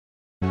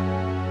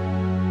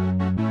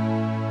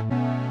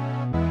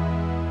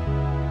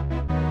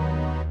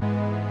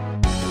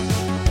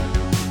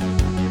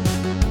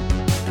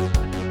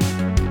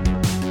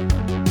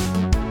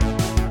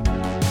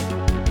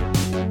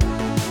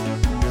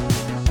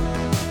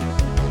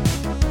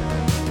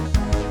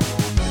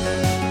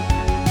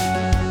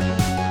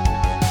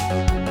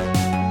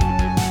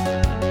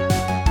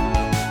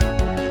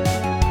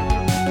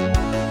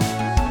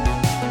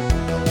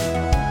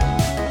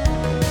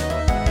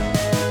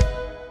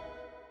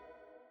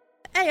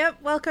Hey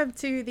up, welcome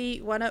to the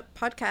One Up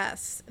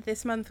podcast.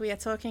 This month we are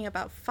talking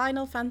about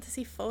Final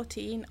Fantasy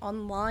XIV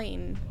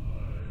Online.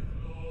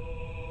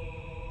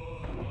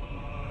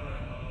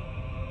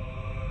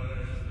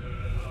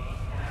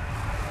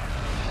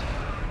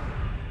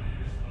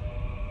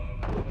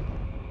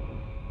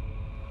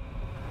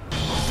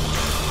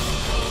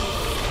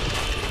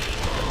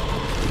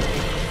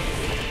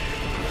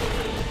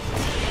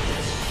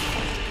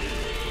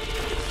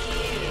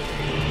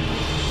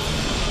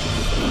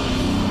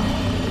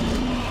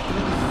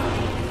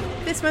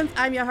 This month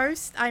I'm your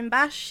host, I'm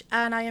Bash,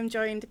 and I am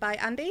joined by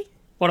Andy.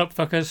 What up,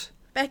 fuckers?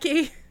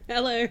 Becky.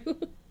 Hello.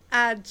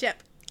 And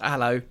Jep.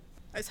 Hello.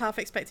 I was half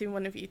expecting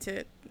one of you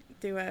to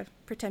do a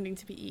pretending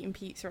to be eating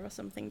pizza or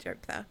something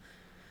joke there.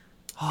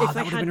 Oh, If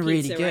that I would had have been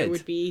pizza, really I good.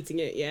 would be eating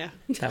it, yeah.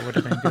 That would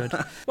have been good.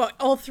 Well,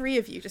 all three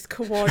of you just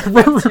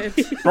coordinated.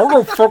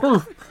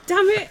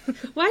 Damn it!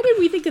 Why did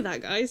we think of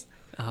that, guys?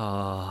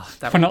 Oh,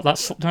 We're not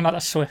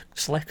that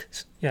slick.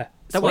 Yeah.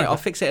 Don't worry, I'll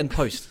fix it in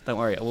post. Don't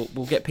worry,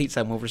 we'll get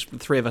pizza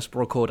and three of us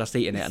record us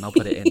eating it, and I'll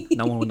put it in.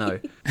 No one will know.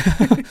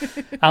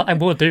 I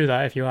will do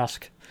that if you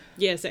ask.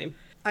 Yeah, same.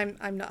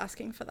 I'm not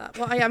asking for that.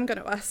 What I am going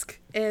to ask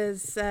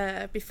is,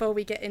 before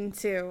we get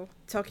into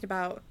talking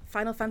about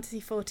Final Fantasy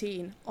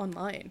XIV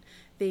Online,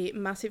 the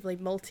massively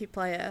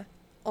multiplayer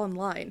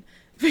online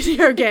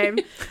video game.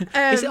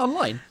 Is it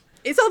online?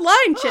 It's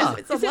online, Chip. Ah.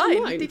 It's Is it online.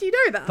 online? Did you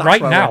know that? That's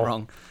Right where I now. went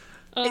wrong.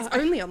 It's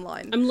only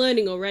online. I'm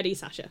learning already,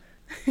 Sasha.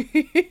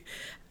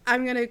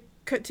 I'm going to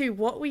cut to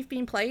what we've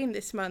been playing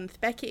this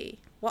month.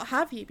 Becky, what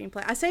have you been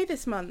playing? I say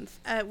this month.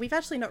 We've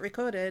actually not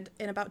recorded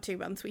in about 2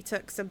 months. We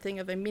took something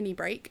of a mini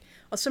break,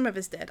 or some of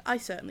us did. I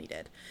certainly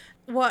did.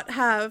 What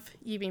have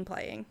you been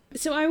playing?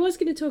 So I was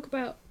going to talk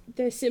about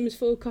the Sims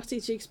 4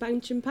 Cottage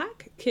expansion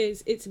pack,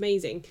 because it's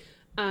amazing.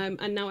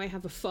 And now I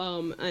have a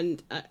farm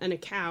and a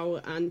cow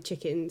and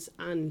chickens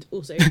and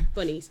also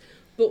bunnies.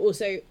 But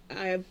also,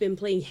 I've been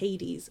playing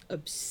Hades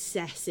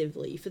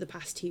obsessively for the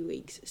past 2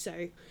 weeks,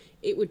 so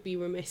it would be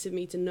remiss of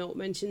me to not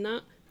mention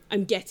that.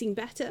 I'm getting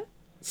better,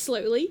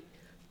 slowly,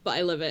 but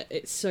I love it.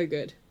 It's so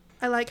good.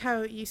 I like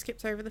how you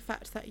skipped over the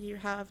fact that you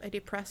have a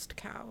depressed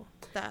cow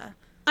there,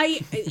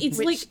 It's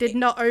which like did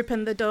not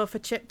open the door for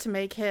Chip to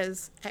make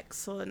his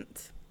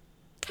excellent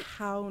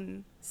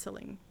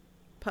counselling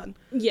pun.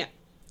 Yeah,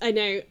 I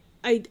know.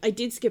 I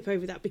did skip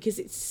over that because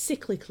it's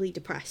cyclically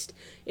depressed.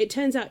 It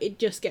turns out it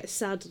just gets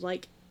sad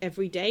like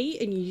every day,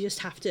 and you just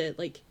have to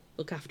like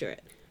look after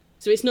it.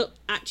 So it's not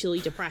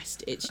actually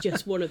depressed. It's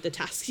just one of the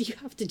tasks you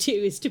have to do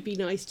is to be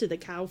nice to the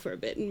cow for a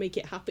bit and make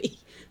it happy.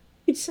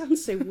 It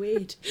sounds so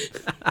weird.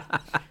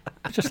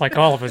 Just like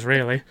all of us,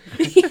 really.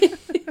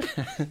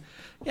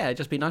 Yeah,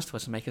 just be nice to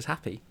us and make us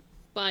happy.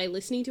 By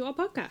listening to our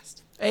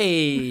podcast.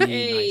 Hey,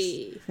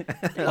 Hey.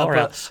 nice. Or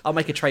else. I'll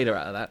make a trailer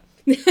out of that.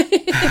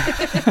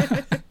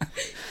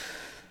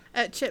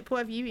 Chip, what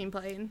have you been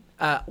playing?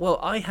 Well,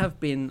 I have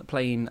been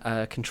playing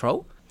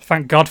Control.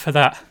 Thank God for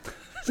that.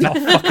 It's not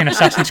a fucking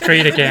Assassin's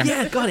Creed again.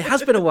 Yeah, God, it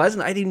has been a while,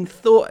 hasn't it? I hadn't even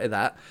thought of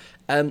that.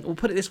 We'll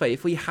put it this way,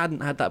 if we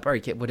hadn't had that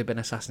break, it would have been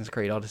Assassin's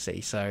Creed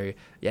Odyssey. So,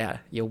 yeah,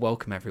 you're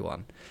welcome,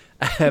 everyone.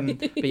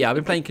 But yeah, I've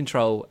been playing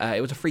Control.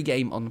 It was a free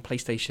game on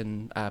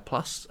PlayStation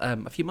Plus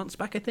a few months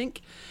back, I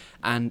think.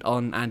 And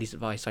on Andy's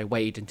advice, I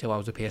waited until I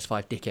was a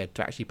PS5 dickhead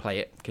to actually play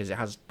it, because it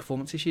has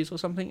performance issues or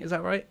something. Is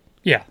that right?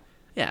 Yeah.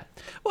 Yeah.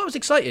 Well, I was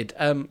excited.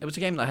 It was a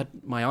game that I had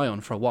my eye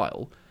on for a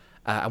while.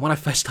 And when I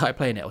first started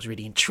playing it, I was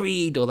really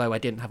intrigued, although I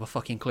didn't have a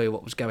fucking clue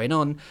what was going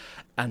on.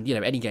 And, you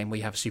know, any game where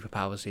you have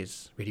superpowers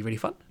is really, really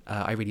fun.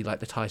 I really like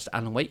the ties to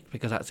Alan Wake,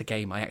 because that's a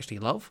game I actually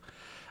love.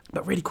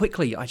 But really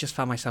quickly, I just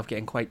found myself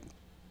getting quite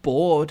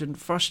bored and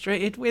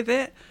frustrated with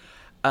it.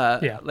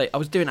 Like, I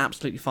was doing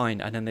absolutely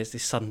fine, and then there's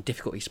this sudden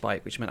difficulty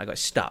spike, which meant I got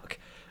stuck.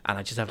 And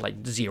I just have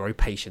like zero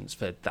patience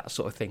for that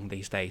sort of thing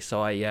these days.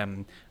 So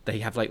they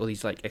have like all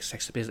these like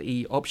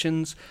accessibility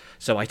options.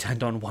 So I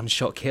turned on one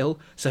shot kill.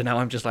 So now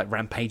I'm just like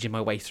rampaging my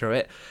way through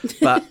it.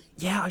 But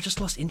yeah, I just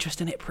lost interest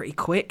in it pretty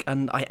quick,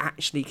 and I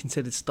actually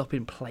considered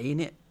stopping playing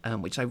it,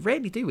 which I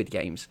rarely do with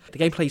games. The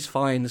gameplay's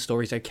fine, the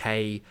story's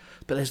okay,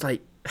 but there's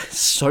like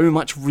so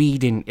much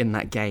reading in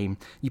that game.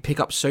 You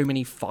pick up so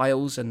many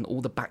files, and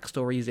all the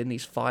backstories in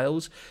these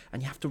files,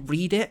 and you have to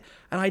read it.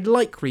 And I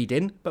like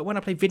reading, but when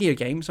I play video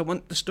games, I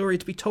want the story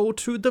to be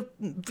told through the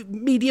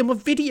medium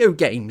of video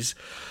games.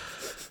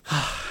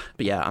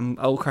 But yeah,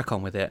 I'll crack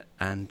on with it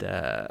and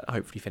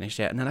hopefully finish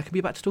it, and then I can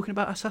be back to talking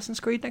about Assassin's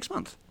Creed next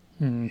month.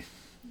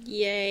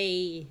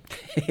 Yay.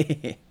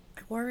 I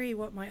worry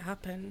what might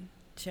happen,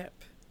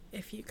 Chip,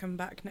 if you come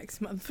back next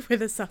month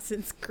with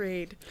Assassin's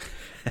Creed.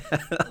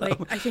 Like,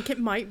 I think it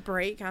might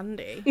break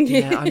Andy.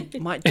 Yeah, I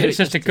might do It's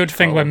just a good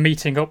thing Control. we're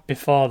meeting up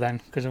before then,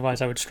 because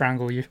otherwise I would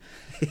strangle you.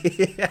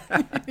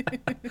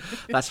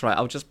 That's right.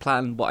 I'll just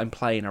plan what I'm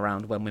playing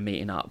around when we're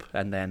meeting up,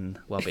 and then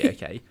we'll be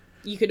okay.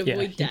 You could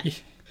avoid Yeah,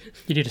 death.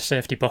 you need a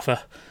safety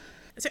buffer.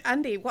 So,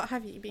 Andy, what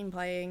have you been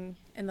playing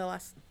in the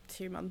last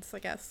 2 months, I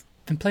guess?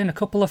 Been playing a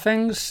couple of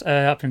things.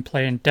 I've been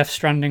playing Death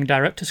Stranding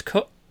Director's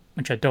Cut,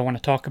 which I don't want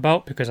to talk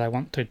about because I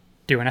want to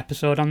do an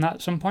episode on that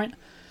at some point.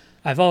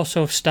 I've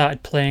also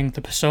started playing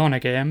the Persona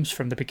games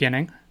from the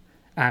beginning.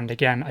 And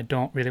again, I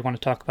don't really want to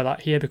talk about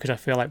that here because I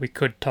feel like we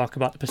could talk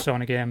about the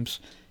Persona games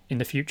in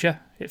the future.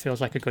 It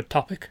feels like a good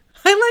topic.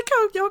 I like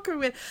how you're going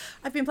with,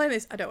 I've been playing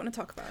this, I don't want to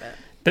talk about it.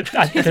 But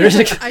there is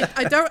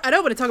I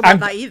don't want to talk about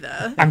that either.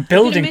 I'm I'm gonna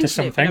building to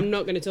mention it, but something. I'm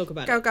not going to talk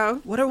about it. Go.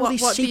 What are all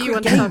these what do you secret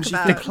want to talk games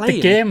you've been about?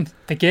 playing?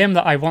 The game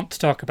that I want to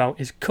talk about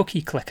is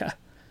Cookie Clicker.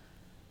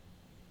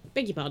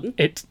 Beg your pardon.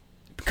 It's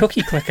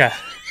Cookie Clicker.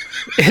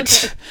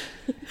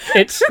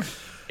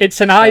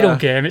 It's an idle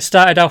game. It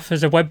started off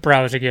as a web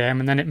browser game,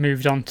 and then it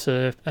moved on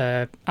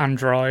to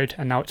Android,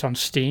 and now it's on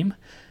Steam.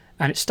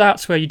 And it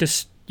starts where you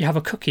have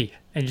a cookie,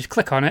 and you just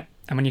click on it,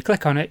 and when you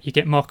click on it, you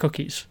get more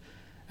cookies.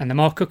 And the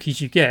more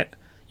cookies you get,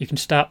 you can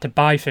start to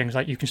buy things,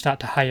 like you can start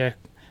to hire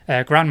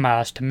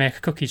grandmas to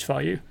make cookies for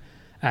you.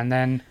 And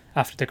then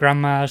after the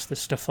grandmas, there's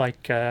stuff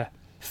like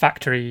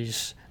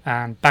factories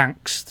and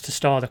banks to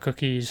store the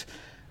cookies,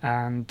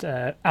 and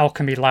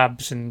alchemy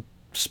labs and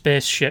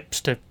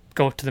spaceships to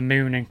go to the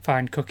moon and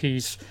find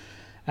cookies,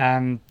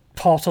 and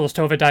portals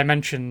to other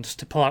dimensions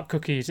to pull out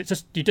cookies.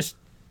 You just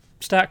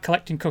start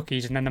collecting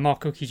cookies, and then the more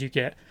cookies you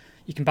get,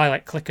 you can buy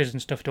like clickers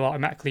and stuff to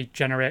automatically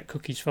generate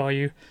cookies for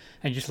you,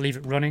 and you just leave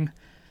it running,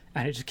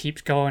 and it just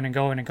keeps going and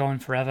going and going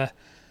forever,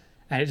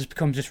 and it just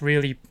becomes this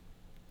really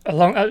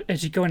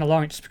as you're going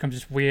along, it just becomes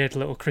this weird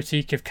little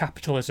critique of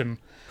capitalism.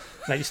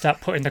 Like you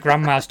start putting the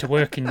grandmas to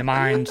work in the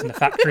mines and the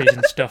factories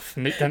and stuff,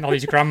 and then all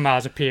these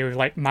grandmas appear with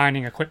like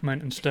mining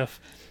equipment and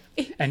stuff,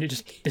 and it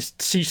just this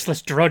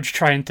ceaseless drudge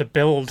trying to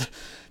build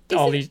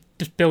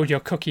just build your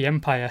cookie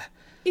empire.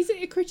 Is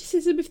it a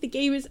criticism if the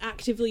game is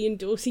actively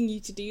endorsing you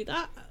to do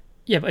that?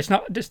 Yeah, but it's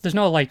not. There's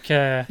no like.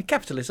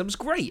 Capitalism's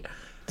great.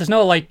 There's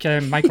no like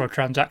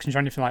microtransactions or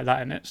anything like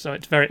that in it, so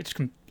it's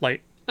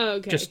like. Oh,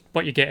 okay. Just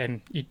what you're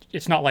getting.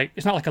 It's not like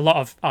a lot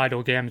of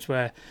idle games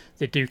where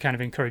they do kind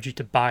of encourage you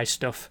to buy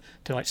stuff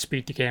to like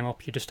speed the game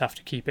up. You just have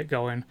to keep it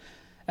going,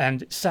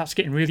 and it starts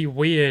getting really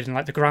weird. And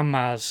like the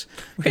grandmas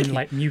can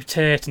like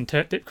mutate and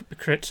it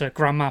creates a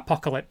grandma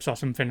apocalypse or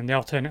something, and they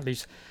all turn into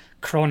these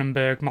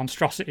Cronenberg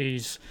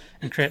monstrosities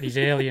and create these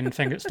alien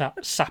things that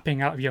start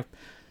sapping on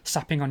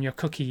your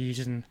cookies,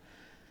 and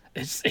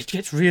it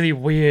gets really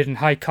weird and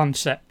high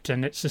concept,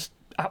 and it's just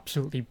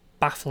absolutely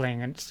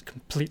baffling, and it's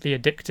completely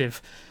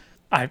addictive.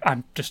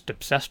 I'm just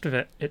obsessed with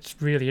it. It's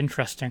really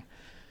interesting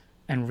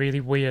and really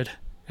weird,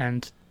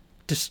 and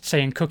just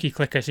saying cookie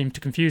clicker seems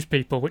to confuse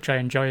people, which I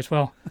enjoy as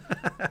well.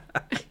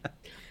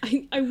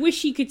 I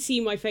wish you could see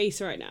my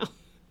face right now.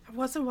 That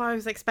wasn't what I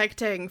was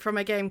expecting from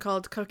a game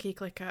called Cookie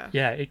Clicker.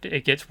 Yeah,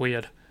 it gets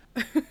weird.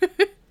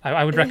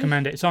 I would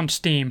recommend it. It's on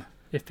Steam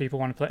if people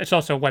want to play. It's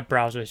also a web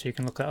browser, so you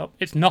can look it up.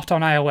 It's not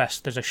on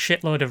iOS. There's a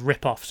shitload of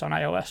rip-offs on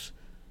iOS,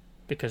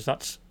 because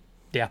that's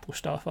the Apple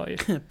Store for you.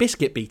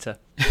 Biscuit Beater.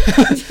 Like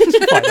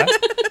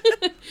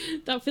that.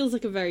 That feels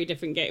like a very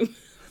different game.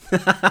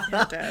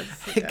 It does.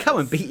 Come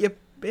and beat your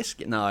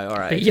biscuit. No, all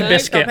right. Beat your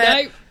biscuit.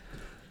 No.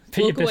 Put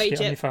your Walk away, biscuit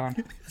on your Chip.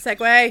 phone.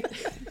 Segway.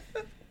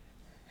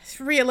 It's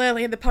real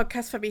early in the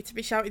podcast for me to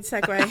be shouting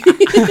Segway.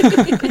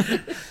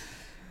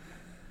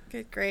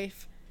 Good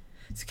grief.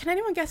 So can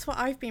anyone guess what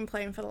I've been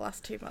playing for the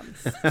last 2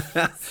 months?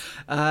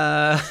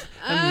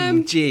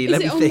 Gee, is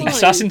let it me think. online?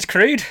 Assassin's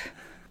Creed?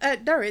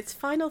 No, it's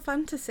Final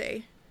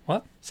Fantasy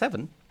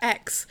 7.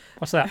 X.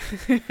 What's that?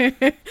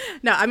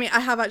 No, I mean, I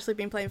have actually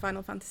been playing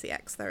Final Fantasy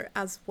X, though,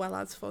 as well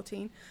as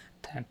 14.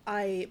 10.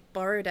 I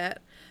borrowed it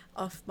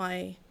off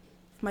my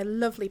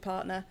lovely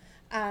partner,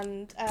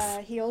 and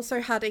he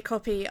also had a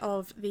copy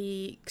of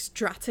the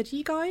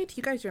strategy guide.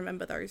 You guys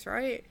remember those,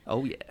 right?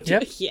 Oh, yeah.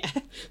 Yep. Yeah.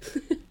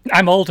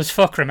 I'm old as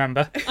fuck,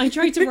 remember? I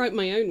tried to write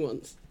my own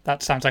once.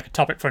 That sounds like a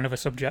topic for another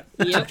subject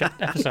Yep.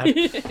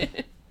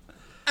 episode.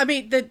 I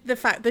mean,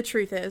 the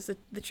truth is,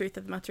 the truth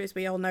of the matter is,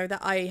 we all know that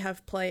I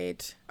have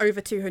played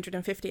over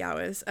 250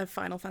 hours of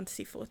Final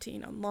Fantasy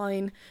XIV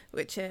Online,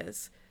 which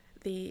is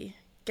the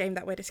game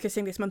that we're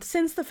discussing this month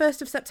since the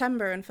 1st of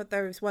September. And for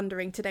those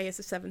wondering, today is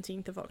the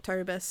 17th of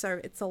October, so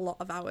it's a lot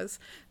of hours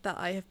that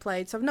I have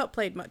played. So I've not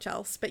played much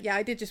else. But yeah,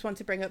 I did just want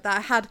to bring up that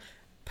I had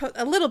put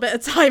a little bit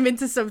of time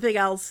into something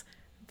else,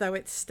 though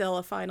it's still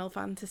a Final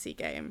Fantasy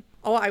game.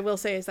 All I will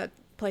say is that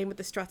playing with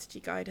the strategy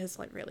guide has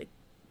like really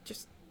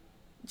just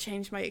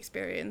changed my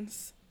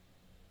experience,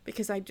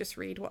 because I just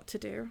read what to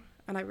do,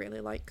 and I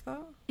really like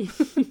that.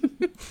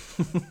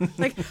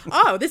 Like,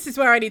 oh, this is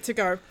where I need to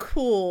go.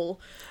 Cool.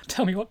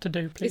 Tell me what to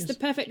do, please. It's the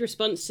perfect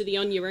response to the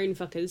on your own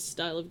fuckers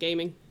style of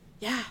gaming.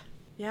 Yeah.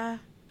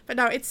 But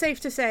no, it's safe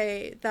to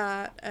say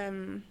that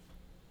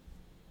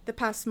the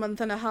past month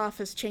and a half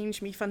has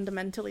changed me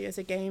fundamentally as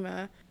a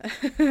gamer.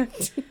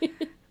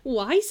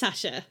 Why,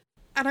 Sasha?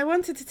 And I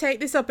wanted to take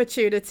this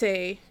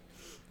opportunity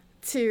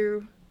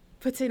to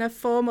put in a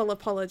formal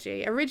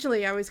apology.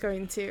 Originally, I was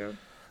going to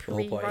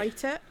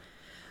rewrite it,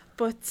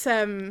 but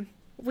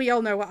we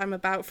all know what I'm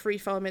about.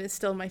 Freeforming is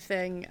still my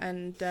thing,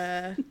 and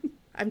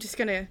I'm just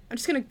gonna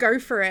go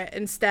for it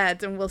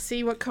instead, and we'll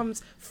see what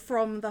comes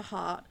from the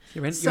heart.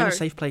 You're in a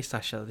safe place,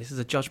 Sasha. This is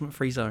a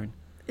judgment-free zone.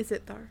 Is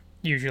it though?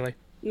 Usually.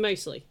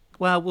 Mostly.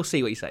 Well, we'll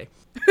see what you say.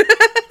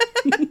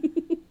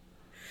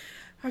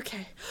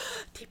 Okay,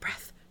 deep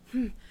breath.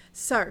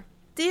 So,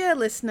 dear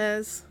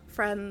listeners,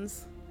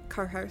 friends,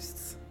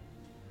 co-hosts,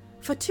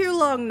 for too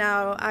long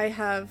now I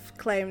have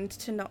claimed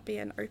to not be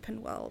an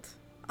open world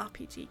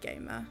RPG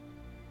gamer.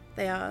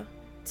 They are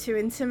too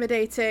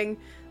intimidating,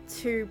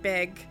 too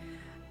big.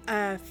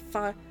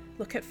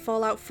 Look at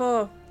Fallout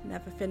 4,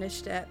 never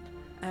finished it.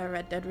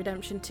 Red Dead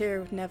Redemption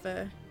 2,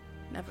 never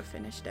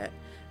finished it.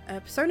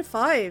 Persona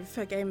 5,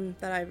 a game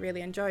that I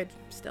really enjoyed,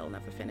 still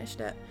never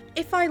finished it.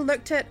 If I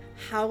looked at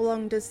how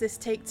long does this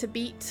take to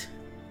beat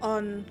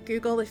on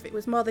Google, if it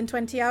was more than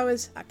 20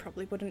 hours, I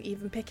probably wouldn't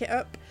even pick it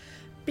up,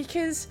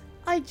 because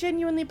I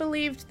genuinely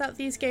believed that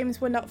these games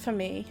were not for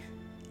me.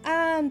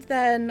 And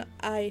then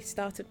I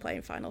started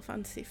playing Final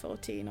Fantasy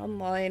XIV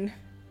online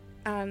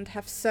and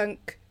have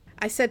sunk.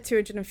 I said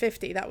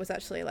 250, that was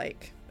actually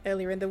like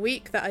earlier in the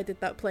week that I did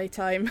that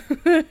playtime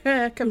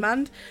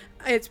command.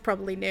 It's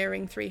probably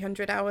nearing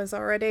 300 hours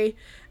already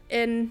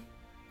in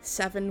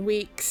 7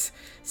 weeks.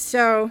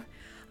 So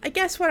I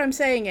guess what I'm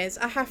saying is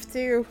I have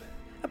to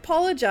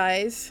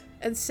apologise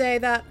and say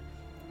that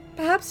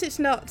perhaps it's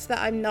not that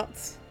I'm not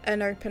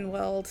an open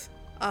world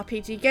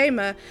RPG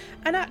gamer,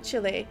 and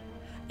actually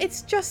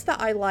it's just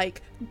that I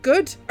like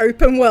good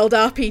open world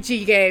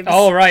RPG games.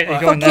 Oh, right,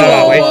 you're going Fuck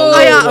there, you. are we?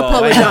 I am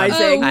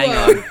apologising.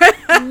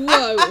 Hang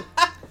Whoa.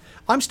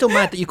 I'm still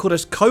mad that you called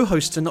us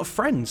co-hosts and not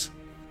friends.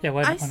 Yeah,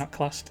 we're not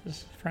classed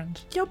as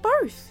friends. You're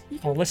both. You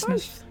can Or be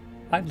listeners.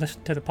 both. I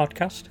listen to the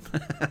podcast.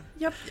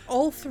 Yep,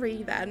 all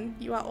three then.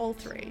 You are all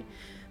three.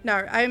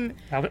 No, I'm...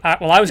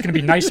 I was going to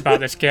be nice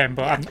about this game,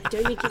 but I'm, I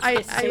don't think it's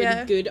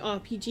necessarily good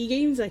RPG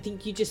games. I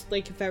think you just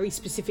like a very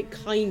specific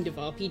kind of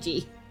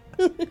RPG.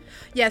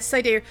 Yes,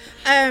 I do.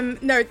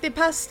 No, the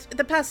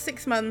past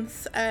 6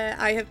 months,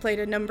 I have played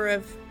a number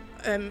of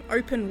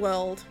open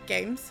world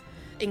games,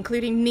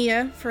 including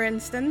Nier, for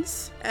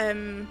instance.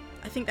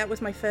 I think that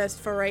was my first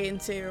foray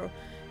into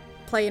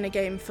playing a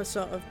game for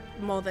sort of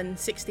more than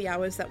 60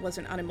 hours that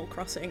wasn't Animal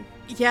Crossing.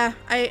 Yeah,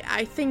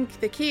 I think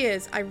the key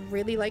is I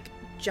really like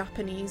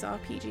Japanese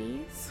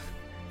RPGs.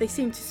 They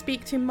seem to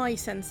speak to my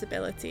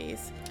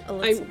sensibilities a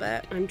little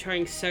bit. I'm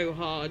trying so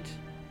hard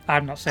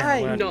I'm not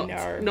saying a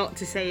word. not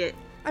to say it.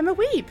 I'm a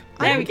weeb.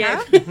 I There we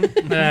don't go. care.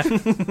 Yeah.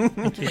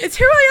 It's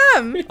who I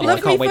am. I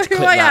Love can't me wait for to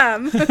who clip I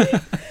am.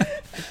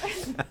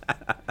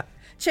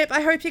 Chip,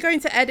 I hope you're going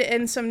to edit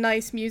in some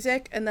nice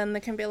music, and then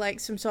there can be like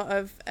some sort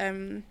of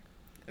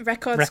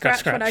record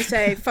scratch when I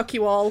say "fuck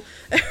you all."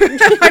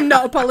 I'm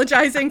not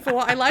apologising for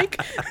what I like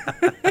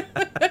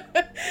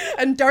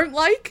and don't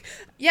like.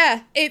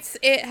 Yeah, it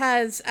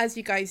has, as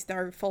you guys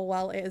know full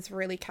well, it has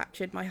really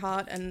captured my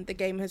heart, and the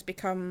game has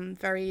become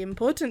very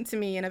important to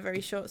me in a very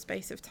short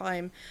space of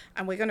time.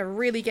 And we're going to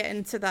really get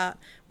into that.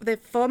 The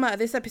format of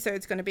this episode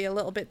is going to be a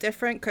little bit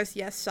different because,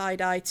 yes,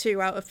 Side-Eye,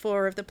 2 out of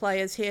 4 of the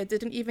players here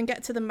didn't even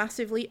get to the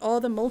massively or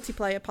the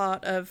multiplayer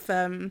part of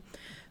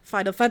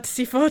Final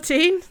Fantasy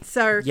XIV.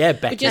 So Yeah,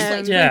 But Becky. just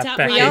like to Yeah, point out,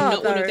 Becky. I am not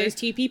We are, one of though. those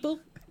two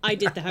people. I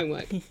did the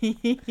homework.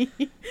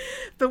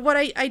 But what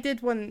I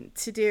did want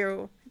to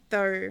do,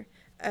 though,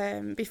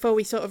 before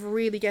we sort of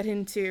really get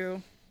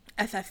into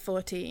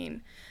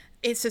FF14,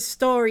 it's a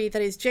story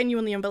that is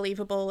genuinely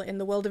unbelievable in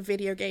the world of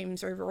video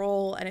games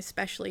overall, and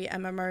especially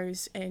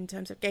MMOs in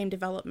terms of game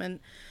development.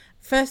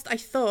 First, I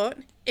thought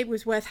it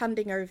was worth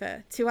handing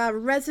over to our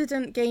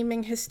resident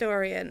gaming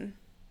historian.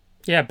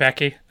 Yeah,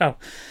 Becky. Oh,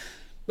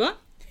 What?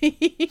 Don't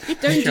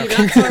do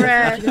that.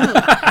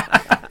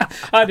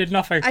 For, I did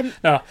nothing.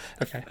 No,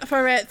 okay.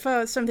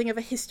 for something of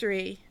a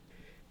history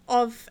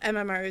of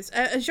MMOs,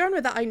 a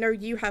genre that I know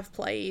you have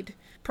played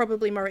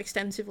probably more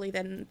extensively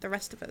than the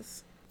rest of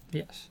us.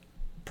 Yes,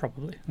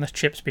 probably. Unless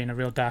Chip's being a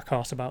real dark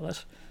horse about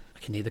this. I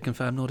can neither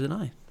confirm nor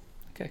deny.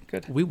 Okay,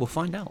 good. We will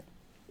find out.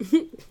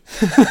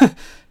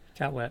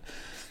 Can't wait.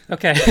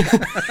 Okay.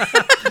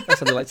 That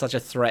sounded like such a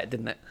threat,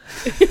 didn't it?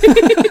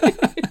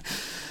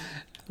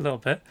 A little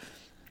bit.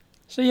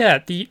 So yeah,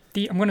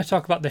 I'm going to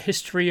talk about the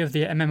history of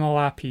the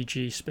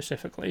MMORPG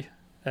specifically,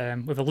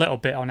 with a little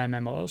bit on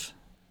MMOs.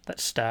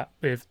 Let's start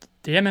with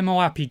the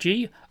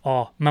MMORPG,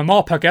 or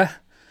MMORPG,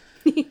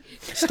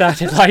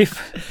 started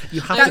life. You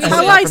have That's to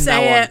how that I from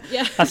say now it. on.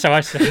 Yeah. That's how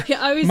I say it.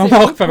 Yeah, I was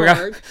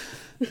Mamorphaga.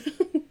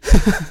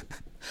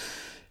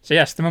 So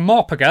yes, the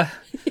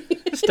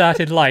MMORPG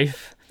started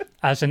life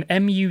as an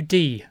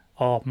MUD,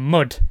 or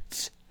MUD,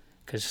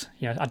 because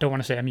I don't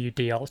want to say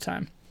MUD all the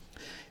time.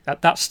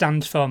 That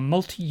stands for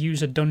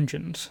multi-user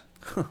dungeons.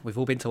 We've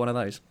all been to one of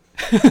those.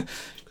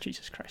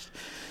 Jesus Christ.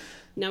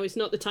 Now it's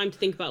not the time to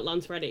think about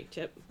Lance Reddick,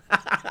 Chip.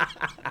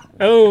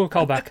 Oh,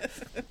 call back.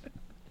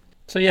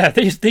 So yeah,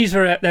 these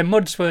were their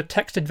MUDs were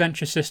text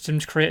adventure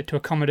systems created to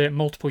accommodate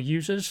multiple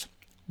users.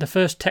 The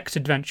first text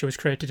adventure was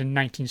created in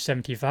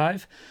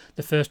 1975.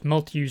 The first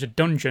multi-user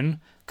dungeon,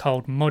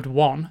 called MUD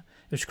 1,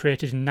 was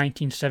created in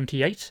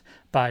 1978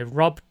 by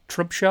Rob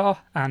Trubshaw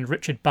and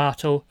Richard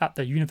Bartle at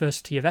the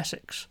University of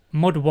Essex.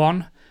 MUD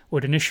 1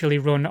 would initially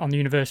run on the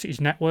university's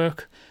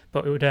network,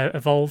 but it would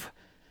evolve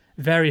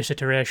various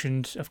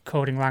iterations of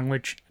coding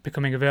language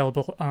becoming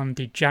available on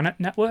the Janet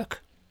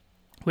network.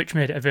 which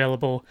made it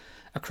available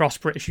across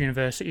British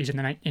universities in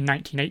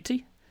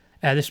 1980.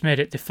 This made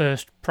it the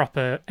first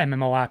proper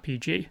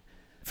MMORPG.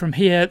 From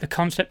here, the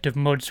concept of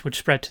MUDs would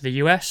spread to the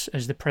US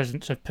as the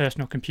presence of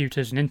personal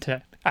computers and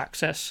internet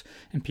access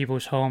in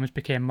people's homes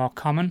became more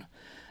common.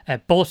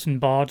 Bulletin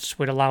boards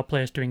would allow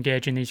players to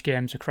engage in these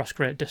games across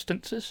great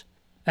distances.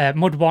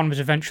 MUD 1 was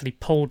eventually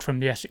pulled from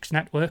the Essex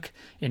network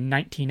in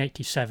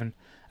 1987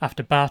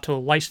 after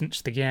Bartle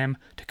licensed the game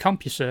to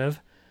CompuServe,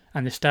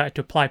 and they started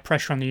to apply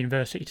pressure on the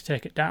university to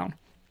take it down.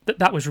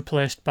 That was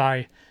replaced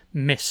by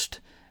Myst,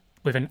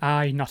 with an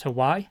I, not a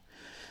Y,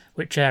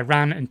 which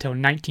ran until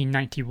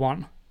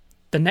 1991.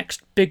 The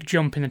next big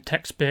jump in the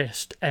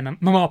text-based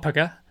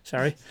MMORPG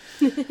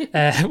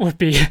would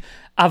be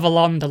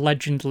Avalon: The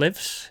Legend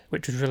Lives,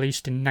 which was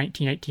released in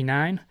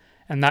 1989,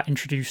 and that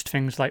introduced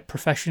things like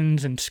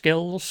professions and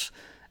skills,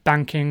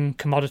 banking,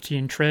 commodity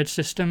and trade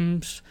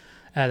systems,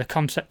 the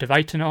concept of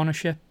item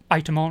ownership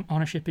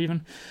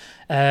even,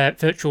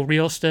 virtual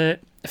real estate,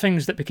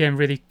 things that became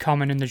really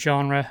common in the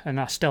genre and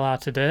still are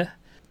today.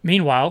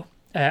 Meanwhile,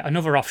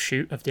 another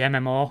offshoot of the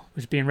MMO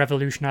was being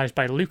revolutionised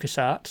by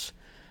LucasArts,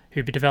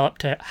 who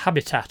developed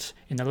Habitat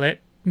in the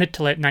mid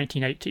to late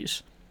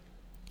 1980s.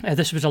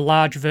 This was a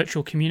large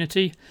virtual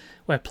community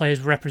where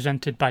players were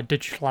represented by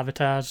digital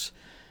avatars.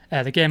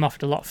 The game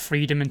offered a lot of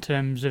freedom in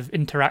terms of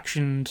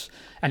interactions,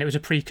 and it was a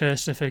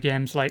precursor for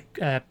games like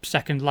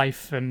Second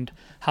Life and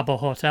Habbo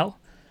Hotel.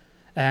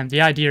 The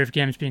idea of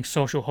games being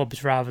social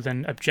hubs rather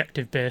than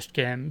objective-based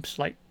games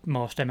like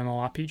most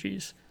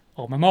MMORPGs,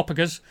 or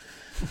MMORPGs.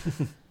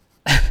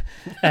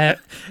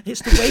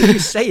 It's the way you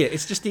say it.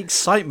 It's just the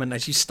excitement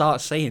as you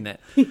start saying it.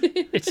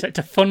 It's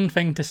a fun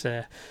thing to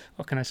say.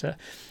 What can I say?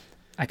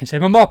 I can say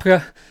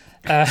MMORPG.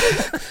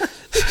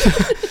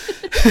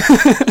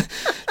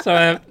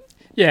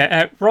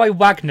 Roy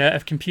Wagner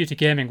of Computer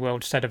Gaming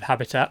World said of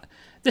Habitat,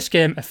 "This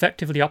game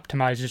effectively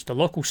optimises the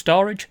local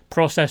storage,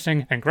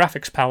 processing and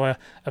graphics power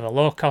of a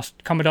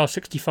low-cost Commodore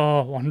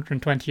 64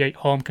 128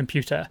 home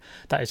computer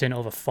that is in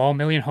over 4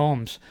 million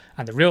homes,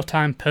 and the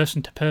real-time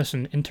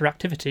person-to-person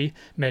interactivity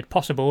made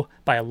possible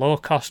by a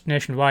low-cost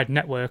nationwide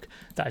network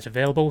that is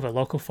available with a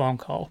local phone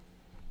call."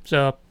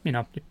 So,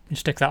 you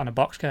stick that on a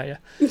box, can't you?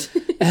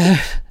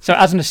 So,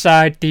 as an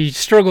aside, the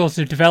struggles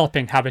of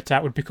developing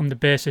Habitat would become the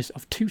basis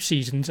of 2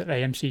 seasons of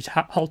AMC's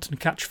 ¡Halt and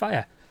Catch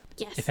Fire.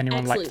 Yes, if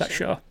anyone liked that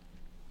show.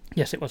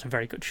 Yes, it was a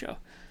very good show.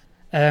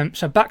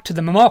 So back to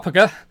the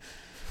MMORPG.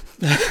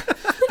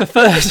 The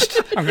first,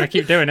 I'm going to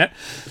keep doing it.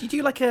 You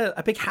do like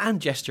a big hand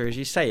gesture as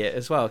you say it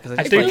as well. Cause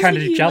I do kind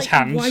of do jazz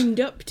hands. Wind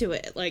up to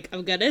it, like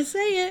I'm going to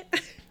say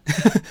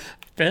it.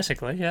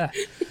 Basically, yeah.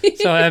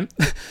 So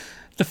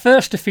the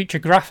first to feature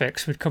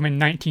graphics would come in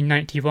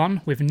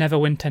 1991 with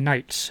Neverwinter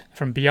Nights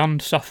from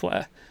Beyond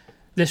Software.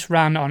 This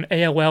ran on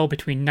AOL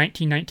between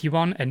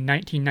 1991 and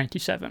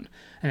 1997,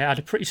 and it had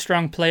a pretty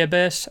strong player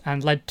base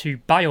and led to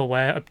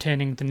BioWare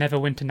obtaining the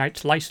Neverwinter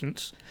Nights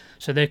license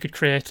so they could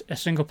create a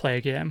single-player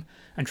game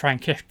and try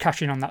and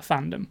cash in on that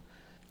fandom.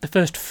 The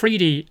first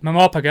 3D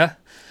MMORPG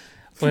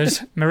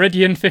was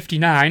Meridian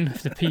 59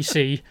 for the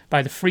PC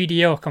by the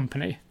 3DO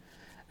company,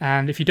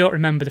 and if you don't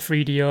remember the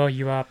 3DO,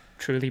 you are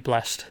truly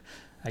blessed,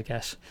 I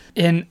guess.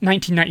 In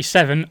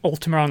 1997,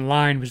 Ultima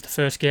Online was the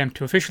first game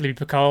to officially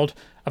be called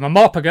a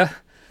MMORPG.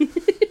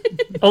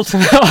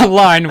 Ultima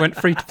Online went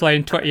free to play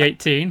in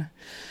 2018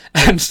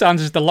 and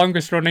stands as the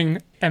longest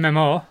running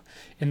MMO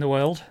in the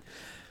world.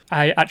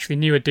 I actually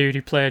knew a dude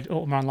who played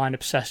Ultima Online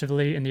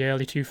obsessively in the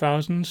early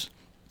 2000s,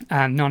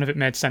 and none of it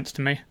made sense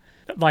to me.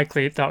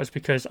 Likely that was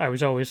because I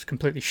was always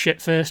completely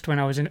shit-faced when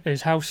I was in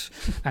his house,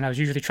 and I was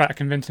usually trying to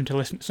convince him to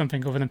listen to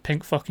something other than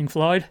Pink fucking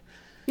Floyd.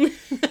 So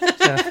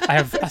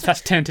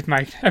that's tainted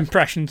my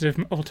impressions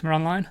of Ultima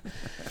Online.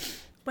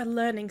 We're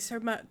learning so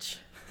much.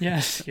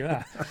 Yes, you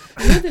are.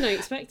 More than I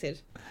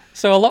expected.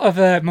 So a lot of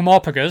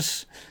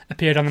MMORPGs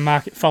appeared on the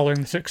market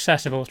following the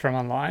success of Ultima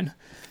Online.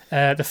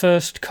 The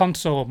first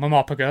console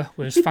MMORPG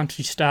was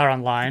Phantasy Star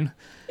Online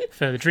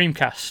for the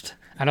Dreamcast,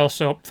 and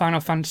also Final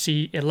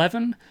Fantasy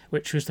XI,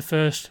 which was the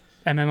first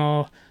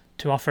MMO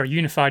to offer a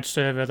unified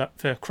server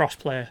for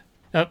crossplay.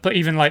 But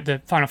even like the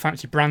Final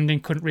Fantasy branding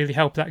couldn't really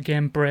help that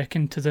game break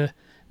into the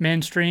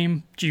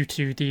mainstream due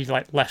to the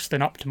less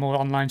than optimal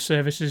online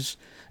services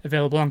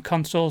available on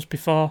consoles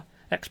before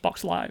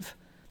Xbox Live.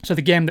 So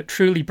the game that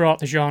truly brought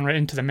the genre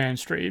into the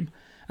mainstream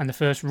and the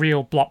first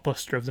real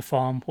blockbuster of the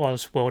form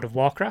was World of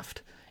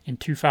Warcraft in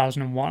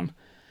 2001,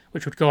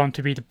 which would go on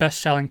to be the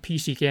best-selling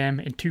PC game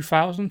in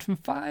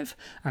 2005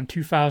 and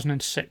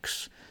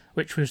 2006,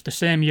 which was the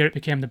same year it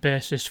became the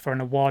basis for an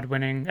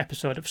award-winning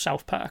episode of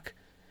South Park.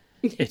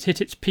 It hit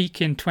its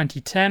peak in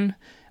 2010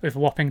 with a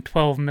whopping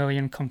 12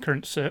 million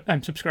concurrent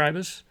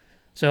subscribers.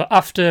 So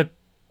after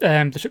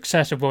the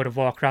success of World of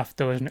Warcraft,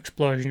 there was an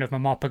explosion of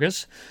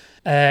MMORPGs,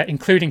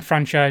 including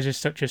franchises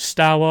such as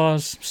Star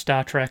Wars,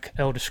 Star Trek,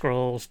 Elder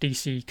Scrolls,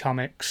 DC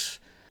Comics.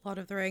 Lord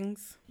of the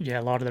Rings.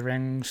 Yeah, Lord of the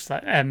Rings.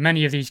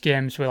 Many of these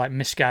games were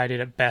misguided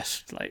at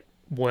best,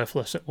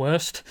 worthless at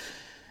worst.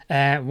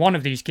 One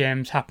of these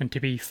games happened to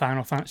be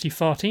Final Fantasy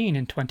XIV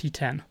in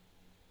 2010.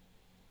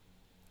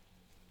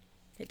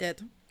 It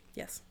did.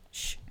 Yes.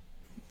 Shh.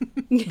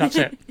 That's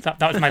it. That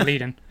was my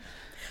lead-in.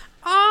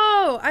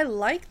 Oh, I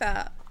like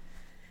that.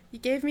 You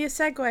gave me a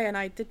segue and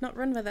I did not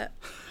run with it.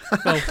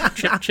 Well,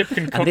 Chip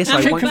can cut, this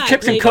I won't-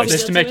 Chip can cut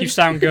this to make you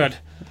sound good.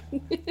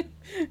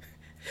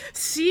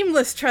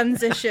 Seamless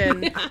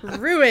transition.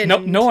 Ruined.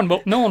 No one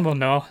will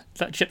know.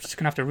 That Chip's just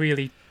gonna have to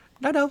really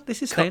No,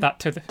 this is cut staying. that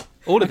to the.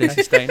 All of this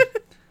is staying.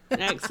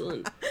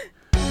 Excellent.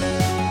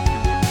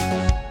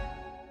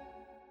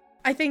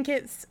 I think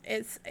it's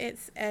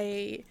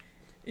a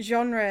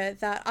genre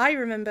that I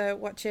remember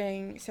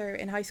watching. So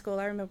in high school,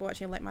 I remember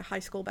watching like my high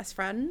school best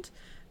friend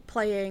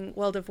playing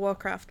World of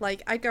Warcraft.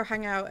 Like I'd go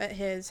hang out at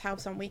his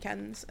house on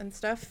weekends and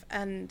stuff,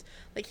 and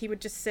like he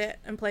would just sit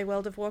and play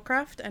World of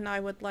Warcraft, and I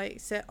would like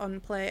sit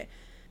and play it.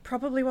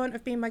 Probably won't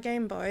have been my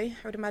Game Boy.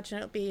 I would imagine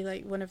it'll be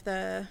like one of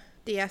the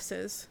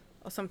DS's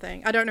or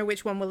something. I don't know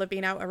which one will have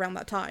been out around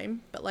that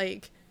time, but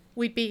like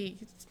we'd be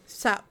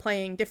sat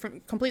playing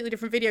completely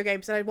different video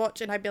games, and I'd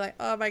watch and I'd be like,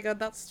 oh my god,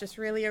 that's just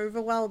really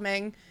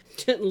overwhelming.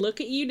 Look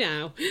at you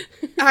now.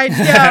 I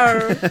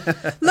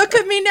know. Look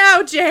at me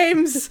now,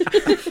 James.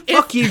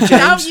 Fuck you,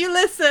 Now James. you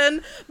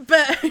listen,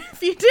 but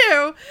if you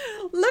do,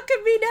 look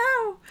at me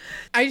now.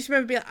 I just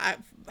remember being like,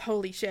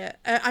 holy shit.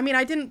 I mean,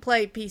 I didn't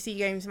play PC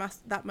games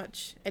that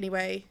much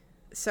anyway,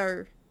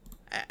 so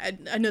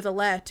another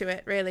layer to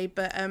it, really.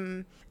 But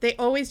they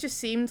always just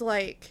seemed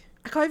like,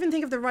 I can't even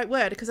think of the right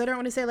word because I don't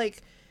want to say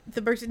like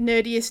the most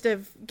nerdiest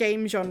of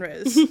game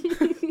genres.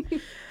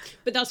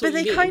 But that's But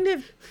what you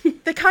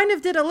they kind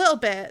of did a little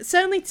bit.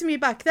 Certainly to me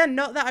back then,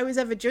 not that I was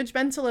ever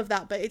judgmental of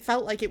that, but it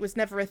felt like it was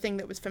never a thing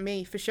that was for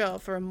me, for sure,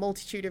 for a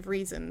multitude of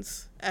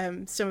reasons,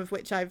 some of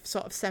which I've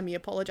sort of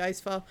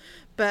semi-apologised for.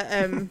 But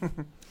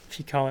If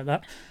you call it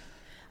that.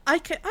 I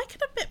can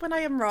admit when I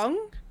am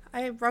wrong.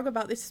 I am wrong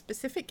about this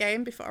specific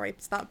game before I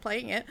start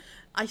playing it.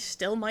 I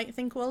still might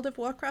think World of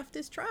Warcraft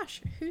is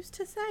trash. Who's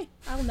to say?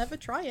 I'll never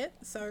try it,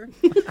 so...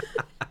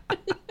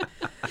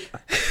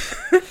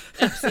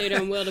 Episode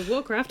on World of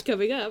Warcraft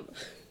coming up.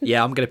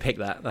 Yeah, I'm going to pick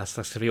that. That's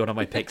going to be one of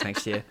my picks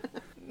next year.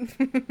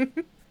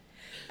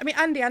 I mean,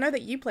 Andy, I know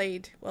that you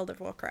played World of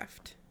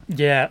Warcraft.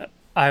 Yeah,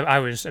 I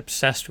was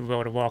obsessed with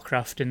World of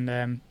Warcraft in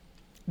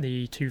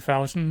the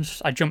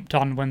 2000s. I jumped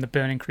on when the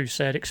Burning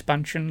Crusade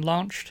expansion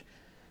launched.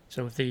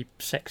 So the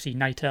sexy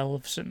night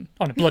elves and...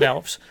 Oh, no, blood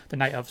elves. The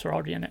night elves were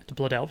already in it. The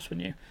blood elves were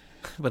new.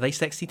 Were they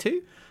sexy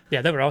too?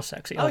 Yeah, they were all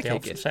sexy. All Okay, the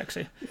elves good. were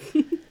sexy.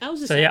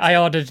 Elves are So yeah, sexy.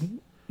 I ordered...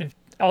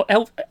 Oh,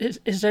 elf,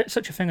 is there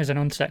such a thing as an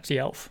unsexy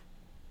elf?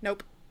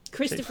 Nope.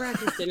 Christopher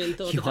Eccleston in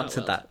Thor: You The Dark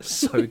answered World. that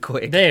so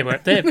quick. They were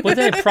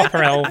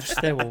proper elves.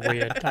 They were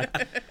weird.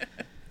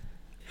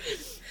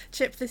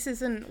 Chip,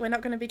 we're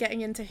not going to be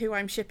getting into who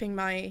I'm shipping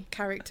my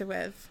character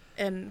with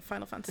in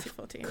Final Fantasy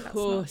XIV. Of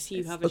course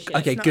you have a ship.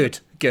 Okay,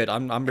 not- good.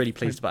 I'm really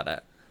pleased about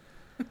that.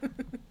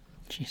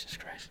 Jesus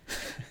Christ.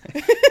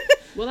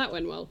 Well, that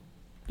went well.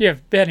 Yeah.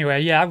 But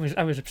anyway, yeah,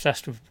 I was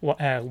obsessed with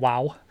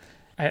WoW.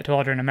 I had to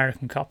order an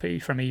American copy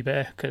from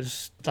eBay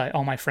because like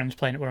all my friends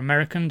playing it were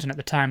Americans, and at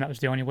the time that was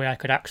the only way I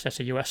could access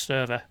a US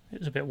server. It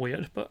was a bit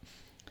weird, but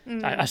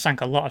I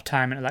sank a lot of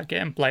time into that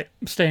game, like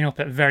staying up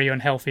at very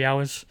unhealthy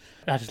hours.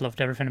 I just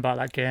loved everything about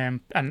that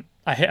game, and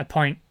I hit a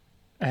point.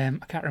 I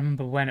can't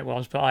remember when it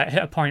was, but I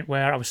hit a point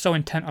where I was so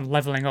intent on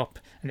leveling up,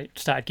 and it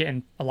started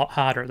getting a lot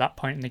harder at that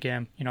point in the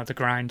game. You know, the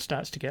grind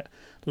starts to get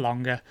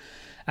longer,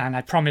 and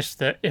I promised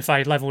that if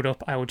I leveled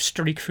up, I would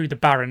streak through the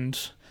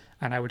Barrens,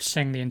 and I would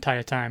sing the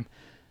entire time.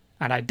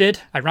 And I did.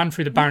 I ran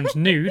through the Barrens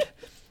nude,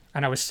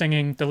 and I was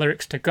singing the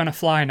lyrics to Gonna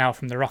Fly Now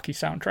from the Rocky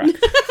soundtrack.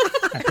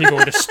 And people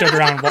would have stood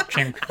around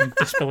watching in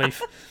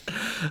disbelief.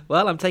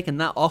 Well, I'm taking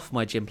that off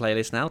my gym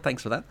playlist now.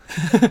 Thanks for that.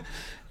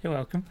 You're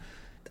welcome.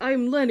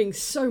 I'm learning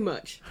so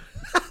much.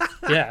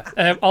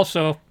 Yeah.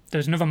 Also,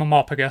 there's another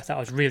Mamorpaga that I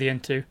was really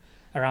into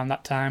around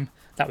that time.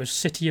 That was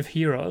City of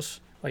Heroes,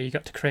 where you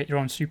got to create your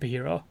own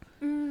superhero.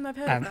 I've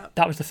heard And of that.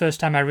 that was the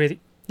first time I really...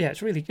 Yeah,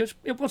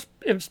 it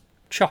was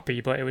choppy,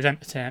 but it was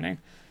entertaining.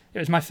 It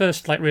was my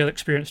first like real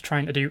experience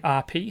trying to do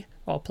RP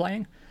while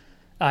playing.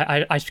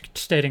 I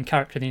stayed in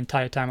character the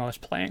entire time I was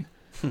playing.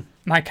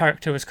 My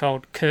character was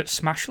called Kurt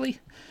Smashley.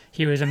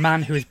 He was a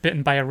man who was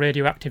bitten by a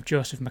radioactive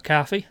Joseph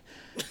McCarthy,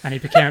 and he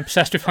became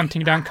obsessed with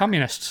hunting down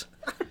communists.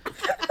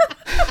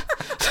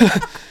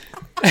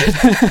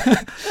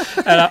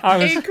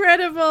 And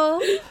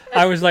Incredible.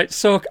 I was like,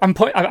 so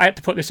I had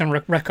to put this on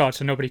record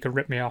so nobody could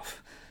rip me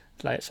off,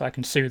 like so I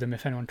can sue them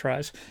if anyone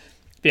tries.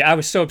 But yeah, I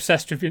was so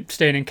obsessed with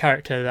staying in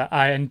character that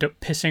I ended up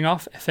pissing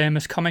off a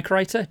famous comic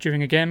writer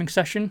during a gaming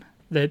session.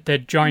 They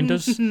joined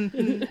us,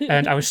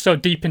 and I was so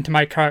deep into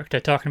my character,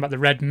 talking about the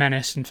Red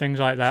Menace and things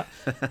like that,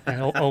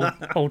 and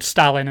old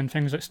Stalin and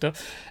things like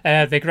stuff.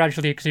 They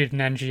gradually exuded an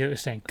energy that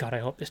was saying, "God, I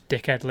hope this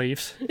dickhead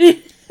leaves."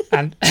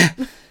 And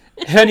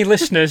if any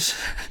listeners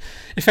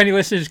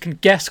can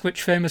guess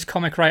which famous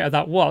comic writer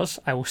that was,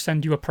 I will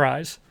send you a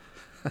prize.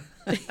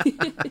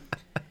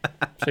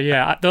 So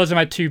yeah, those are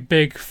my two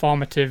big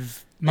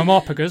formative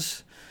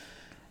Mamorpagas.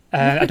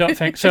 I don't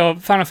think so.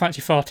 Final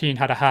Fantasy XIV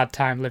had a hard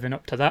time living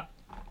up to that,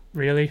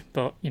 really,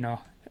 but you know,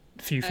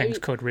 few things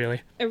could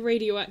really. A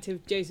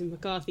radioactive Joseph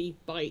McCarthy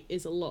bite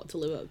is a lot to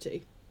live up to.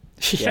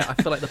 Yeah,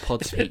 I feel like the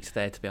pod's peaked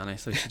there, to be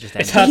honest. We should just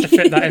end It's hard to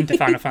fit that into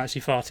Final Fantasy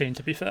 14,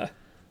 to be fair.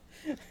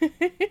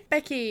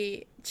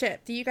 Becky,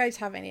 Chip, do you guys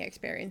have any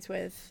experience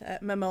with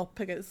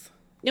Momopogas?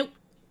 Nope.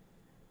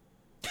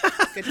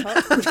 Good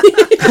talk.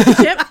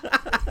 Chip?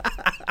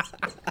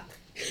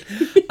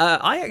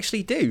 I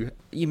actually do.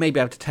 You may be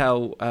able to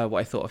tell what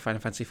I thought of Final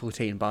Fantasy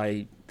XIV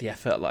by the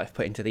effort that I've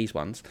put into these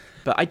ones.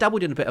 But I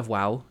dabbled in a bit of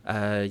WoW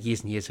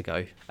years and years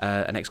ago.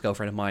 An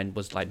ex-girlfriend of mine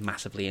was like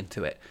massively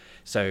into it.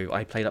 So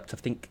I played up to, I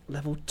think,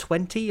 level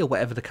 20 or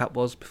whatever the cap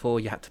was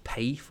before you had to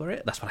pay for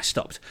it. That's when I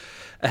stopped.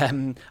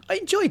 I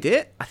enjoyed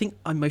it. I think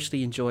I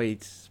mostly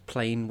enjoyed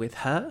playing with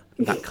her.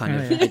 That kind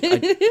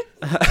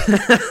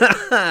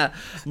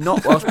of...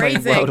 Not whilst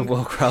playing World of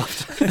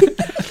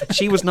Warcraft.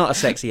 She was not a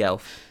sexy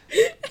elf.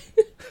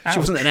 She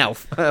wasn't an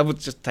elf. I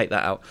would just take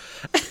that out.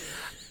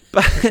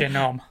 But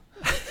Nom.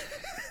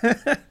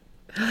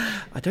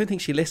 I don't think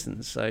she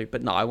listens, so...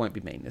 But no, I won't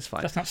be mean. It's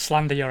fine. Let's not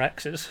slander your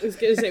exes. I was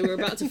going to say, we're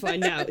about to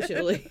find out,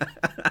 surely.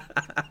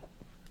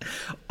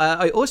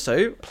 I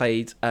also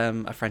played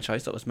a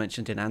franchise that was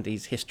mentioned in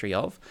Andy's history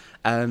of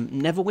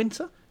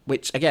Neverwinter,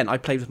 which, again, I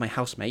played with my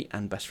housemate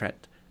and best friend.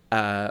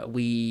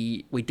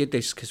 We did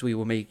this because we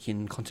were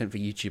making content for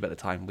YouTube at the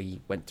time.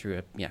 We went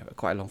through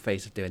quite a long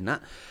phase of doing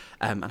that.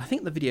 And I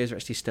think the videos are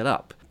actually still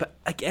up. But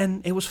again,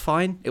 it was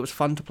fine. It was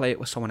fun to play it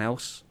with someone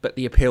else. But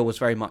the appeal was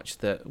very much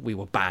that we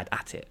were bad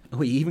at it.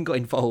 We even got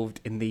involved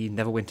in the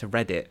Neverwinter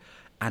Reddit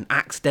and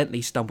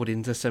accidentally stumbled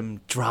into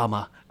some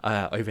drama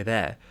over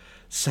there.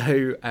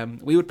 So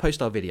we would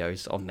post our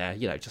videos on there,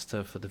 just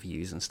for the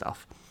views and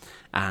stuff.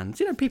 And,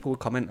 people would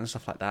comment and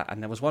stuff like that.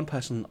 And there was one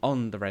person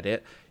on the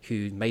Reddit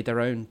who made their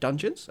own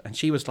dungeons. And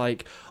she was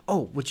like,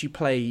 oh, would you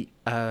play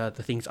the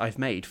things I've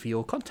made for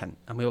your content?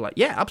 And we were like,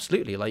 yeah,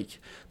 absolutely. Like,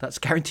 that's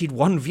guaranteed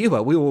one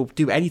viewer. We will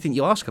do anything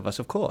you ask of us,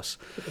 of course.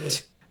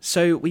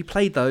 So we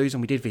played those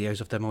and we did videos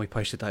of them and we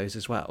posted those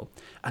as well.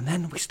 And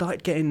then we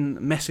started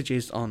getting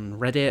messages on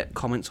Reddit,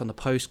 comments on the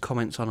post,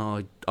 comments on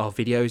our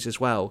videos as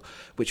well,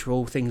 which were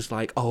all things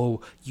like,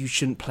 oh, you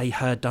shouldn't play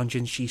her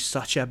dungeon. She's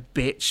such a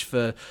bitch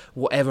for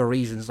whatever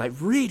reasons, like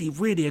really,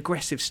 really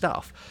aggressive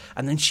stuff.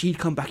 And then she'd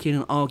come back in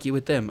and argue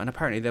with them. And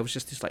apparently there was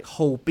just this like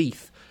whole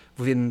beef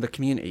within the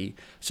community.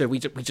 So we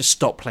just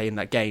stopped playing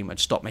that game and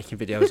stopped making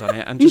videos on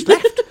it and just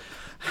left.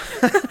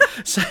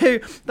 So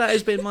that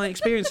has been my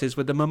experiences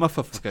with the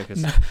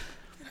Momopogas.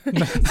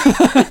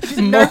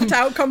 Nerfed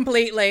out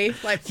completely.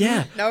 Like,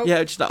 yeah, nope.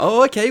 Yeah. Just like,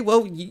 oh, okay.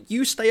 Well,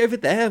 you stay over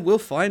there. We'll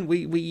fine.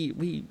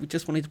 We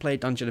just wanted to play a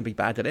dungeon and be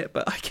bad at it,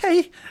 but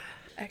okay.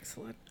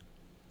 Excellent.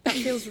 That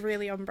feels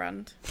really on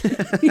brand.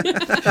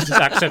 Just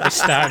accidentally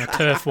starting a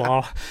turf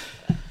war.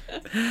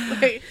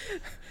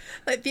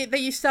 Like that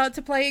you start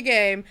to play a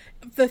game,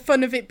 the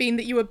fun of it being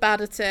that you were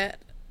bad at it,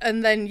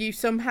 and then you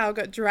somehow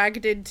got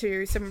dragged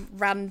into some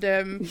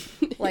random,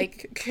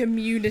 like,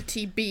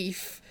 community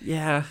beef.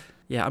 Yeah,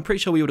 I'm pretty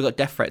sure we would have got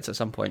death threats at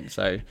some point,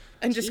 so...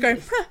 And just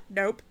going,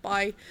 nope,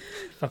 bye.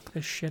 Fuck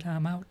this shit,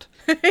 I'm out.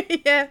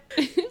 Yeah.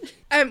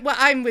 Well,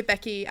 I'm with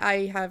Becky.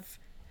 I have,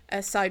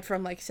 aside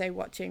from, like, say,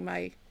 watching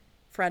my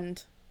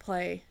friend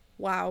play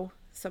WoW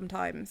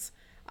sometimes,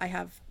 I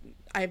have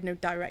no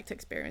direct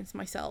experience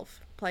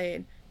myself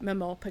playing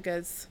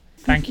Momopogas.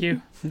 Thank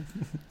you.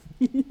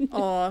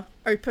 Or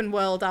open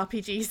world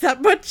RPGs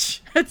that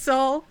much at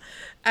all.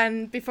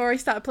 And before I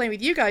started playing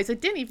with you guys, I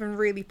didn't even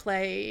really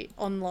play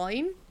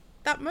online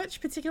that much,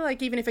 particularly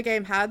like even if a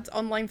game had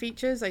online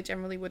features, I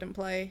generally wouldn't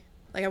play.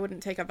 Like I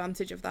wouldn't take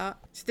advantage of that.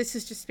 So this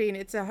has just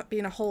been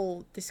been a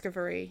whole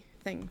discovery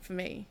thing for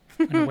me.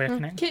 An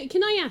awakening.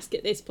 Can I ask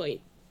at this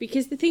point,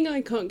 because the thing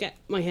I can't get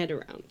my head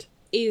around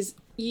is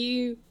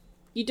you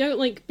don't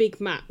like big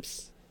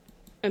maps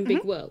and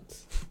big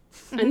worlds.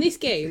 And this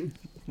game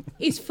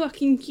is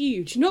fucking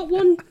huge. Not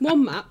one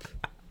map,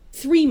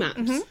 3 maps.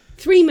 Mm-hmm.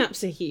 3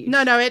 maps are huge.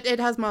 No, it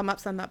has more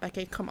maps than that,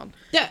 Becky. Come on.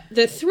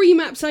 The 3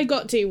 maps I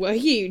got to were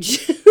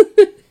huge.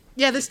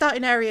 Yeah, the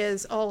starting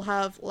areas all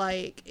have,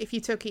 like, if you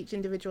took each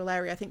individual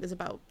area, I think there's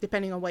about,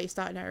 depending on where your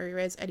starting area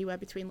is, anywhere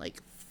between,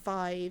 like,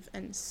 5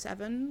 and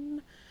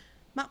 7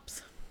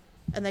 maps.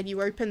 And then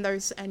you open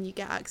those and you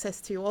get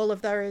access to all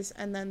of those,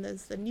 and then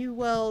there's the new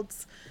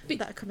worlds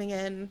that are coming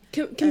in.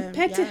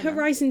 Compared to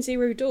Horizon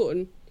Zero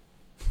Dawn...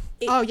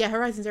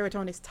 Horizon Zero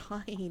Dawn is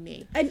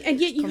tiny. And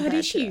yet you had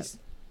issues.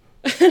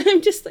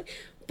 I'm just like,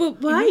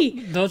 but why?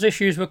 Those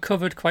issues were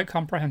covered quite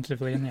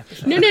comprehensively in the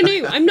episode. No,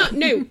 I'm not.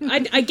 No,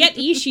 I get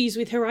the issues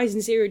with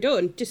Horizon Zero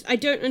Dawn. Just I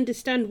don't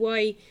understand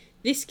why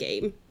this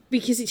game,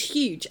 because it's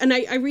huge, and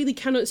I really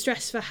cannot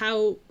stress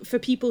for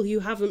people who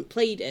haven't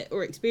played it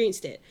or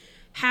experienced it,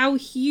 how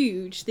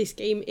huge this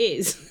game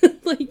is.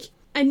 Like,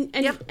 and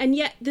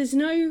yet there's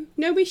no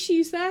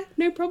issues there,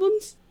 no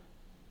problems.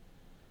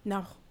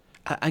 No.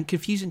 And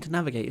confusing to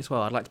navigate as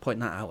well. I'd like to point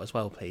that out as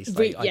well, please.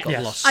 Like, I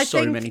got lost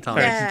many times.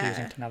 Very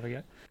confusing to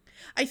navigate.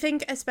 I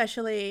think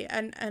especially,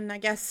 and I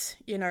guess,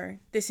 you know,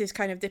 this is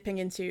kind of dipping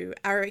into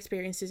our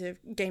experiences of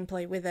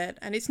gameplay with it,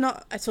 and it's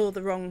not at all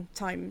the wrong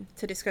time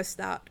to discuss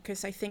that,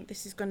 because I think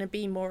this is going to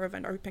be more of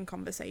an open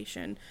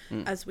conversation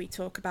as we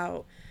talk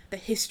about the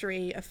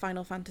history of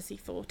Final Fantasy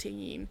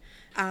XIV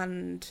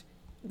and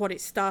what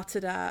it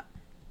started at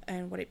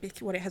and what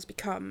it has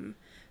become.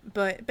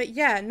 But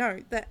yeah, no,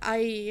 that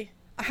I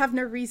have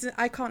no reason,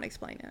 I can't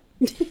explain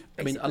it.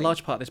 I mean, a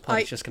large part of this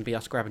pod is just going to be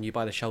us grabbing you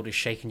by the shoulders,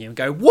 shaking you, and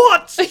go,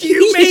 "What do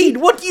you mean?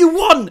 What do you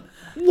want?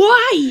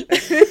 Why?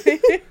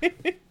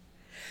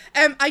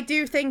 I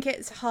do think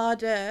it's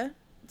harder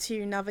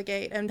to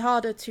navigate and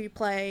harder to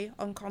play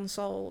on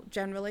console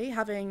generally.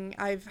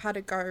 I've had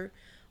a go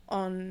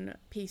on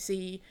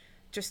PC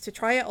just to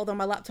try it, although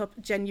my laptop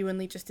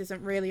genuinely just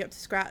isn't really up to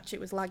scratch. It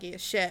was laggy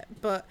as shit,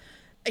 but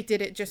I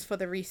did it just for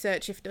the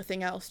research, if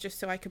nothing else, just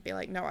so I could be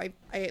like, no, I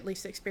at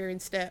least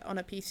experienced it on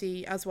a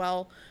PC as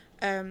well.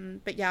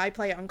 But yeah, I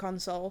play it on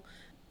console.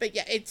 But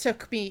yeah, it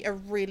took me a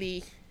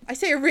really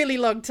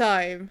long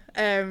time.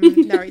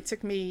 No, it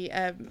took me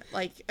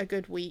like a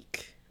good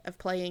week of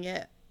playing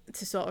it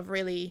to sort of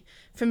really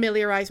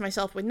familiarize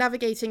myself with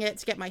navigating it,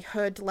 to get my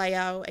HUD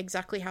layout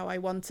exactly how I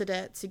wanted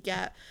it, to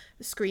get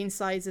screen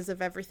sizes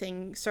of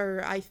everything.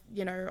 So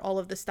all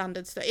of the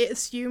standard stuff. It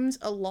assumes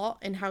a lot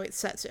in how it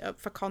sets it up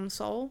for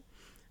console,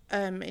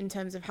 in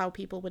terms of how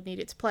people would need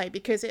it to play,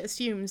 because it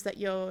assumes that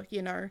you're,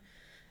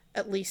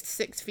 at least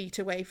 6 feet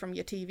away from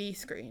your TV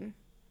screen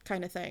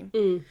kind of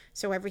thing.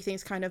 So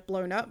everything's kind of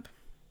blown up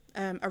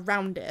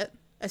around it,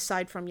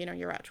 aside from,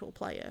 your actual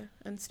player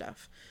and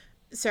stuff.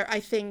 So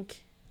I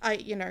think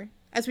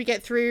as we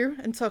get through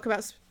and talk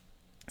about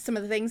some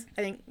of the things,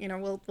 I think,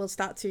 we'll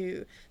start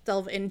to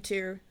delve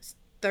into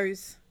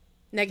those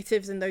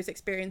negatives and those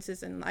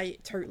experiences. And I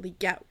totally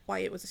get why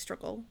it was a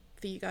struggle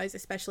for you guys,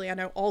 especially. I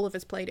know all of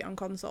us played it on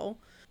console.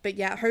 But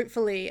yeah,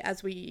 hopefully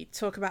as we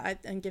talk about it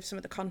and give some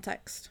of the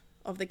context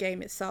of the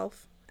game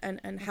itself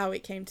and how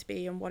it came to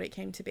be and what it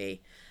came to be,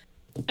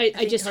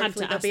 I just had to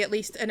there'll ask. be at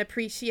least an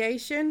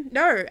appreciation.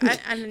 No,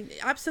 and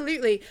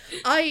absolutely.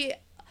 I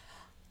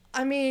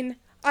mean,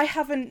 I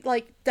haven't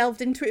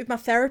delved into it with my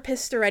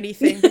therapist or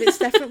anything, but it's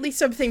definitely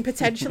something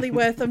potentially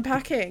worth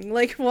unpacking.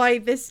 Like, why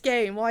this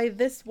game? Why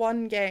this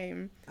one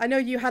game? I know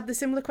you had the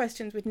similar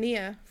questions with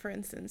Nier, for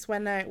instance,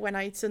 when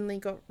I suddenly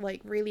got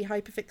really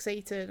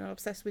hyperfixated and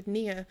obsessed with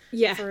Nier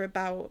for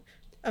about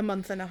a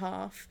month and a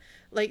half.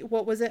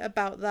 What was it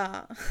about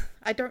that?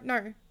 I don't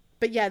know.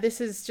 But yeah, this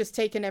has just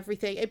taken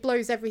everything. It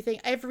blows everything.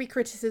 Every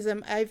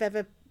criticism I've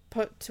ever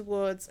put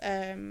towards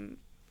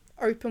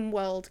open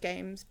world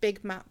games,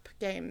 big map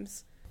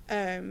games,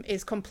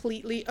 is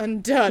completely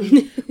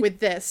undone with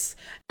this.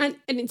 And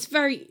it's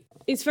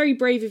very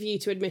brave of you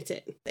to admit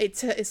it.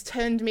 It's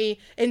turned me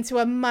into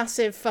a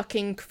massive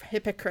fucking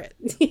hypocrite.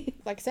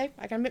 Like I say,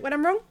 I can admit when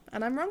I'm wrong,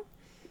 and I'm wrong.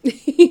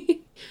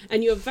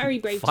 And you're very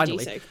brave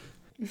Finally. to do so.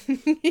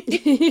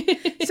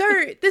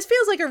 So this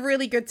feels like a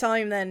really good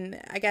time then,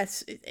 I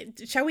guess.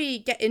 Shall we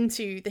get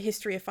into the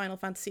history of Final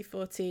Fantasy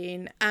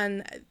XIV?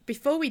 And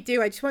before we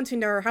do, I just want to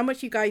know how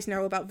much you guys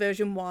know about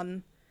version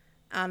 1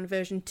 and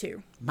version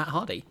 2. Matt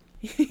Hardy.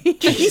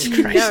 Jesus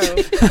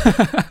Christ.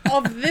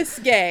 Of this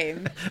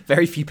game.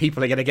 Very few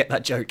people are going to get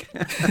that joke.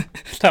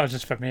 That was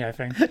just for me, I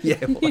think. Yeah,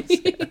 it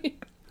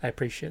was. I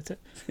appreciate it.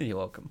 You're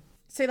welcome.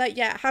 So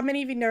how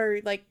many of you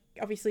know,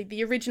 obviously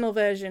the original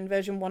version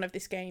 1 of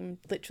this game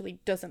literally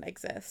doesn't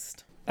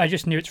exist? I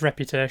just knew its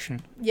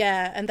reputation.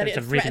 Yeah, and that it It's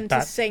a had really threatened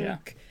bad- to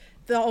sink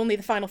not only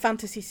the Final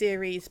Fantasy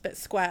series, but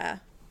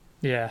Square.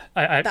 Yeah,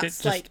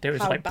 That's, it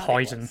was how like bad it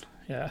poison. was.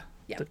 Yeah.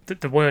 Yeah.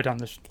 The word on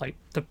this,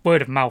 the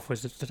word of mouth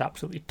was just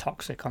absolutely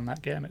toxic on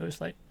that game. It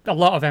was a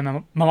lot of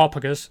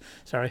MMORPGs,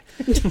 sorry,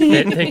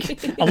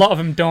 a lot of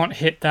them don't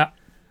hit that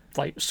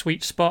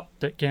sweet spot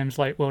that games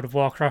like World of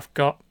Warcraft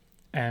got,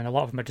 and a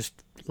lot of them are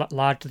just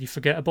largely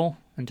forgettable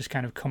and just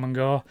kind of come and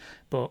go.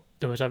 But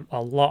there was a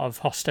lot of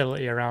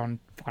hostility around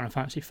Final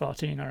Fantasy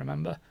XIV, I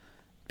remember.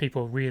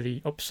 People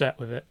really upset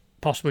with it,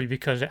 possibly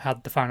because it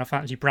had the Final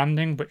Fantasy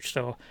branding,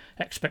 so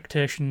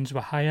expectations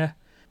were higher.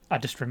 I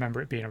just remember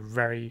it being a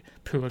very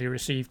poorly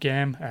received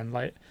game, and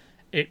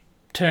it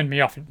turned me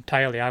off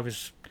entirely. I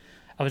was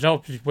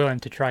always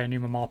willing to try a new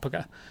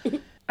MMORPG.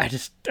 I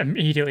just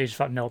immediately just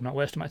thought, no, I'm not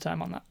wasting my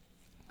time on that.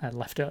 I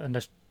left it and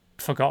just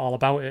forgot all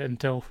about it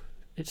until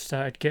it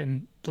started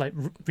getting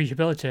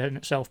rehabilitating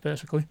itself,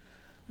 basically.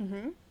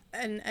 Mm-hmm.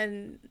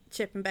 And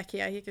Chip and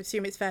Becky, I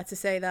assume it's fair to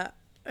say that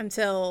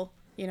until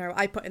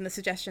I put in the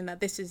suggestion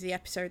that this is the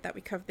episode that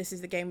we cover, this is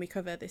the game we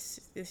cover,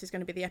 this is going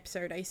to be the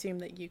episode, I assume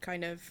that you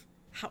kind of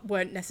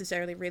weren't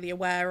necessarily really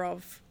aware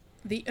of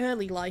the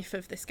early life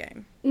of this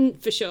game.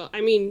 For sure. I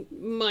mean,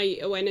 my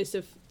awareness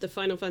of the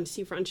Final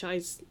Fantasy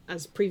franchise,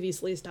 as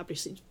previously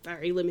established, is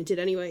very limited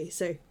anyway.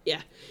 So,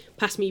 yeah,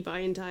 pass me by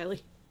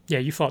entirely. Yeah,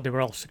 you thought they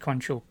were all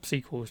sequential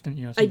sequels, didn't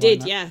you? I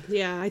did, yeah.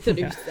 I thought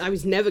I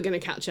was never going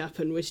to catch up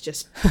and was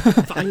just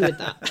fine with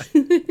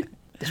that.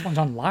 This one's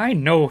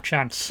online? No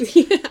chance.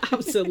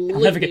 Absolutely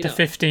I'll never get to not.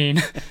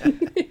 15.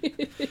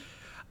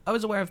 I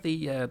was aware of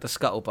the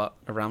scuttlebutt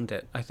around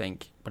it, I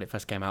think, when it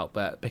first came out,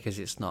 but because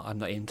I'm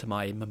not into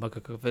my mugger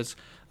covers,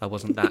 I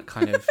wasn't that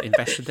kind of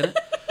invested in it.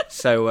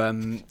 So,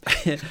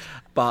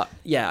 but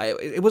yeah,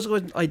 it was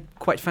one I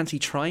quite fancy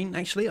trying,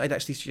 actually. I'd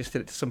actually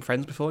suggested it to some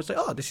friends before. It's like,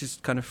 oh, this is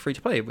kind of free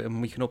to play,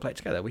 and we can all play it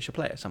together. We should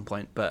play it at some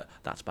point. But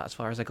that's about as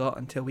far as I got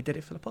until we did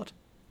it for the pod.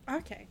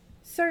 Okay.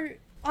 So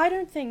I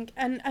don't think,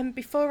 and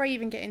before I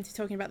even get into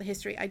talking about the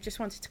history, I just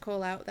wanted to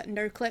call out that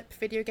NoClip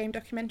video game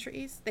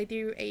documentaries, they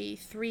do a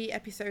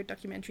 3-episode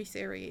documentary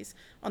series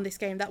on this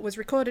game that was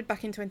recorded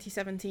back in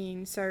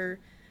 2017. So,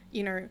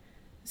 you know,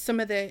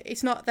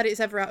 it's not that it's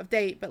ever out of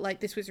date, but like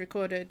this was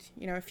recorded,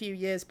 you know, a few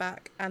years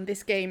back, and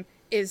this game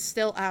is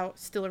still out,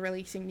 still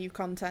releasing new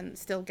content,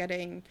 still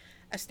getting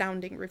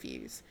astounding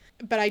reviews.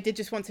 But I did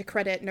just want to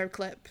credit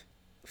NoClip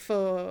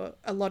for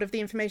a lot of the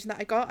information that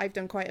I got. I've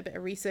done quite a bit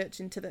of research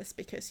into this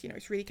because, you know,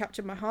 it's really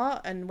captured my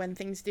heart, and when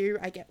things do,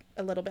 I get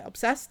a little bit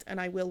obsessed and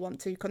I will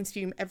want to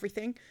consume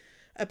everything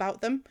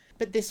about them.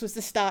 But this was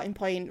the starting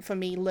point for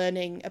me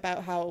learning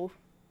about how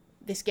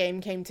this game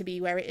came to be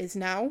where it is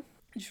now.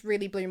 It just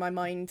really blew my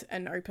mind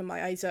and opened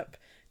my eyes up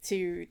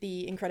to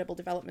the incredible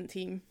development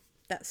team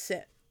that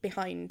sit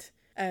behind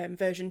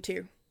version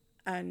 2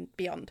 and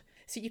beyond.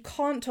 So you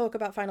can't talk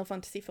about Final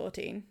Fantasy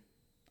XIV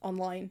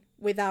online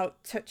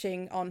without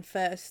touching on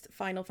first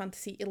Final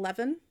Fantasy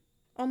XI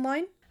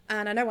online.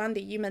 And I know,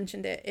 Andy, you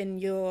mentioned it in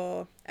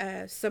your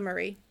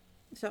summary,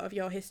 sort of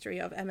your history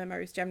of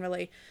MMOs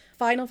generally.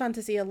 Final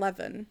Fantasy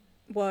XI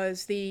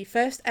was the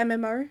first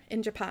MMO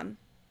in Japan,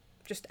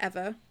 just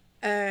ever.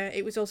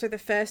 It was also the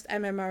first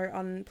MMO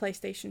on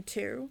PlayStation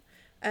 2,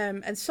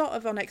 and sort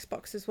of on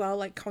Xbox as well.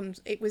 Like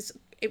it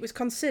was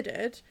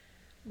considered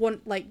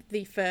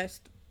the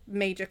first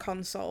major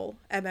console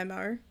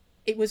MMO.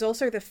 It was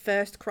also the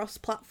first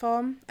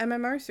cross-platform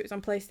MMO, so it was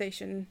on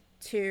PlayStation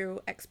 2,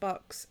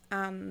 Xbox,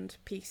 and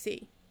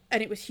PC.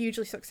 And it was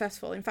hugely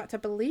successful. In fact, I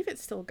believe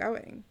it's still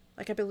going.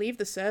 Like, I believe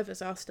the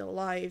servers are still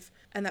live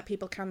and that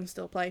people can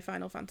still play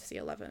Final Fantasy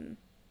XI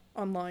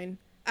online.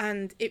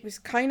 And it was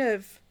kind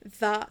of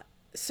that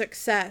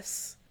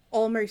success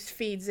almost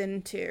feeds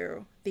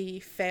into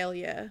the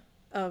failure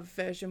of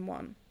version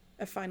 1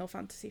 of Final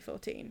Fantasy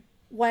XIV.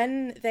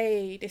 When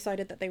they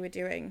decided that they were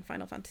doing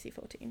Final Fantasy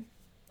XIV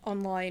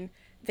online,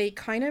 they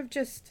kind of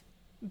just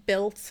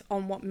built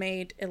on what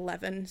made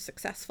 11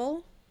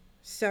 successful.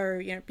 So,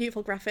 you know,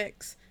 beautiful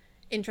graphics,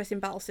 interesting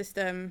battle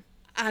system,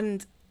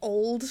 and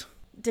old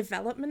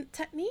development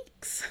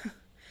techniques.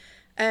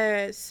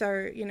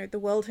 So, you know, the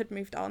world had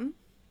moved on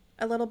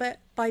a little bit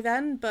by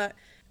then, but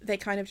they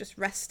kind of just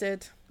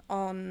rested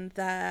on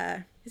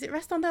their... Is it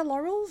rest on their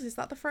laurels? Is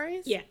that the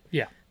phrase? Yeah.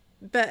 Yeah.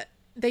 But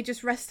they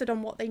just rested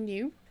on what they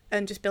knew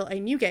and just built a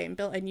new game,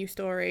 built a new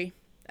story.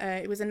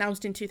 It was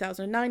announced in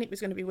 2009. It was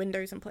going to be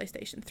Windows and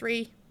PlayStation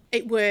 3.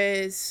 It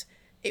was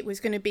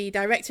going to be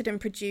directed and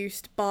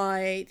produced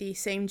by the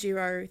same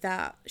duo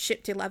that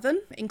shipped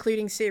 11,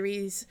 including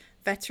series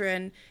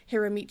veteran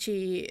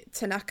Hiromichi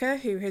Tanaka,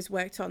 who has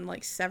worked on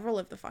like several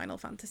of the Final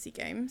Fantasy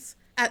games.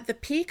 At the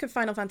peak of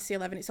Final Fantasy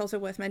XI, it's also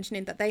worth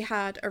mentioning that they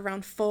had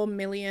around 4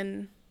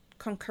 million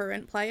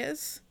concurrent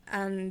players,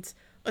 and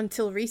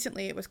until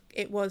recently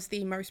it was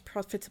the most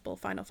profitable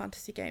Final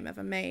Fantasy game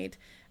ever made.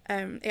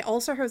 It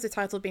also holds the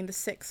title of being the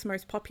 6th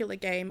most popular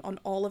game on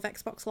all of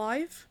Xbox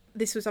Live.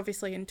 This was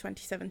obviously in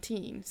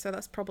 2017, so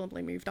that's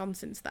probably moved on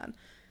since then.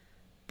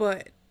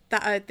 But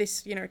that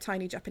this, you know,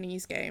 tiny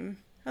Japanese game,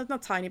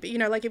 not tiny, but, you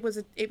know, like it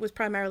was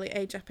primarily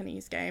a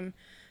Japanese game,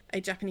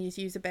 a Japanese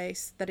user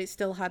base, that it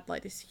still had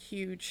like this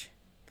huge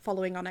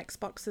following on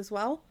Xbox as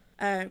well.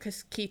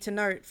 Because key to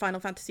note, Final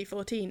Fantasy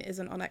XIV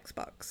isn't on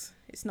Xbox.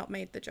 It's not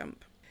made the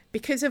jump.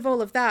 Because of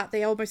all of that,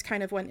 they almost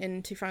kind of went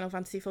into Final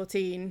Fantasy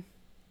XIV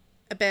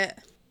a bit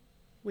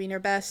we know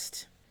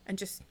best and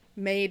just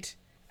made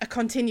a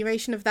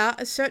continuation of that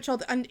as such.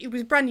 And it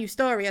was a brand new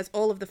story, as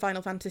all of the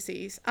Final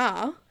Fantasies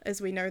are.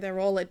 As we know, they're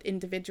all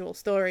individual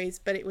stories,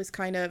 but it was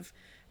kind of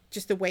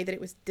just the way that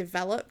it was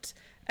developed.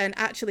 And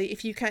actually,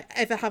 if you can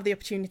ever have the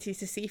opportunity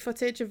to see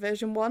footage of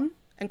version 1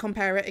 and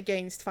compare it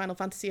against Final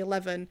Fantasy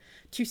XI,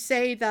 to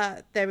say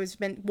that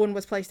one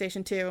was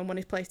PlayStation 2 and one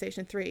is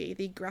PlayStation 3,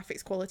 the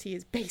graphics quality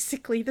is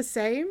basically the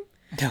same.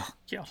 Oh,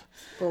 God.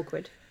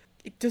 Awkward.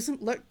 It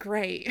doesn't look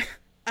great.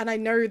 And I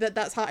know that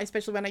that's hard,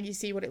 especially when you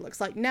see what it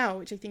looks like now,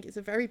 which I think is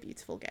a very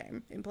beautiful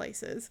game in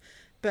places,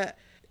 but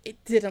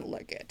it didn't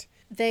look good.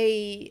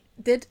 They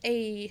did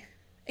a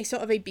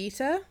sort of a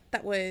beta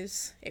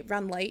it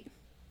ran late,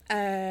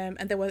 and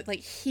there were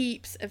like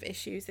heaps of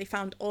issues. They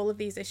found all of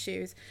these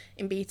issues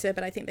in beta,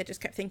 but I think they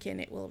just kept thinking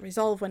it will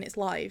resolve when it's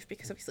live,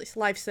 because obviously it's a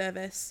live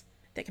service.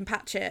 They can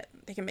patch it,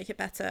 they can make it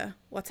better,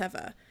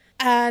 whatever.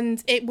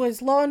 And it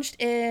was launched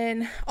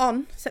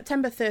on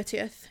September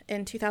 30th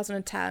in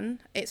 2010.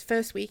 Its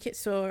first week, it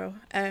saw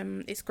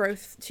its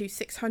growth to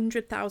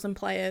 600,000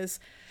 players,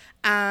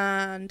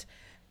 and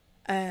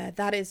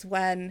that is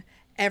when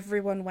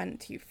everyone went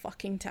to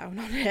fucking town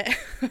on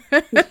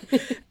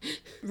it.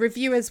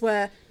 Reviewers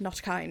were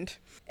not kind.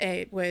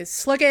 It was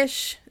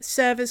sluggish,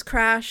 servers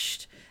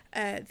crashed,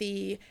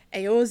 the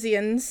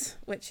Eorzeans,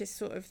 which is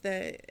sort of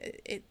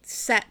it's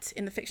set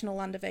in the fictional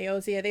land of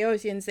Eorzea. The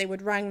Eorzeans, they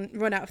would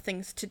run out of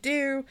things to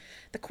do.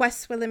 The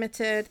quests were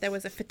limited. There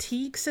was a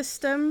fatigue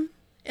system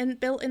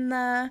built in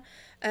there,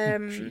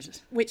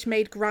 which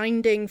made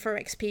grinding for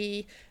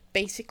XP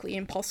basically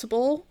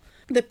impossible.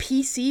 The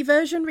PC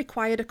version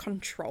required a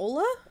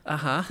controller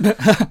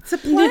to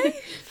play.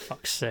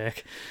 Fuck's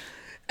sake.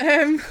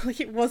 Like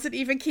it wasn't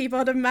even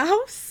keyboard and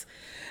mouse.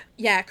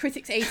 Yeah,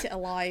 critics ate it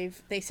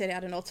alive. They said it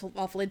had an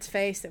off lids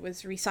face. There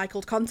was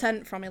recycled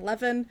content from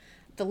 11.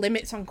 The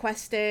limits on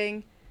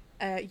questing.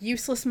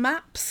 Useless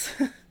maps.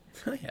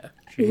 Oh, yeah.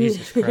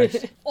 Jesus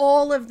Christ.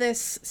 All of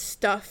this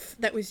stuff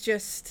that was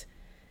just...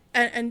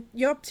 And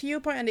to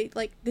your point, Andy,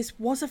 like, this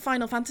was a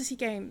Final Fantasy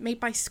game made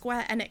by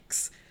Square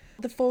Enix.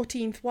 The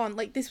 14th one.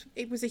 Like,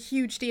 it was a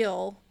huge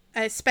deal,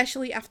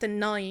 especially after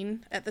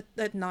 11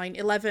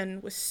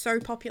 was so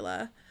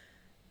popular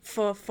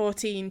for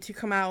 14 to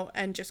come out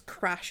and just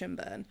crash and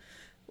burn.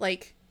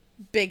 Like,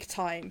 big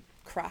time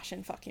crash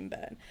and fucking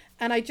burn.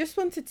 And I just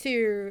wanted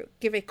to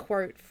give a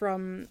quote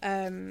from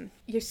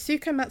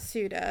Yosuke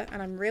Matsuda,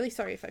 and I'm really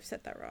sorry if I've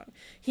said that wrong.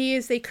 He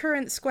is the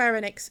current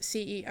Square Enix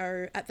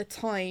CEO. At the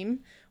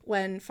time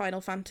when Final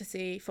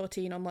Fantasy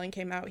XIV Online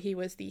came out, he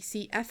was the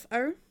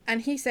CFO.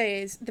 And he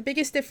says, the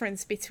biggest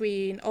difference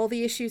between all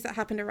the issues that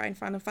happened around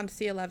Final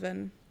Fantasy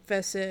XI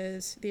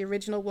versus the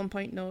original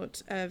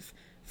 1.0 of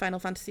Final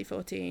Fantasy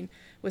XIV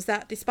was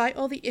that despite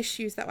all the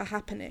issues that were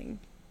happening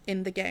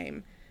in the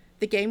game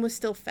was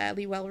still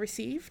fairly well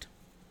received.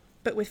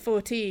 But with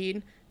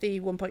 14, the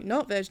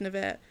 1.0 version of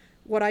it,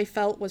 what I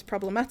felt was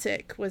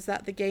problematic was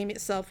that the game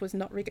itself was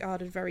not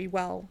regarded very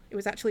well. It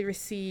was actually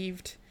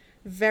received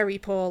very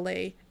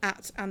poorly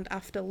at and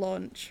after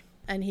launch.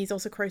 And he's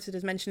also quoted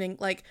as mentioning,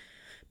 like,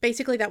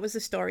 basically that was the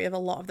story of a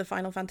lot of the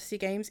Final Fantasy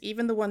games,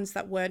 even the ones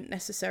that weren't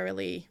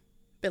necessarily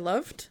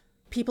beloved.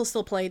 People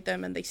still played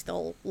them and they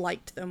still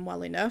liked them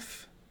well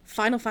enough.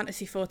 Final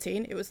Fantasy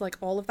XIV, it was like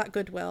all of that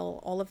goodwill,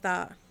 all of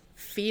that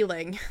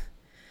feeling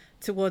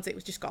towards it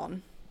was just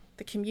gone.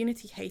 The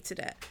community hated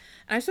it.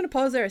 And I just want to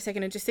pause there a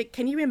second and just say,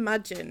 can you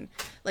imagine,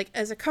 like,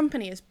 as a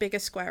company as big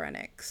as Square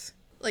Enix,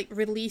 like,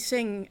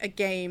 releasing a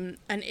game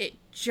and it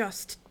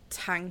just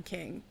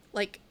tanking,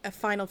 like a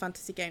Final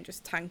Fantasy game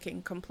just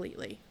tanking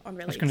completely on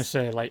release? I was going to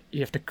say, like,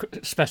 you have to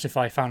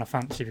specify Final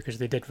Fantasy because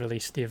they did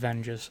release the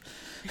Avengers.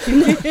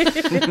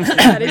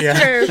 That is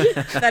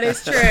true. That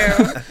is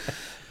true.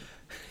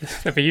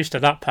 They'll be used to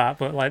that part,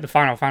 but, like, the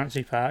Final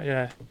Fantasy part,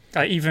 yeah.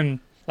 Like,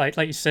 even, like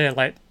you say,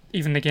 like,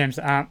 even the games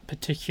that aren't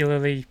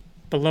particularly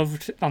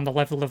beloved on the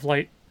level of,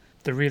 like,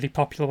 the really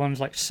popular ones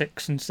like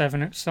 6 and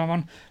 7 and so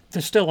on,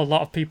 there's still a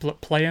lot of people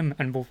that play them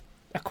and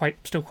are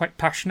still quite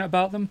passionate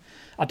about them.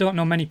 I don't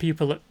know many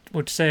people that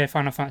would say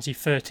Final Fantasy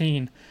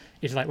 13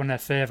 is like one of their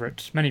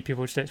favourites. Many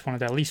people would say it's one of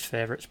their least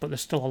favourites, but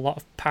there's still a lot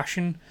of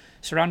passion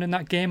surrounding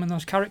that game and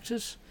those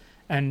characters.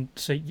 And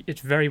so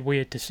it's very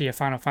weird to see a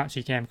Final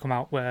Fantasy game come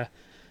out where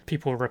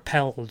people are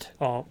repelled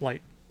or,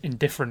 like,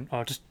 indifferent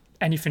or just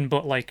anything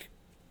but, like,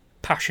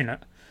 passionate.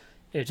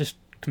 It's just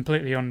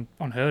completely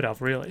unheard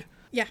of, really.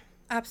 Yeah,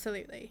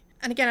 absolutely.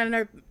 And again, I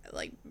know,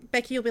 like,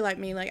 Becky, you'll be like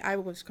me, like, I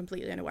was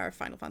completely unaware of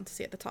Final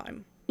Fantasy at the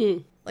time.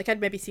 Like,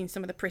 I'd maybe seen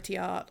some of the pretty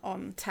art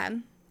on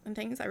 10 and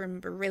things. I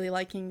remember really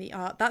liking the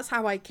art. That's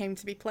how I came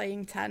to be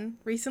playing 10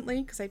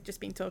 recently, because I've just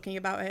been talking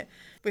about it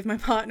with my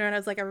partner, and I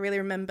was like, I really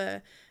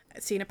remember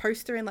seeing a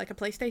poster in, like, a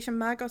PlayStation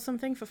mag or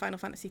something for Final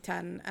Fantasy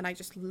 10, and I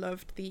just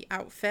loved the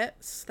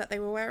outfits that they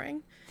were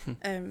wearing.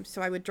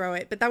 So I would draw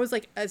it. But that was,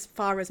 like, as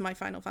far as my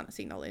Final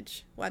Fantasy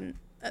knowledge went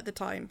at the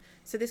time.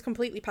 So this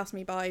completely passed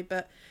me by,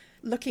 but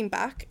looking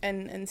back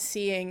and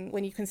seeing,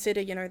 when you consider,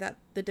 you know, that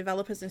the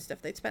developers and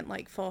stuff, they'd spent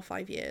like 4 or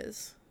 5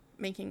 years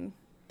making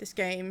this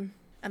game,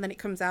 and then it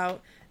comes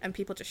out and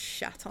people just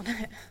shat on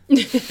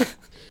it.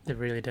 They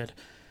really did.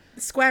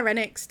 Square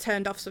Enix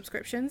turned off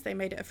subscriptions. They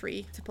made it a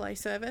free-to-play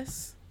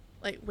service.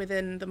 Like,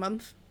 within the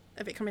month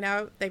of it coming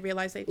out, they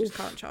realised they just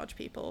can't charge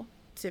people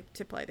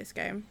to play this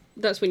game.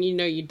 That's when you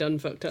know you've done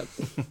fucked up.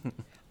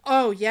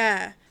 Oh,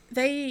 yeah.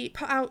 They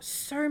put out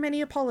so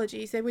many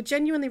apologies. They were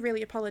genuinely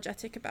really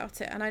apologetic about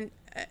it. And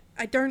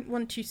I don't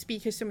want to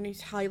speak as someone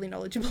who's highly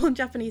knowledgeable in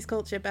Japanese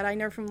culture, but I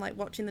know from, like,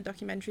 watching the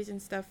documentaries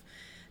and stuff,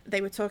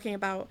 they were talking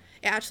about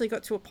it actually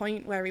got to a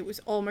point where it was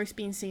almost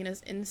being seen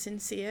as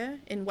insincere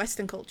in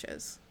Western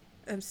cultures.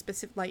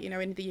 Specific, like, you know,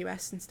 in the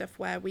US and stuff,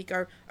 where we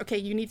go, okay,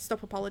 you need to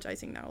stop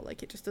apologizing now.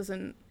 Like, it just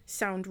doesn't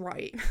sound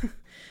right.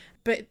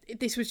 But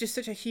this was just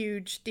such a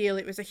huge deal.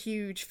 It was a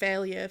huge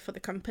failure for the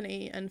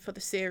company and for the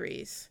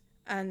series.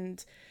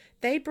 And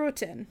they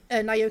brought in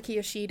Naoki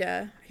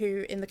Yoshida,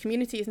 who in the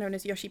community is known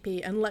as Yoshi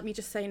P. And let me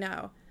just say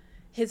now,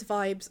 his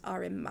vibes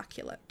are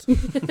immaculate.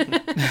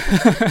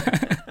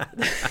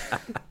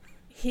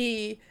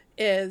 He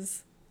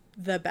is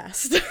the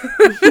best.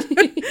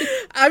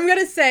 I'm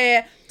gonna say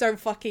it, don't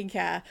fucking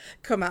care,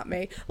 come at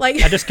me.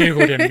 Like, I just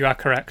googled him. You are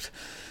correct.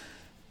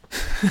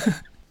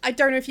 I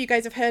don't know if you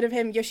guys have heard of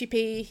him. Yoshi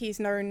P, he's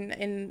known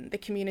in the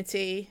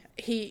community.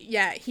 He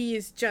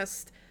is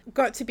just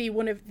got to be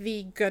one of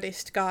the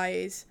goodest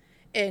guys.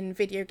 in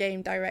video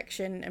game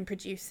direction and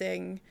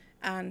producing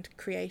and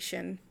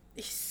creation.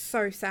 He's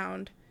so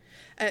sound.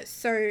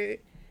 So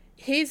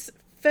his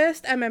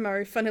first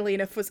MMO, funnily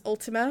enough, was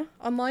Ultima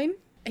Online.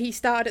 He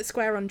started at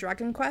Square on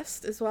Dragon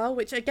Quest as well,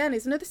 which again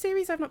is another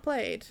series I've not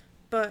played,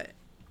 but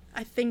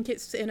I think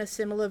it's in a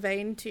similar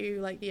vein to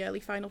like the early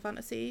Final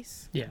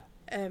Fantasies. Yeah.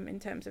 In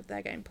terms of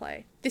their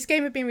gameplay. This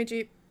game had been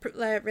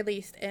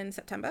released in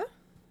September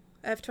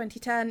of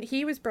 2010.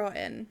 He was brought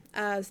in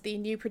as the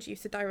new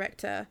producer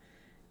director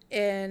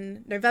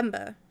in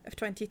November of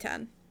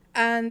 2010.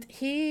 And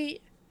he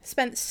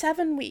spent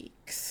 7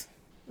 weeks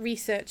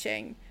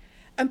researching.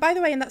 And by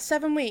the way, in that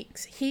 7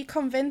 weeks, he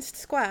convinced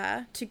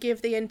Square to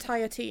give the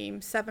entire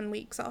team 7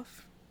 weeks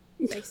off,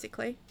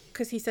 basically,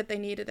 because he said they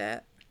needed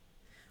it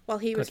while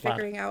he was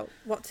figuring out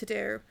what to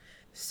do.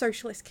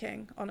 Socialist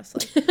king,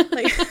 honestly.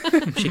 Like,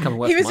 She come and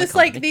work he was for my just company.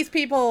 like, these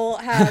people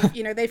have,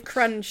 they've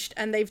crunched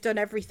and they've done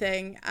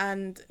everything,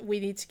 and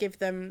we need to give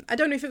them, I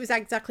don't know if it was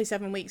exactly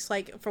 7 weeks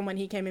like from when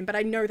he came in, but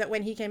I know that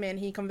when he came in,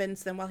 he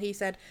convinced them while he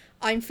said,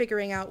 I'm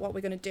figuring out what we're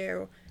going to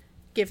do,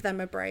 give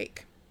them a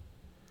break.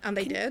 And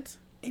they did.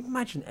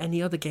 Imagine any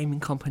other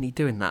gaming company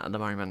doing that at the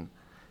moment.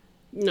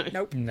 No.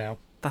 Nope. No.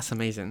 That's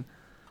amazing.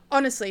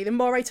 Honestly, the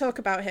more I talk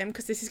about him,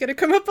 because this is going to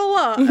come up a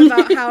lot,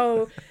 about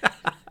how,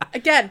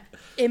 again,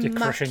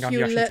 crushing on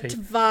Yoshi immaculate P.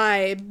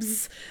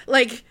 vibes.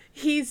 Like,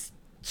 he's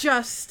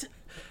just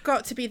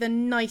got to be the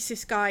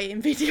nicest guy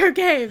in video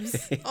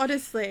games,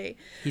 honestly.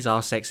 He's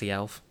our sexy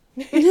elf.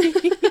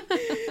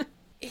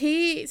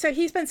 He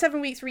spent 7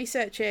 weeks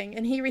researching,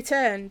 and he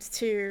returned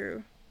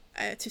to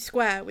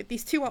Square with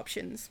these two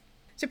options.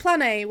 So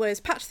plan A was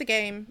patch the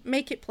game,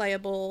 make it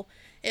playable.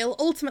 It'll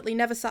ultimately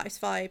never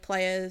satisfy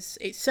players.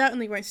 It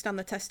certainly won't stand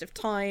the test of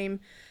time.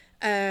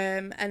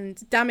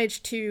 And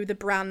damage to the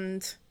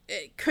brand,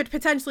 it could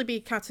potentially be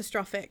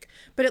catastrophic,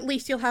 but at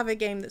least you'll have a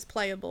game that's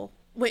playable,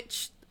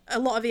 which a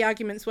lot of the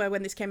arguments were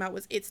when this came out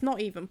was, it's not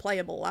even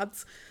playable,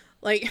 lads.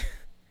 Like,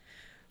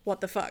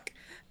 what the fuck?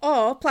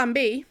 Or plan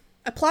B,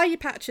 apply your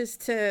patches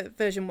to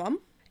version 1.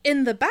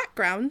 In the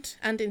background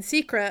and in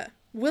secret,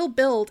 we'll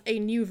build a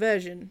new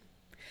version.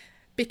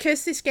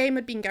 Because this game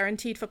had been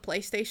guaranteed for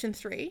PlayStation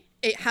 3,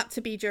 it had to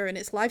be during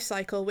its life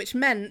cycle, which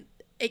meant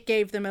it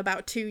gave them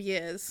about 2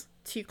 years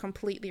to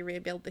completely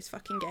rebuild this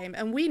fucking game.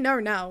 And we know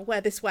now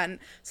where this went,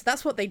 so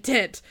that's what they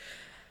did.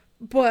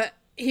 But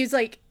he's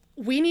like,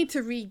 we need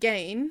to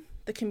regain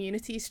the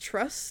community's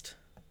trust.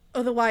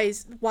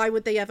 Otherwise, why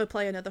would they ever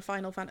play another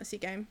Final Fantasy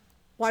game?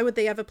 Why would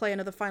they ever play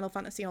another Final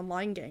Fantasy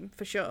Online game,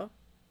 for sure?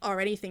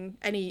 Or anything,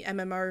 any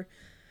MMO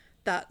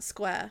that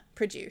Square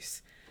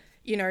produce.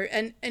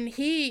 And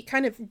he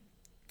kind of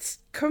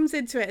comes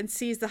into it and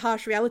sees the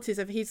harsh realities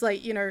of it. He's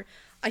like,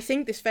 I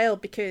think this failed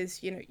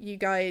because, you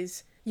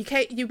guys,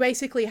 you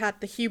basically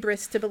had the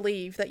hubris to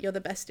believe that you're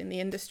the best in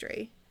the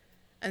industry.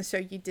 And so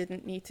you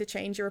didn't need to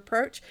change your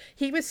approach.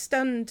 He was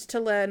stunned to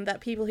learn that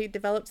people who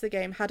developed the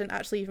game hadn't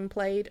actually even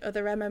played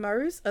other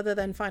MMOs other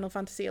than Final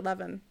Fantasy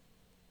XI.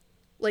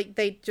 Like,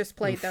 they just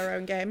played their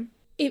own game.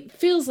 It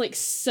feels like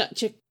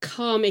such a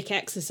karmic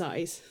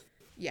exercise.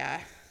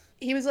 Yeah.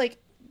 He was like,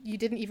 you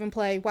didn't even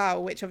play WoW,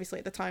 which obviously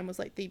at the time was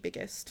like the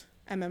biggest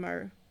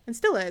MMO, and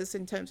still is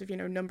in terms of,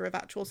 number of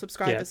actual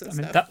subscribers and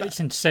stuff. That's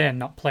insane,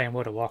 not playing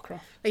World of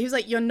Warcraft. He was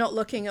like, you're not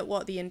looking at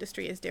what the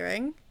industry is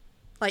doing,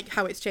 like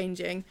how it's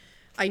changing.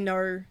 I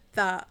know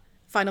that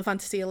Final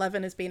Fantasy XI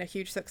has been a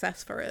huge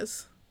success for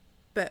us,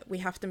 but we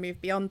have to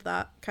move beyond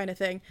that kind of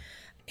thing.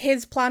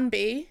 His plan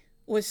B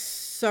was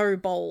so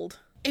bold.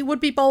 It would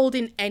be bold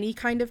in any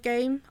kind of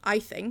game, I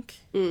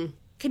think.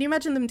 Can you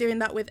imagine them doing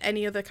that with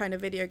any other kind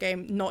of video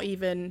game, not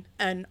even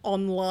an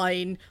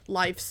online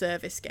live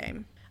service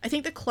game? I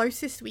think the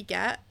closest we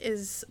get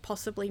is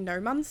possibly No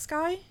Man's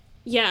Sky.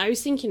 Yeah, I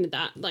was thinking of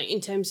that, like, in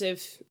terms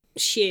of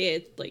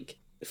sheer, like,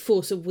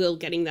 force of will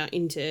getting that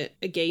into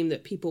a game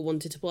that people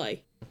wanted to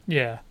play.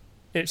 Yeah.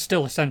 It's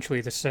still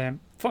essentially the same.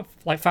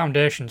 Like,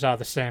 Foundations are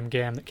the same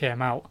game that came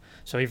out,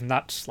 so even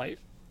that's, like,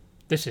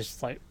 this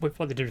is, like, what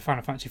they did with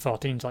Final Fantasy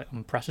XIV is, like,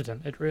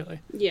 unprecedented, really.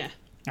 Yeah.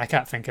 I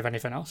can't think of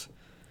anything else.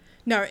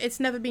 No, it's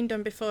never been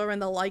done before,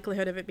 and the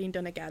likelihood of it being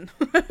done again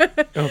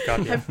Oh,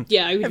 God, yeah.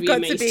 Yeah, I would have be got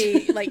amazed.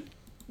 to be, like,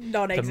 The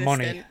non-existent.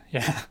 money,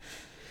 yeah.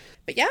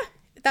 But yeah,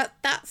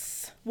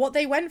 that's what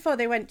they went for.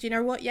 They went, do you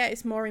know what? Yeah,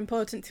 it's more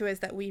important to us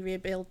that we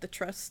rebuild the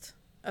trust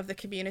of the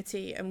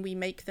community and we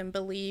make them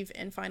believe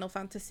in Final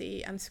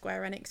Fantasy and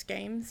Square Enix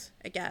games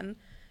again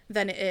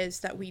than it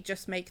is that we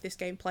just make this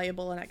game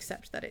playable and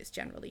accept that it's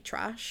generally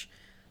trash.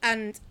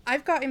 And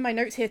I've got in my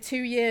notes here 2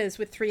 years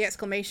with 3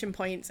 exclamation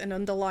points and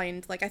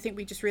underlined. Like, I think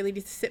we just really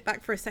need to sit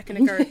back for a second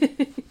and go,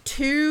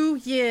 2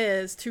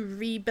 years to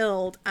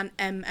rebuild an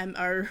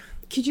MMO.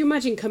 Could you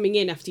imagine coming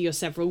in after your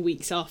several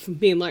weeks off and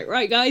being like,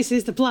 right, guys,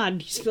 here's the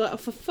plan? You just be like, oh,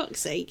 for fuck's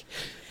sake.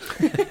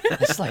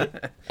 It's like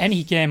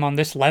any game on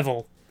this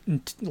level,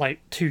 in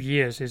like 2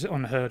 years is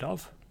unheard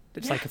of.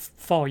 It's like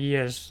 4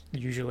 years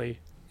usually,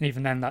 and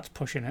even then that's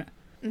pushing it.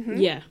 Mm-hmm.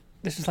 Yeah.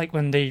 This is like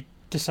when they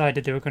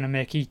decided they were going to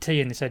make ET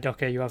and they said,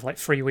 okay, you have like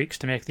 3 weeks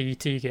to make the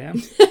ET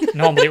game.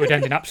 Normally it would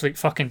end in absolute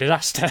fucking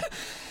disaster.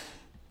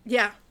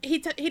 Yeah, he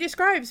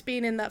describes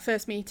being in that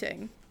first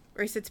meeting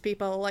where he said to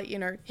people, like, you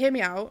know, hear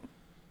me out.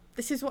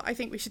 This is what I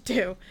think we should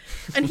do.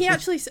 And he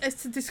actually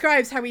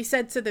describes how he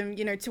said to them,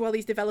 you know, to all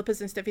these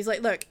developers and stuff, he's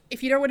like, look,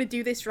 if you don't want to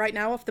do this right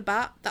now off the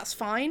bat, that's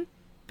fine,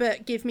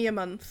 but give me a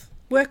month.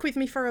 Work with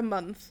me for a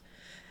month.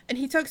 And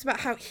he talks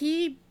about how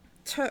he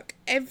took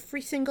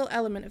every single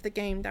element of the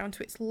game down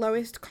to its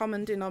lowest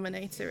common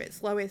denominator,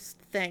 its lowest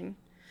thing.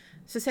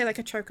 So say like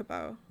a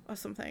chocobo or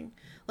something.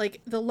 Like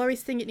the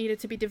lowest thing it needed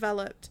to be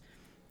developed.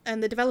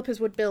 And the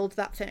developers would build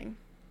that thing.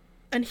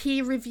 And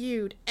he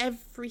reviewed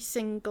every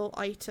single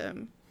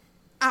item.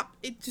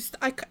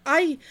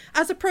 I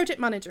as a project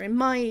manager in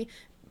my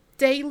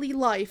daily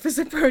life as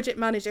a project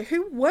manager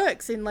who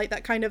works in like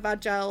that kind of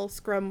agile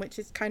scrum, which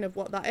is kind of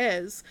what that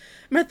is,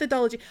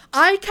 methodology,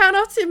 I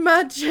cannot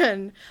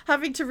imagine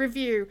having to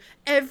review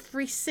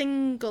every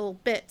single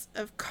bit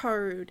of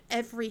code,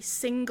 every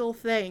single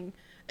thing,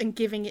 and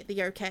giving it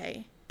the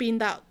okay, being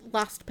that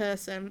last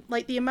person.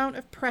 Like the amount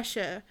of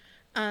pressure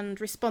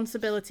and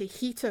responsibility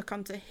he took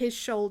onto his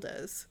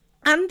shoulders.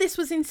 And this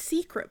was in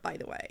secret, by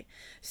the way.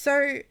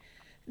 So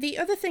the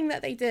other thing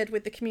that they did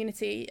with the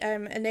community, a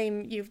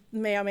name you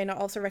may or may not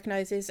also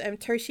recognize, is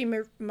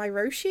Toshi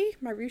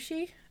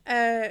Marushi,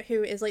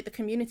 who is like the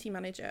community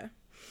manager.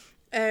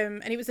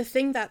 And it was a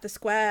thing that the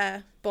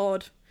Square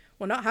board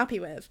were not happy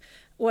with,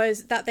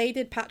 was that they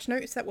did patch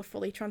notes that were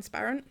fully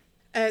transparent.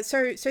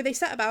 So they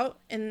set about,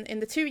 in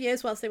the 2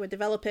 years whilst they were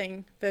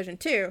developing version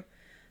 2,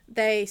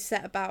 they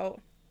set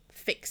about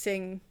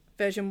fixing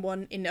version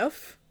 1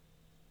 enough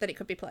that it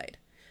could be played,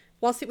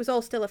 whilst it was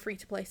all still a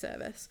free-to-play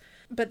service.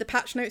 But the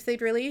patch notes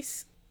they'd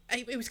release,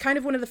 it was kind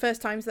of one of the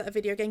first times that a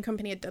video game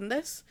company had done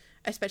this,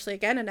 especially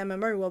again an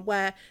MMO one,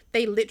 where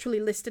they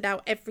literally listed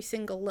out every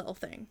single little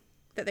thing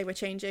that they were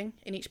changing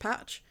in each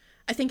patch.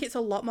 I think it's a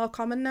lot more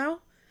common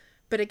now,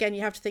 but again,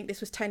 you have to think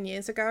this was 10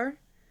 years ago,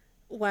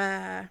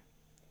 where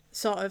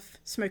sort of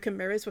smoke and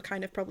mirrors were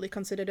kind of probably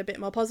considered a bit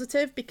more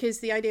positive,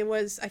 because the idea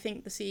was, I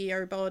think the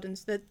CEO board and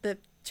the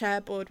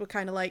chair board were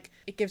kind of like,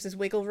 it gives us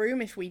wiggle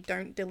room if we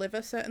don't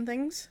deliver certain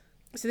things.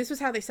 So this was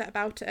how they set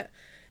about it.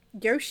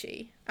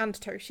 Yoshi and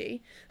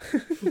Toshi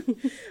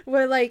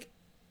were like,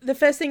 the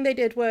first thing they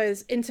did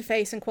was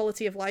interface and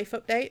quality of life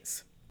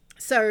updates.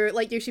 So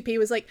like Yoshi P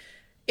was like,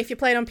 if you're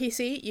playing on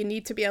PC, you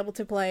need to be able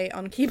to play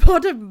on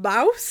keyboard and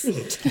mouse.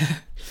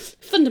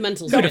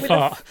 Fundamentals. Good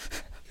thought.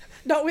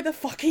 Not with a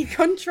fucking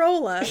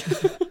controller.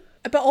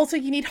 But also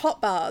you need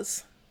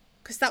hotbars,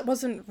 because that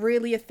wasn't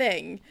really a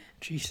thing.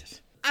 Jesus.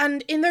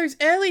 And in those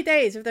early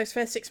days of those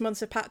first 6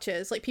 months of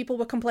patches, like, people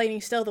were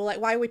complaining still. They're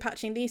like, why are we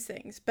patching these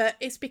things? But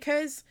it's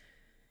because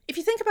if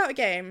you think about a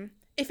game,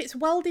 if it's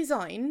well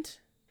designed,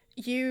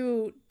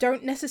 you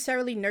don't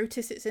necessarily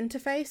notice its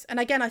interface. And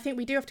again, I think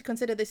we do have to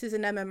consider this is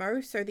an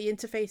MMO, so the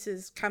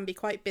interfaces can be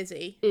quite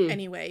busy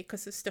anyway,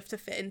 because there's stuff to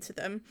fit into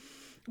them.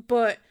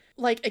 But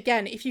like,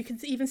 again, if you can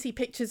even see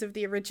pictures of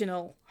the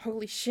original,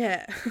 holy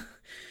shit.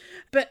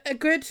 But a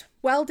good,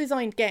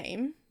 well-designed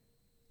game,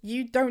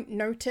 you don't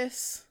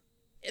notice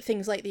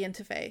things like the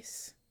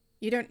interface.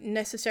 You don't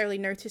necessarily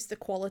notice the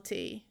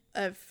quality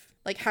of,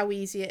 like, how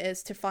easy it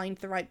is to find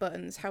the right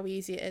buttons, how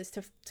easy it is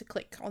to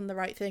click on the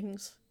right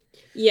things.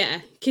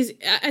 Yeah, because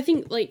I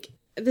think, like,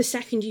 the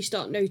second you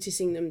start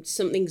noticing them,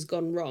 something's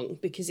gone wrong,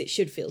 because it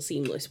should feel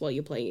seamless while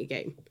you're playing a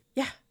game.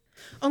 Yeah.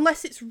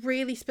 Unless it's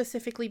really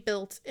specifically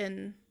built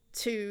in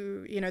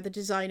to, you know, the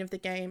design of the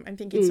game. I'm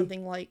thinking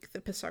something like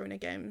the Persona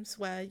games,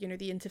 where, you know,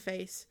 the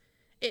interface,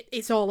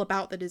 it's all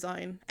about the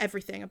design.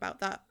 Everything about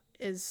that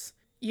is...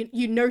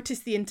 You notice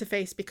the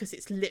interface because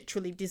it's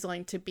literally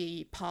designed to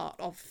be part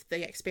of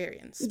the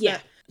experience. Yeah.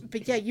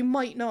 But yeah, you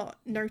might not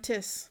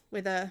notice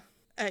with a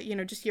you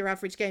know, just your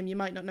average game, you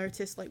might not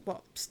notice, like,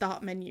 what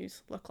start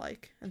menus look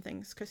like and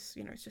things, because,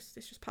 you know, it's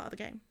just part of the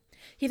game.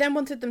 He then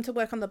wanted them to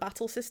work on the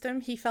battle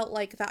system. He felt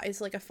like that is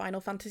like a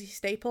Final Fantasy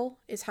staple,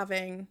 is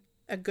having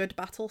a good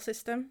battle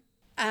system.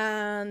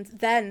 And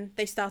then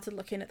they started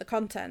looking at the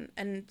content,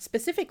 and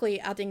specifically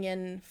adding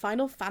in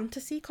Final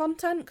Fantasy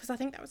content, because I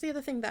think that was the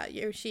other thing that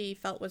Yoshi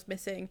felt was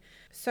missing.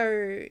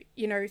 So,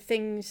 you know,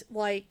 things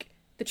like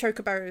the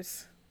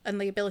chocobos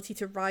and the ability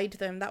to ride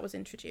them, that was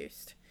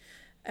introduced.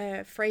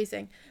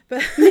 Phrasing.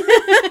 But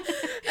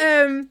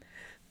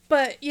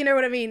but you know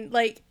what I mean?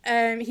 Like,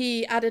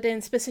 he added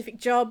in specific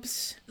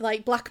jobs,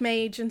 like Black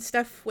Mage and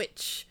stuff,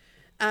 which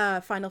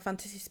Final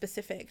Fantasy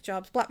specific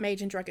jobs. Black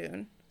Mage and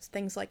Dragoon.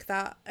 Things like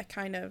that are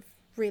kind of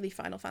really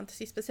Final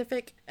Fantasy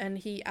specific, and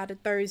he added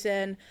those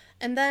in.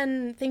 And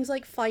then things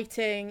like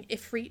fighting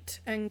Ifrit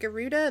and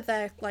Garuda,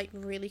 they're like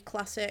really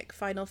classic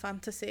Final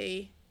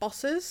Fantasy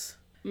bosses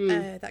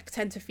that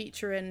tend to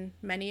feature in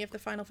many of the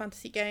Final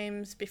Fantasy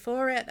games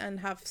before it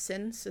and have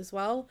since as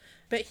well.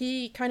 But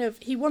he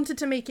wanted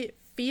to make it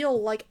feel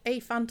like a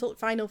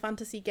Final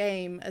Fantasy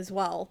game as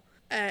well.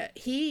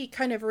 He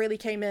kind of really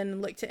came in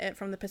and looked at it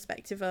from the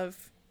perspective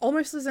of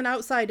almost as an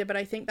outsider, but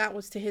I think that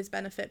was to his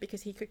benefit,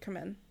 because he could come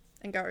in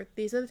and go,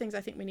 these are the things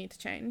I think we need to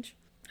change.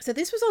 So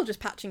this was all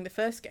just patching the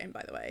first game,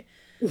 by the way.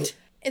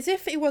 as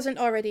if it wasn't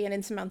already an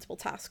insurmountable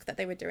task that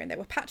they were doing. They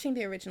were patching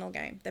the original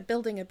game. They're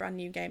building a brand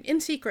new game. In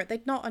secret,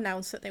 they'd not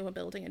announced that they were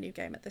building a new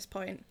game at this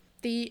point.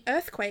 The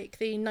earthquake,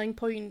 the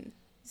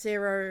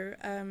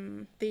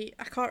 9.0,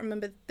 I can't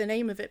remember the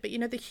name of it, but you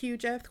know the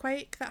huge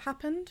earthquake that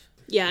happened?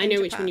 Yeah, I know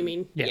Japan? which one you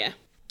mean. Yeah.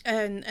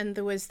 And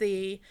there was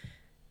the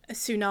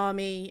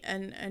tsunami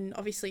and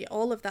obviously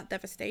all of that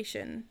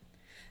devastation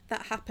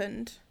that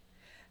happened.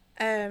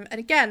 And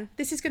again,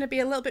 this is going to be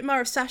a little bit more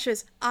of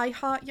Sasha's I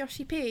heart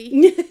Yoshi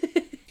P.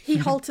 He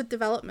halted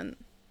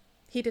development.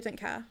 He didn't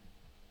care.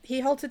 He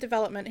halted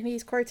development, and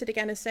he's quoted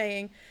again as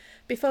saying,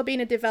 before being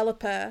a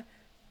developer,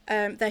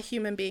 they're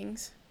human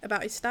beings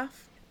about his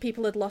staff.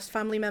 People had lost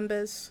family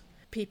members.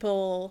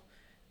 People,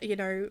 you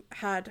know,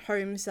 had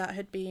homes that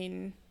had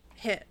been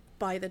hit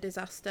by the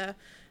disaster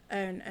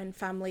and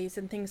families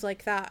and things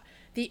like that.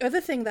 The other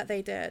thing that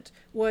they did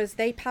was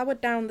they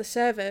powered down the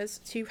servers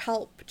to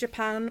help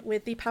Japan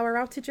with the power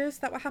outages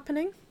that were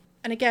happening.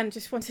 And again,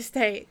 just want to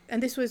state,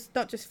 and this was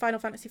not just Final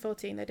Fantasy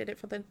XIV, they did it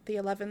for the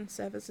 11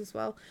 servers as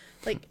well.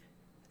 Like,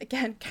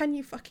 again, can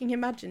you fucking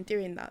imagine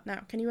doing that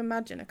now? Can you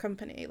imagine a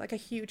company, like a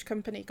huge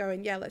company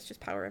going, yeah, let's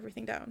just power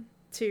everything down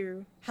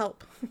to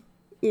help?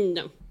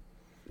 No.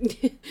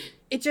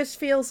 It just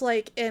feels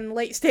like in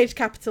late stage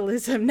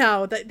capitalism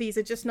now that these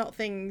are just not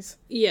things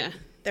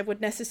that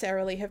would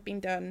necessarily have been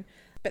done.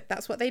 But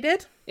that's what they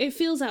did. It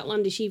feels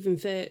outlandish even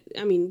for,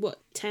 I mean, what,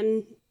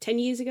 10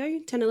 years ago?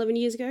 10, 11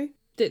 years ago?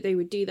 That they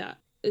would do that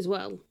as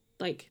well.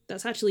 Like,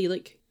 that's actually,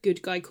 like,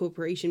 good guy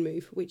corporation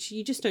move, which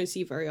you just don't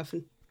see very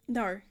often.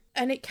 No.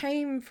 And it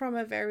came from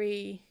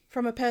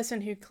a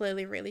person who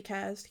clearly really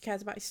cares. He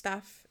cares about his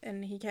staff,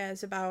 and he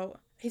cares about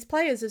his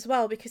players as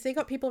well, because they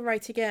got people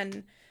writing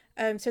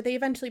in. So they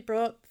eventually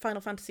brought Final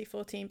Fantasy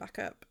XIV back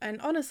up.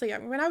 And honestly,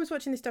 when I was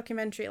watching this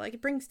documentary, like,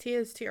 it brings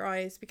tears to your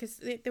eyes, because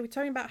they were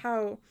talking about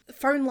how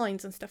phone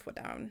lines and stuff were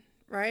down,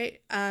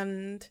 right?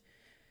 And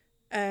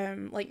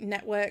like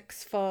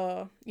networks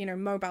for, you know,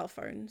 mobile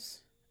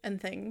phones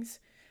and things.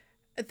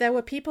 There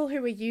were people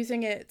who were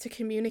using it to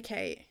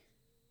communicate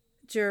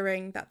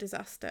during that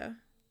disaster,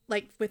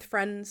 like with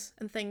friends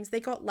and things.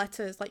 They got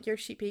letters, like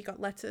Yoshi P got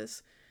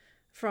letters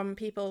from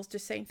people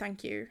just saying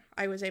thank you.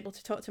 I was able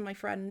to talk to my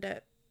friend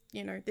at,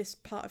 you know, this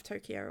part of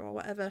Tokyo or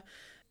whatever.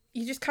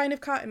 You just kind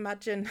of can't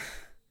imagine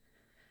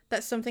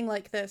that something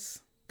like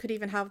this could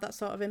even have that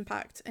sort of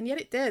impact. And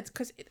yet it did,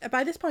 because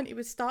by this point it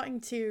was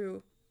starting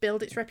to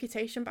build its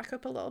reputation back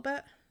up a little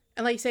bit.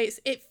 And like you say,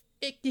 it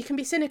you can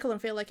be cynical and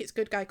feel like it's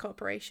good guy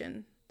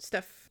corporation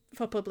stuff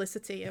for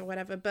publicity or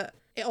whatever, but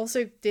it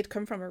also did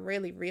come from a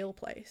really real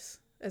place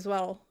as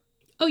well.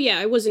 Oh yeah,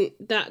 I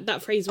wasn't,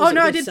 that phrase wasn't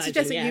I didn't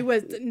suggest that you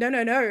were, no,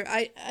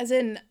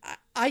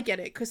 I get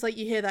it, because like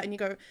you hear that and you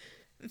go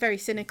very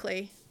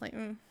cynically, like,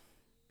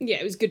 yeah,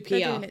 it was good PR.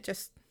 They're doing it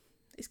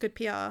it's good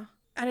PR.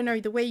 I don't know,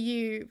 the way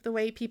you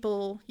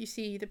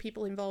see the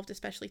people involved,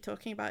 especially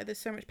talking about it, there's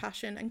so much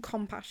passion and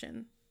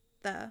compassion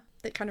there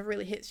that kind of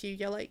really hits you.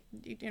 You're like,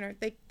 you know,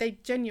 they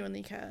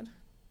genuinely cared.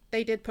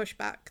 They did push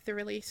back the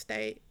release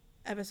date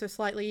ever so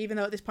slightly, even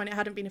though at this point it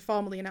hadn't been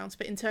formally announced,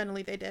 but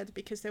internally they did,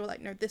 because they were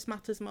like, no, this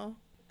matters more.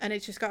 And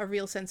it's just got a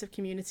real sense of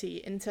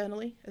community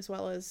internally as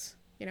well as,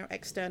 you know,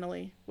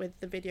 externally with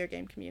the video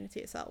game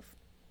community itself.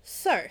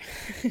 So,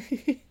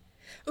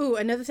 ooh,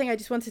 another thing I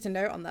just wanted to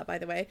note on that, by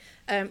the way,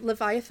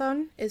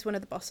 Leviathan is one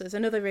of the bosses,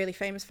 another really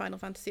famous Final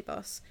Fantasy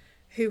boss,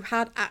 who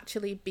had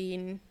actually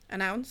been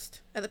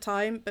announced at the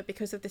time, but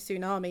because of the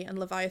tsunami and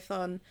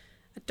Leviathan,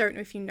 I don't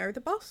know if you know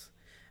the boss,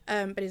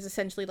 but is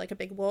essentially like a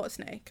big water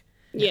snake.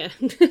 Yeah,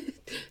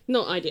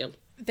 not ideal.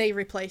 They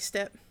replaced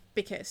it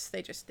because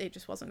it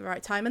just wasn't the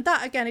right time. And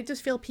that, again, it does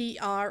feel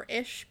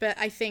PR-ish, but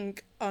I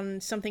think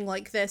on something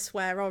like this,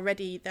 where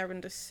already they're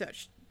under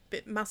such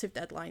massive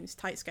deadlines,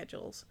 tight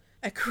schedules,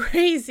 a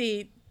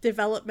crazy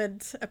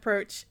development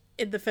approach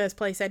in the first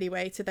place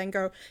anyway, to then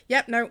go,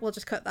 yep, no, we'll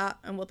just cut that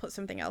and we'll put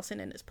something else in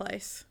its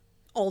place,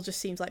 all just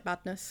seems like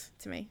madness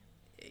to me.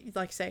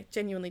 Like I say,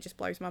 genuinely just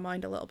blows my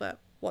mind a little bit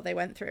what they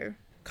went through.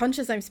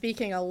 Conscious I'm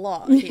speaking a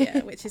lot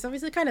here, which is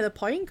obviously kind of the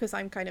point, because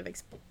I'm kind of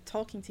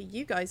talking to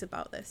you guys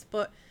about this,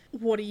 but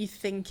what are you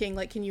thinking?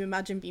 Like, can you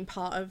imagine being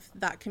part of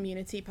that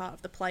community, part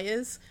of the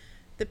players,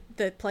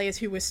 the players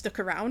who were stuck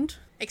around,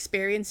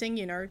 experiencing,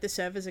 you know, the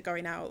servers are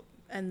going out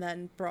and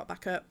then brought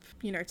back up,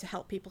 you know, to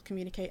help people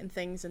communicate and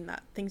things, and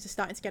that things are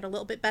starting to get a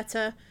little bit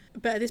better.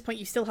 But at this point,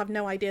 you still have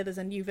no idea there's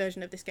a new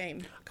version of this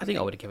game. I think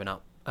I would have given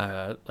up,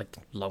 like,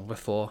 long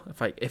before.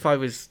 If I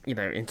was, you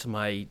know, into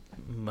my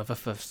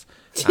motherfuffs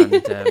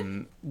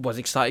and was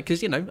excited,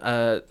 because, you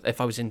know, if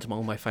I was into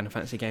all my Final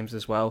Fantasy games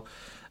as well,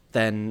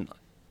 then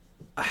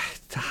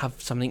to have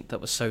something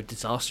that was so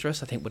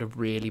disastrous, I think would have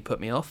really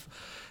put me off.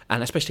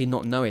 And especially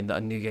not knowing that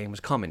a new game was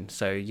coming.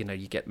 So, you know,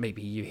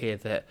 you hear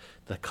that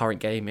the current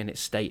game in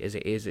its state as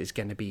it is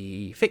going to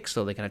be fixed,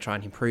 or they're going to try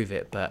and improve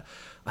it. But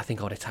I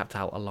think I would have tapped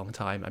out a long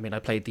time. I mean, I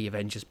played the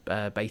Avengers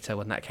beta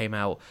when that came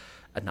out,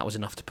 and that was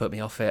enough to put me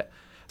off it.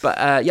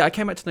 But yeah, I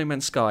came back to No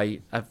Man's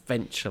Sky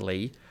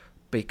eventually,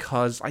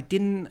 because I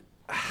didn't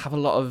have a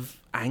lot of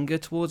anger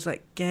towards that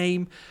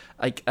game.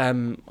 Like,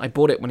 I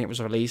bought it when it was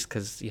released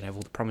because, you know,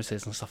 all the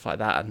promises and stuff like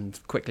that, and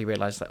quickly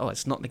realised that,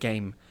 it's not the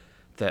game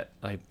that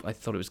I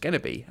thought it was going to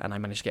be, and I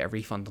managed to get a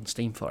refund on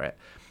Steam for it.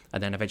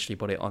 And then eventually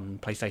bought it on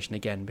PlayStation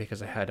again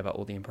because I heard about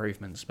all the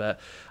improvements. But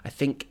I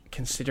think,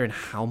 considering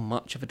how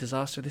much of a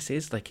disaster this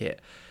is,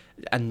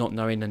 and not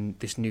knowing and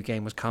this new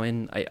game was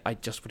coming, I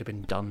just would have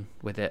been done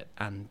with it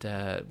and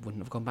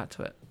wouldn't have gone back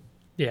to it.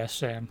 Yeah,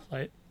 same.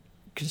 Like,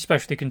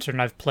 especially considering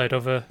I've played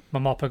other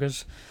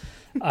Momopagas,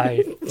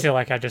 I feel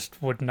like I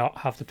just would not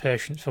have the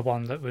patience for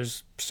one that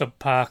was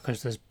subpar,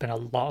 because there's been a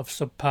lot of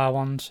subpar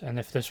ones, and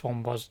if this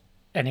one was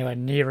anywhere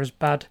near as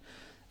bad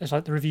as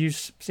like the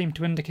reviews seem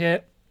to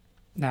indicate,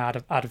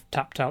 I'd have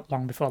tapped out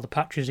long before the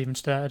patches even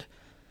started.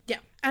 Yeah,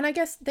 and I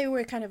guess they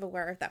were kind of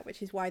aware of that,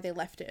 which is why they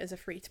left it as a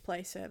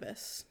free-to-play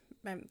service.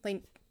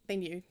 They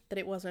knew that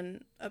it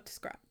wasn't up to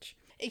scratch.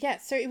 Yeah,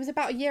 so it was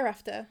about a year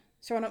after.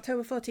 So on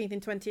October 14th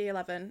in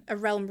 2011, A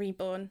Realm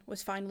Reborn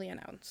was finally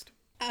announced,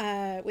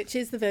 which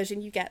is the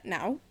version you get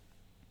now.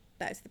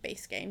 That is the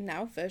base game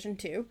now, version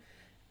 2.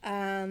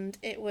 And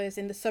it was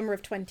in the summer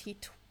of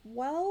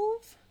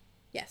 2012.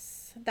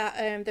 Yes,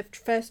 that the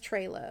first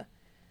trailer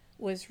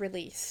was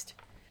released.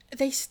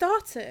 They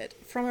started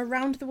from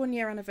around the 1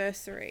 year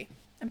anniversary,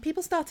 and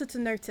people started to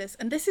notice,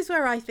 and this is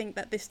where I think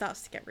that this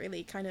starts to get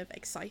really kind of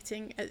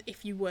exciting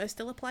if you were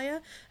still a player,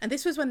 and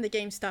this was when the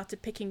game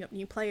started picking up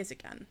new players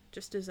again,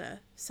 just as a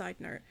side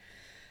note.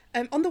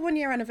 On the 1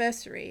 year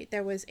anniversary,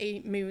 there was a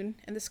moon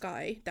in the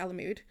sky,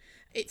 Dalamud.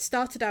 It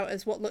started out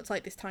as what looked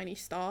like this tiny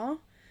star,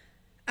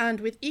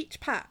 and with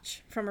each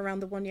patch from around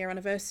the 1 year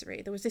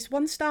anniversary, there was this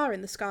one star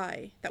in the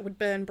sky that would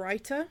burn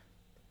brighter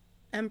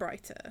and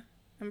brighter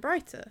and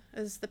brighter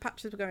as the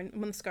patches were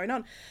months going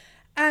on.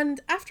 And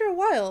after a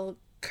while,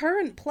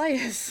 current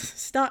players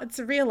started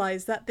to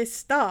realise that this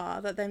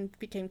star, that then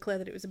became clear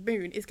that it was a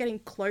moon, is getting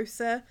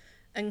closer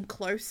and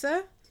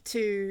closer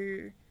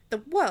to the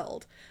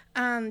world.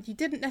 And you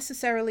didn't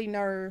necessarily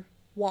know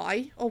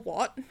why or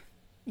what.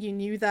 You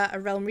knew that A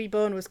Realm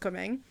Reborn was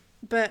coming,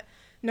 but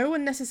no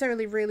one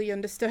necessarily really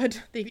understood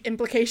the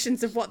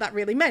implications of what that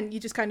really meant. You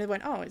just kind of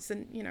went, it's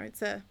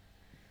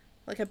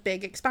a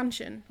big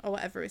expansion or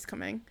whatever is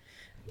coming.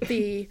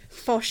 The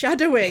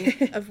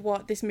foreshadowing of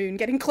what this moon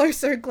getting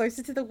closer and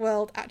closer to the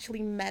world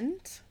actually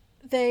meant.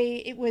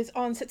 It was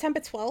on September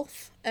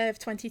 12th of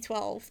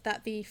 2012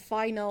 that the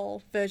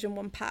final version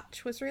 1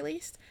 patch was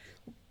released.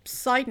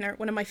 Side note,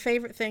 one of my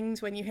favourite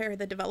things when you hear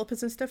the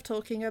developers and stuff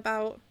talking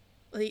about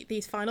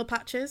these final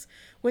patches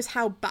was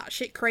how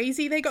batshit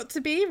crazy they got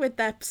to be with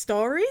their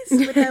stories,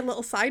 with their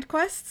little side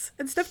quests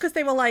and stuff, because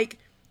they were like,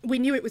 we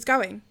knew it was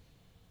going,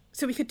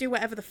 so we could do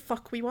whatever the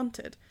fuck we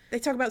wanted. They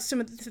talk about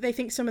they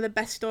think some of the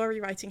best story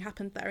writing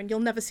happened there, and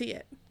you'll never see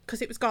it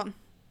because it was gone.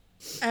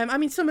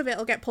 Some of it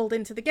will get pulled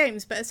into the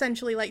games, but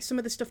essentially, like, some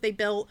of the stuff they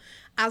built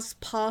as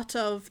part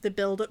of the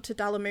build up to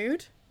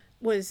Dalamud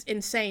was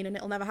insane, and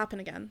it'll never happen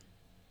again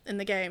in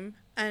the game.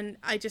 And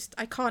I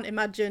can't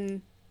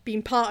imagine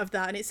being part of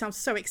that, and it sounds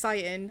so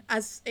exciting,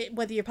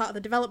 whether you're part of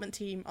the development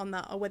team on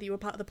that or whether you were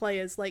part of the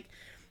players. Like,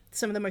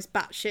 some of the most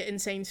batshit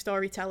insane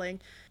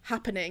storytelling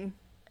happening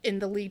in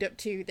the lead up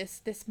to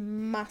this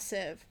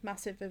massive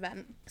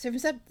event. So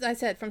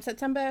from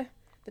September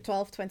the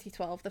 12th,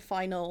 2012, the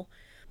final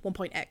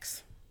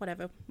 1.x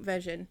whatever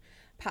version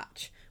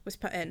patch was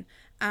put in,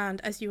 and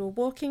as you were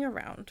walking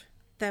around,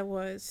 there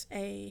was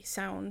a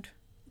sound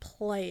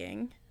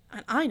playing,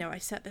 and I know I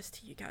set this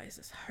to you guys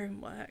as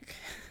homework,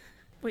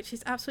 which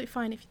is absolutely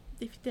fine if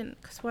you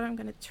didn't, because what I'm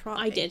going to try...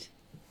 I did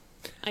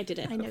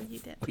it. I know you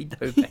did. We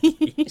know,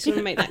 Becky. Just want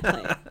to make that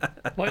clear.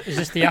 What is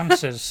this, the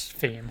Answers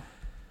theme?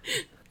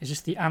 Is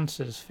this the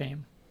Answers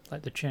theme?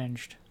 Like, the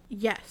changed?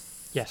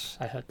 Yes. Yes,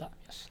 I heard that.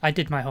 Yes, I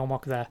did my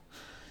homework there.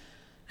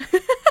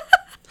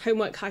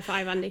 Homework high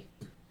five, Andy.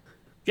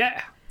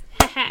 Yeah.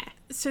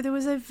 So there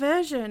was a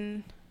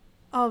version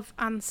of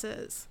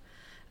Answers,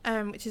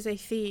 which is a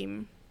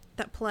theme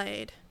that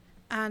played,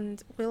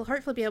 and we'll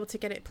hopefully be able to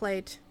get it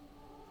played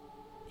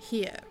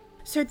here.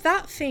 So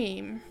that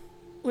theme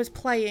was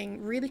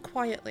playing really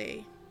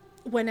quietly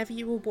whenever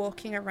you were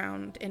walking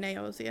around in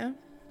Eorzea.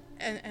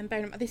 And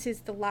bear in mind, this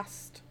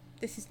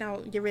is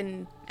now, you're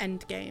in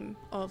end game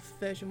of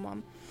version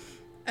 1.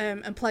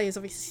 And players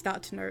obviously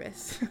start to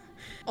notice.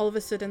 All of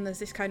a sudden there's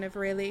this kind of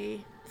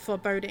really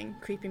foreboding,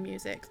 creepy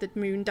music. The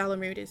moon,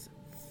 Dalamud, is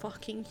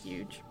fucking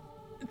huge.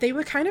 They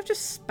were kind of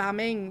just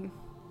spamming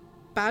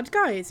bad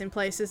guys in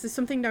places. There's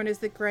something known as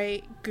the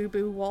Great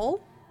Gubu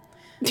Wall.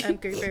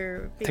 Gubu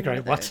being the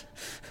Great what?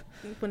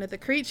 One of the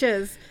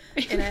creatures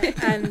in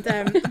it.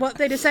 And what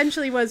they'd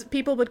essentially was,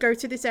 people would go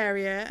to this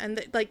area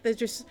and there's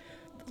just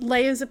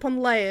layers upon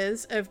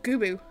layers of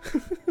Gubu,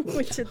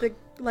 which are the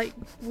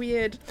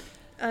weird...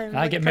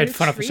 I get made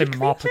fun of for saying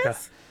Momopaga.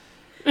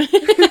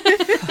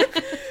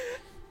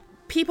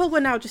 People were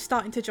now just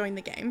starting to join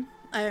the game.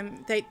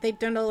 They'd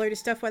done a load of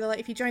stuff where they're like,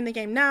 if you join the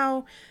game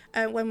now,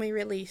 when we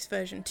release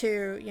version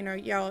 2,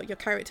 your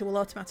character will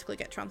automatically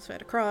get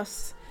transferred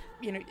across.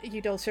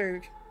 You'd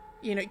also,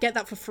 get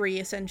that for free,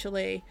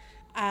 essentially.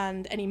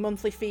 and any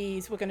monthly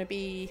fees were going to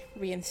be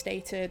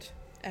reinstated,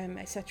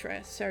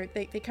 etc. So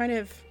they kind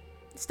of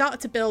started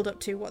to build up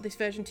to what this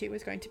version 2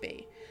 was going to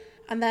be.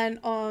 And then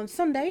on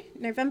Sunday,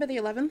 November the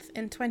 11th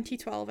in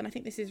 2012, and I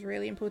think this is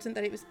really important,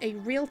 that it was a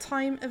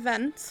real-time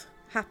event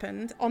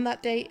happened on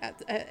that day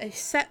at a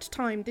set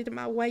time. Didn't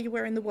matter where you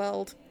were in the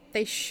world,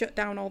 they shut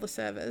down all the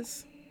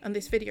servers and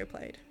this video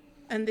played.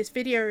 And this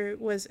video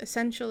was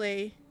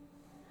essentially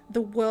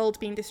the world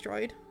being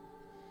destroyed.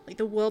 Like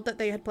the world that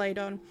they had played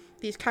on,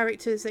 these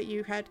characters that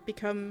you had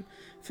become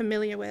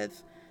familiar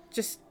with,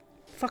 just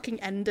fucking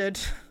ended.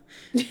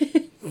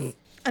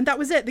 And that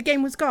was it. The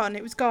game was gone.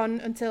 It was gone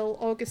until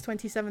August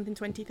 27th in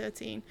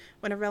 2013,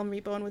 when A Realm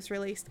Reborn was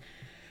released.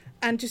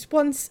 And just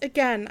once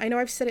again, I know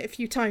I've said it a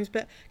few times,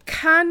 but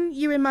can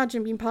you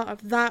imagine being part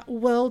of that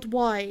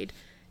worldwide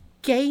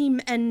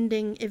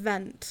game-ending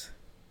event?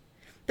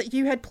 That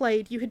you had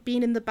played, you had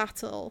been in the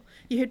battle,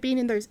 you had been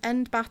in those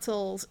end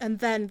battles, and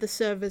then the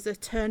servers are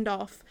turned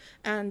off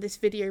and this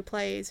video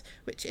plays,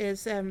 which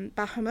is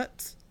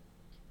Bahamut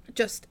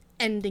just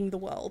ending the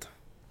world.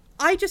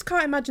 I just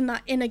can't imagine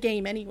that in a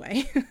game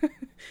anyway.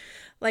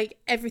 Like,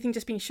 everything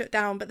just being shut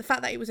down, but the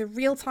fact that it was a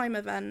real-time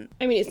event...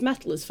 I mean, it's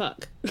metal as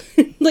fuck.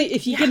 Like,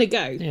 if you're gonna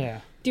go,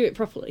 do it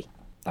properly.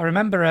 I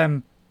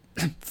remember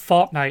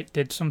Fortnite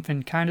did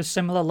something kind of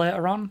similar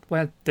later on,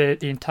 where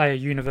the entire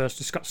universe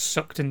just got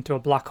sucked into a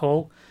black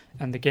hole,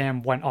 and the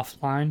game went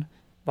offline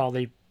while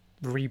they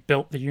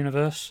rebuilt the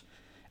universe.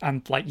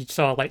 And, like, you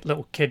saw, like,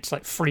 little kids,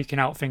 like, freaking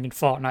out thinking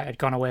Fortnite had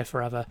gone away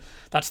forever.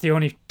 That's the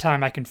only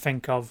time I can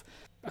think of...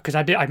 Because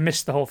I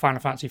missed the whole Final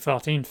Fantasy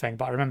XIV thing,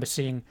 but I remember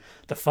seeing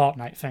the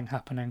Fortnite thing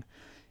happening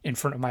in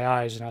front of my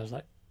eyes, and I was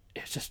like,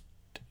 it's just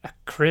a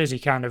crazy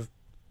kind of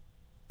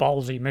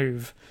ballsy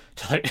move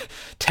to like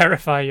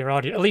terrify your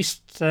audience. At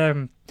least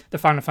the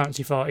Final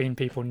Fantasy XIV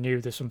people knew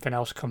there's something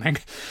else coming.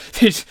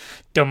 These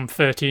dumb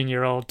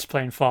 13-year-olds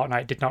playing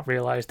Fortnite did not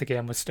realise the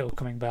game was still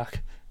coming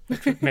back,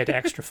 which made it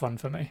extra fun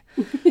for me.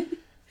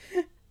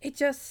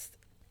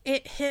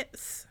 It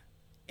hits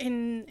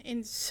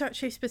in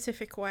such a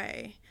specific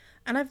way.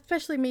 And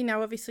especially me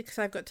now, obviously, because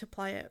I've got to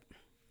play it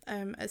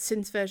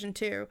since version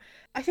 2.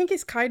 I think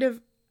it's kind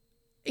of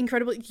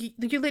incredible.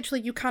 You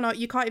literally, you can't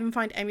even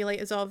find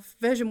emulators of.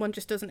 Version 1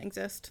 just doesn't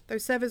exist.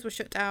 Those servers were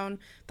shut down.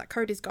 That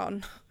code is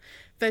gone.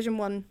 Version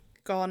 1,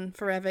 gone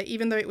forever.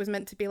 Even though it was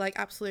meant to be like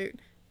absolute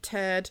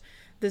turd,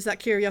 there's that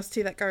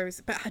curiosity that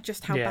goes, but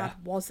just how bad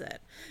was it?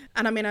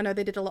 And I mean, I know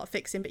they did a lot of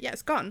fixing, but yeah,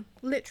 it's gone.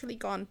 Literally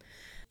gone.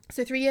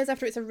 So 3 years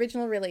after its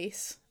original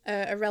release,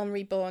 A Realm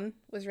Reborn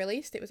was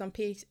released. It was on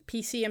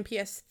PC and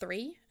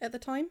PS3 at the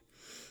time.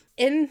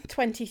 In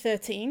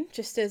 2013,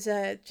 just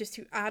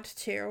to add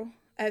to,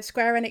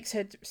 Square Enix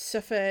had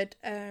suffered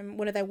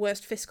one of their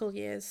worst fiscal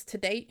years to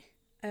date.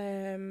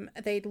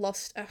 They'd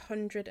lost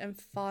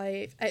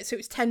 105, so it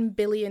was 10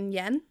 billion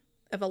yen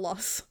of a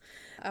loss,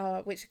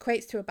 which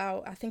equates to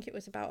about, I think it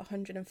was about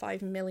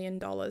 $105 million,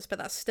 but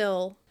that's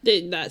still...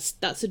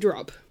 That's a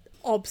drop.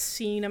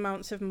 Obscene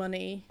amounts of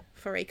money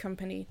for a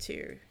company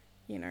to,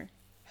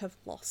 have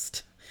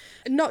lost.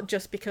 Not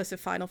just because of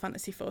Final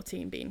Fantasy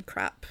XIV being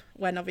crap,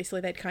 when obviously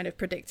they'd kind of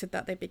predicted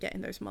that they'd be getting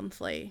those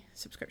monthly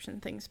subscription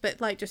things, but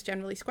like just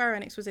generally Square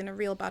Enix was in a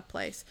real bad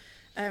place.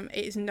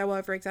 It is no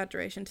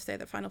over-exaggeration to say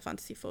that Final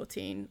Fantasy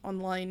XIV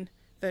Online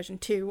version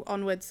 2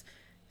 onwards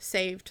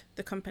saved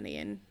the company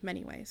in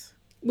many ways.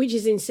 Which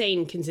is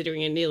insane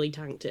considering it nearly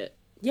tanked it.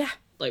 Yeah.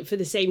 Like, for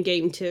the same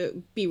game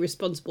to be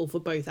responsible for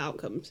both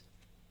outcomes.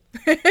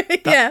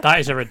 That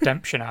is a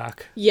redemption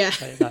arc. Yeah.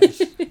 That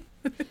is...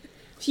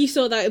 If you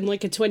saw that in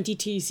like a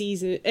 22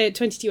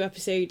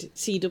 episode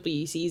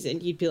CW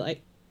season, you'd be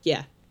like,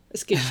 yeah,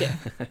 that's good shit.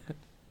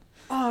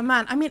 Oh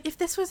man, I mean, if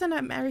this was an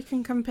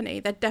American company,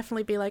 there'd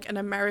definitely be like an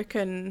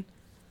American,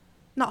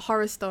 not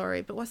Horror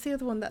Story, but what's the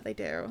other one that they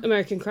do?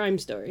 American Crime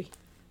Story.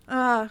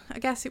 I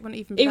guess it wouldn't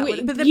even be that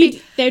one. But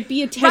there'd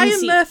be a 10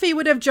 Ryan Murphy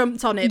would have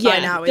jumped on it by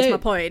now, is my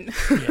point.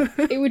 Yeah.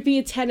 It would be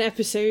a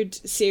 10-episode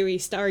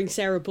series starring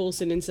Sarah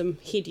Paulson in some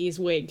hideous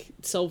wig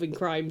solving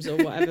crimes or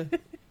whatever.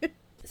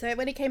 So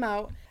when it came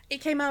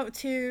out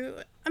to,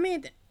 I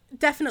mean,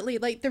 definitely,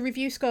 like, the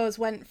review scores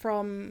went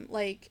from,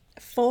 like,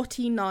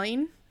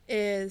 49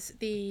 is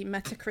the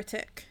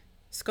Metacritic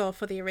score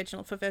for the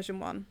original, for version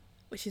 1,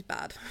 which is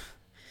bad.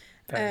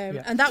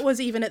 And that was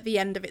even at the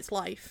end of its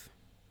life,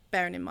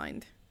 bearing in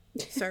mind.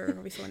 So,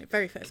 obviously, when it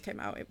very first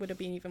came out, it would have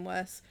been even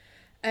worse.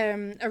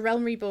 A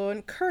Realm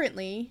Reborn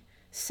currently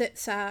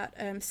sits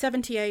at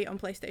 78 on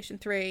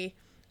PlayStation 3,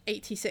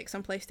 86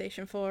 on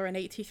PlayStation 4, and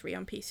 83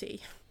 on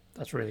PC.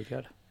 That's really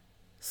good.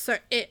 So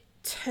it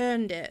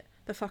turned it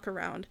the fuck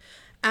around.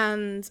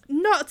 And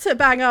not to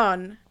bang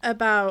on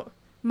about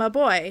my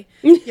boy,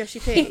 Yoshi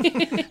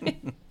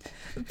P.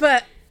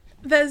 But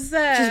there's...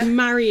 Just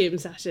marry him,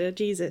 Sasha.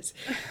 Jesus.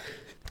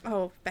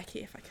 Oh,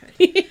 Becky, if I could.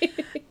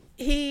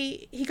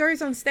 He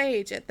goes on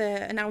stage at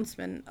the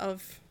announcement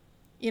of,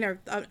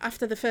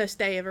 after the first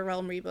day of A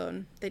Realm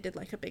Reborn, they did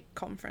like a big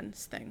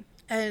conference thing.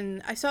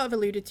 And I sort of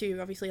alluded to,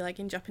 obviously, like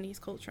in Japanese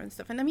culture and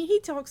stuff. And I mean, he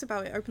talks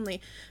about it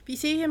openly. But you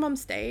see him on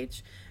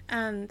stage,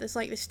 and there's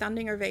like this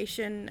standing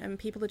ovation, and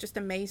people are just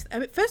amazed. I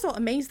mean, first of all,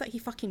 amazed that he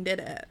fucking did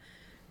it.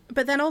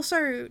 But then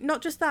also,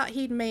 not just that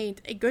he'd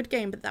made a good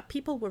game, but that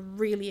people were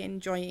really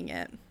enjoying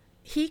it.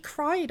 He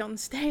cried on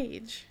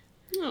stage.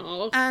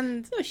 Oh,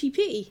 And Yoshi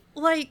P.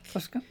 like, I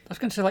was going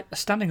to say, like, a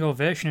standing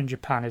ovation in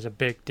Japan is a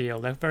big deal.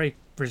 They're very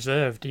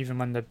reserved, even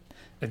when they're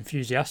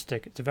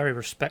enthusiastic. It's a very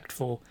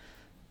respectful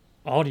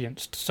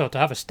audience. So to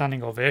have a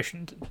standing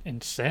ovation,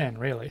 insane,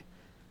 really.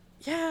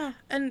 yeah.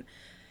 And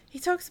he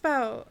talks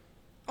about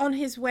on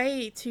his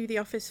way to the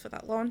office for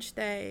that launch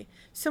day,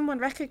 someone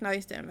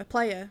recognized him, a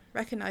player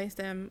recognized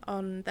him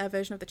on their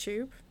version of the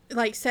tube,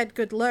 like said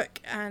good luck,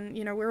 and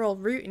you know, we're all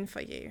rooting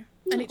for you.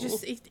 And it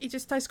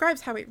just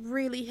describes how it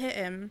really hit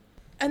him.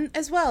 And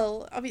as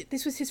well,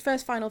 this was his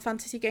first Final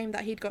Fantasy game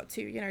that he'd got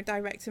to, you know,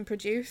 direct and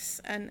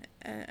produce and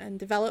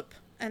develop.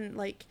 And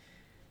like,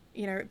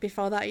 you know,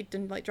 before that he'd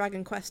done like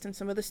Dragon Quest and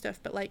some other stuff.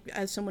 But like,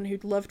 as someone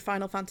who'd loved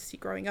Final Fantasy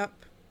growing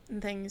up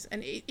and things,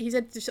 and he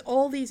said just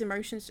all these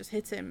emotions just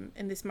hit him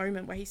in this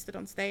moment where he stood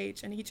on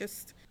stage, and he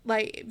just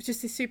like, it was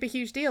just this super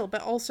huge deal.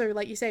 But also,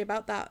 like you say,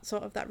 about that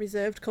sort of that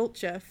reserved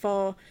culture,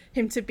 for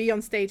him to be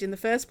on stage in the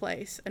first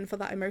place and for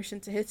that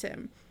emotion to hit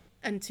him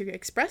and to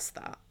express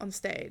that on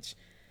stage,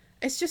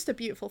 it's just a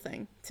beautiful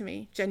thing to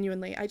me,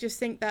 genuinely. I just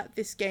think that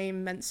this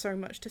game meant so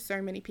much to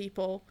so many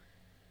people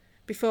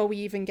before we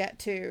even get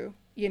to,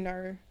 you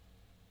know,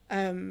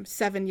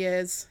 7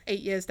 years, 8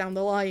 years down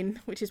the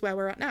line, which is where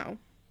we're at now.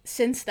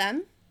 Since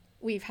then,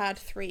 we've had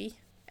 3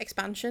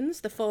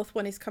 expansions. The 4th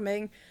one is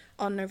coming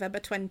on November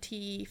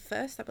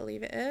 21st, I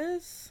believe it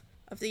is.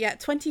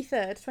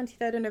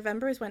 23rd of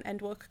November is when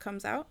Endwalker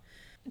comes out.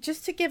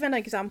 Just to give an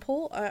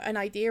example, an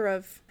idea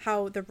of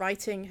how the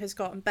writing has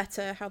gotten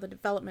better, how the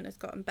development has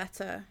gotten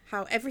better,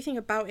 how everything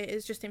about it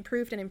is just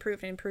improved and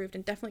improved and improved,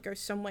 and definitely goes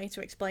some way to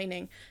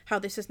explaining how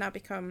this has now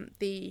become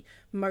the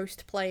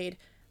most played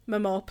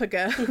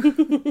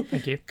MMORPG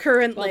Thank you.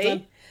 currently. Well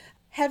done.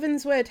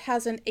 Heavensward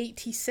has an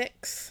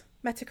 86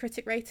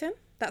 Metacritic rating.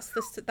 That's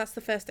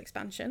the first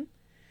expansion.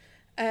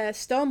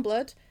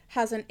 Stormblood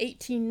has an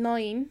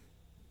 89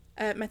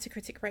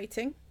 Metacritic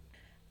rating.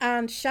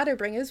 And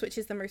Shadowbringers, which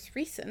is the most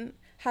recent,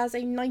 has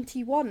a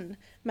 91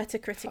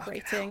 Metacritic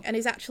rating and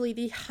is actually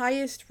the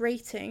highest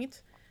rated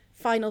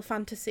Final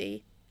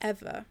Fantasy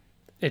ever.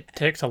 It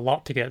takes a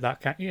lot to get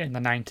that in the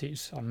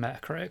 90s on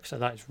Metacritic, so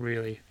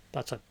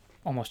that's a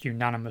almost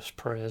unanimous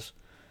praise.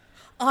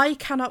 I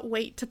cannot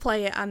wait to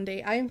play it,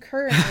 Andy. I am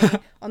currently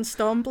on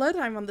Stormblood.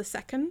 I'm on the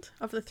 2nd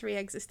of the 3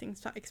 existing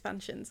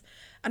expansions,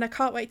 and I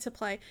can't wait to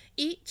play.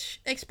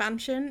 Each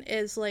expansion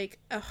is like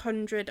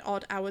 100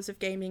 odd hours of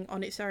gaming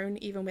on its own,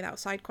 even without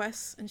side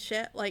quests and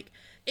shit. Like,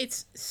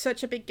 it's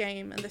such a big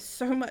game, and there's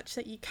so much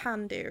that you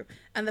can do,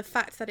 and the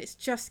fact that it's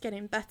just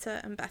getting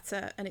better and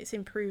better, and it's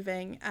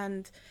improving,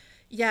 and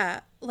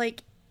yeah,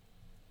 like,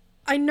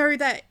 I know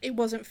that it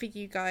wasn't for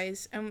you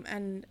guys,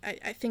 and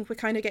I think we're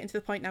kind of getting to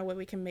the point now where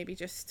we can maybe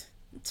just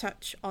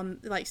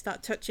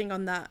start touching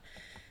on that.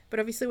 But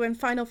obviously when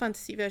Final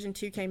Fantasy Version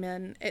 2 came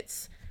in,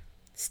 it's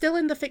still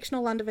in the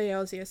fictional land of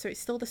Eorzea, so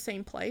it's still the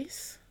same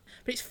place.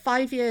 But it's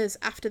 5 years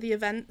after the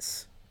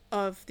events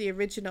of the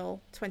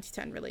original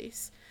 2010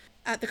 release.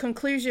 At the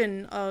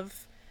conclusion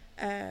of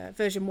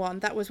Version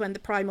 1, that was when the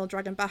primal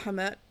dragon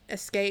Bahamut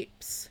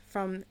escapes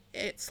from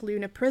its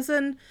lunar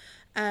prison,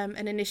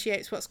 and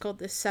initiates what's called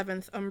the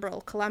 7th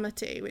Umbral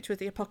Calamity, which was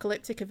the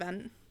apocalyptic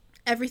event.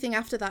 Everything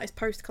after that is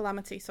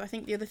post-Calamity, so I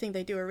think the other thing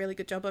they do a really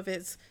good job of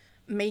is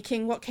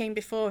making what came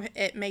before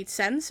it made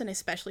sense, and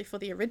especially for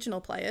the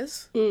original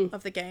players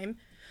of the game,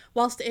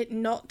 whilst it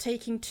not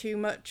taking too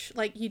much,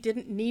 like, you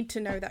didn't need to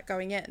know that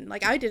going in.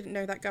 Like, I didn't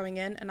know that going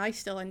in, and I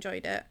still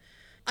enjoyed it.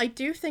 I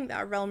do think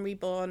that A Realm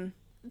Reborn,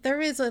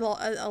 there is a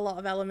lot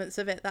of elements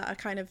of it that are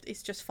kind of,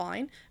 it's just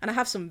fine. And I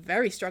have some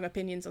very strong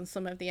opinions on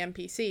some of the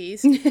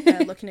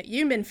NPCs. Looking at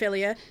you,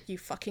 Minfilia, you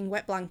fucking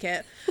wet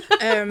blanket.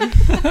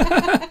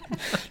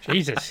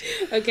 Jesus.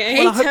 Okay.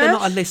 Well, I hope they're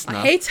not a listener.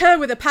 I hate her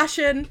with a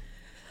passion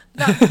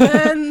that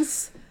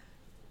burns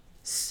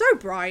so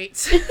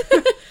bright. Do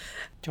you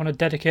want to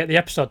dedicate the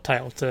episode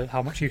title to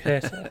how much you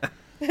hate her?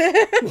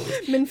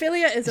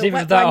 Minfilia is It's a either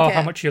wet that blanket. or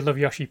how much you love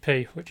Yoshi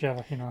P,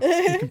 whichever, you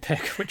can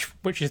pick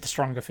which is the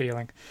stronger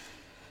feeling.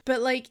 But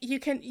like, you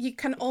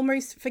can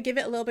almost forgive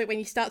it a little bit when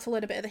you start to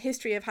learn a bit of the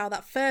history of how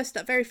that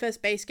very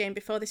first base game,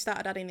 before they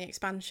started adding the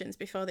expansions,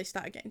 before they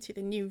started getting to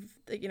the new,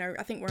 you know,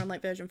 I think we're on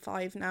like version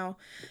 5 now,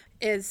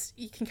 is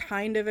you can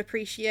kind of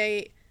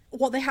appreciate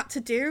what they had to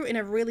do in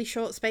a really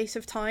short space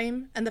of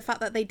time, and the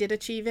fact that they did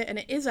achieve it, and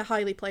it is a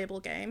highly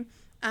playable game.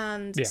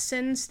 And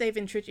since they've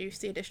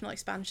introduced the additional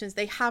expansions,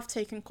 they have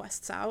taken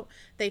quests out.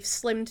 They've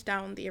slimmed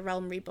down the A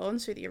Realm Reborn,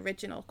 so the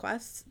original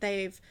quests.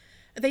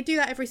 They do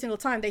that every single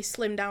time. They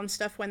slim down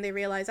stuff when they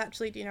realise,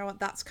 actually, do you know what,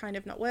 that's kind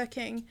of not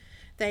working.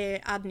 They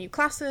add new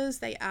classes,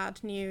 they add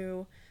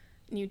new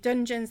new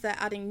dungeons, they're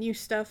adding new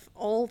stuff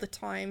all the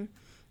time.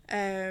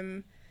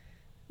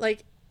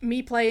 Like,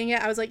 me playing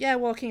it, I was like, yeah,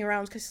 walking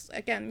around, because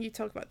again, you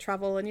talk about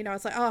travel, and I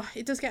was like, oh,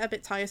 it does get a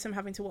bit tiresome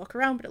having to walk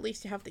around, but at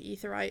least you have the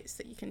aetherytes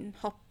that you can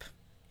hop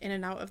in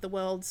and out of the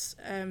worlds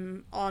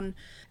on.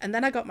 And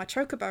then I got my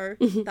chocobo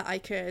that I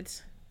could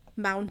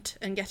mount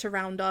and get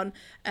around on,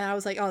 and I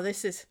was like, oh,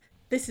 this is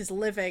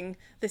living,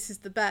 this is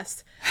the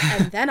best.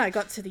 And then I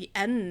got to the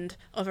end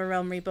of A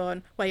Realm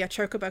Reborn where your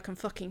chocobo can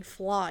fucking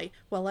fly.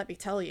 Well, let me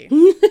tell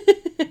you,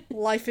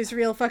 life is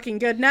real fucking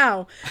good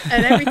now.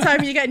 And every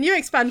time you get a new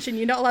expansion,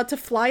 you're not allowed to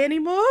fly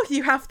anymore.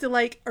 You have to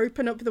like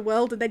open up the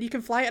world and then you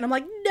can fly it. And I'm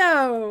like,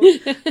 no,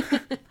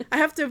 I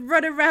have to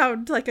run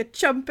around like a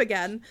chump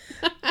again.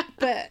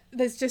 But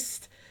there's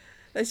just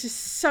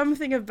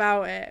something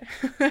about it.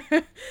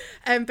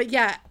 But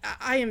yeah,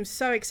 I am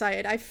so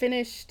excited. I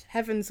finished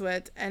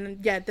Heavensward,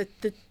 and yeah,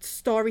 the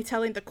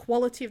storytelling, the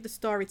quality of the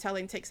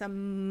storytelling takes a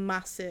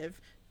massive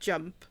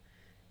jump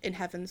in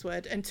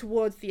Heavensward, and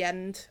towards the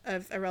end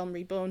of A Realm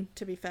Reborn,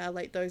 to be fair,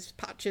 like those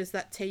patches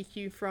that take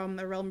you from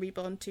A Realm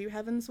Reborn to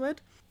Heavensward,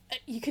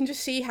 you can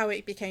just see how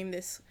it became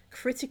this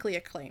critically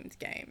acclaimed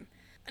game.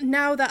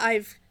 Now that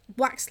I've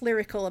waxed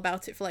lyrical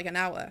about it for like an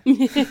hour,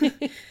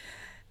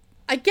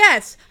 I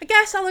guess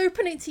I'll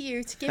open it to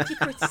you to give you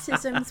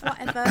criticisms,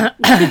 whatever.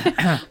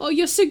 Oh,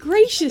 you're so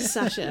gracious,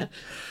 Sasha.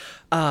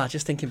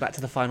 Just thinking back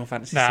to the Final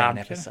Fantasy VII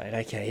episode.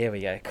 Okay, here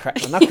we go.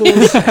 Crack my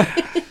knuckles.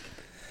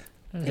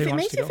 If it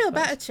makes you feel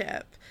better,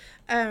 Chip,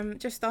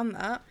 just on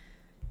that,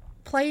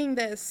 playing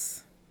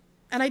this,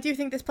 and I do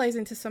think this plays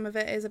into some of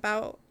it, is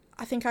about,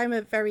 I think I'm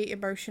a very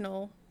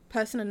emotional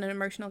person and an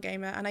emotional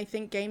gamer, and I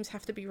think games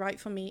have to be right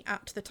for me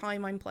at the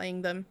time I'm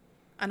playing them,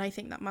 and I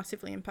think that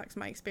massively impacts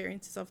my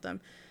experiences of them.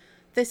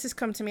 This has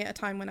come to me at a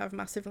time when I've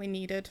massively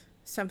needed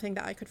something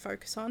that I could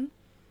focus on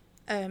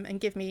and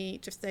give me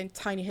just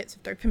tiny hits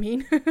of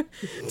dopamine.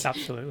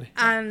 Absolutely.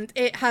 And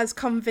it has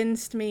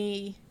convinced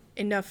me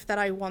enough that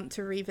I want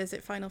to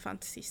revisit Final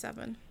Fantasy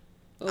VII.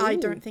 Ooh. I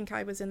don't think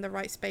I was in the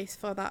right space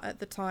for that at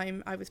the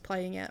time I was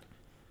playing it,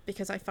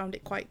 because I found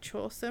it quite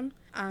choresome,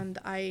 and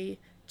I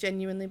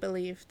genuinely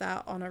believe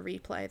that on a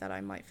replay that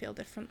I might feel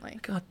differently.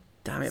 God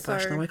damn it,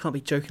 Bash, now I can't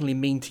be jokingly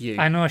mean to you.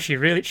 I know, she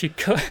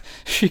cut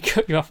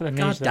you off at the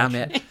knees. God damn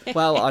it.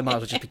 Well, I might as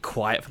well just be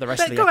quiet for the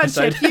rest of the go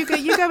episode. On, Chip,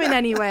 you go in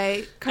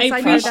anyway. I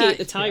appreciate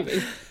the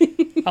timing.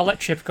 I'll let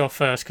Chip go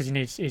first, because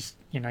he's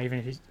even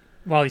if he's,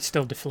 while he's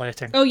still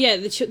deflating. Oh yeah,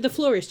 the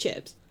floor is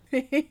Chip's.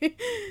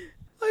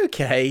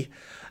 Okay.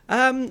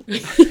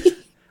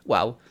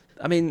 Well,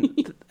 I mean,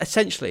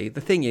 essentially,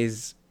 the thing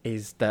is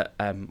that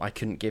I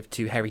couldn't give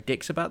two hairy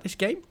dicks about this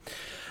game.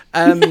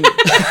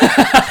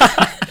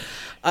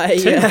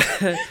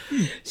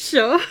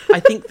 Sure.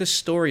 I think the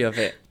story of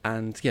it,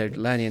 and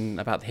learning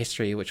about the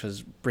history, which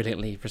was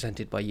brilliantly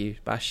presented by you,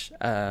 Bash,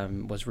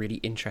 was really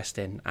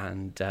interesting,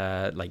 and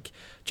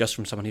just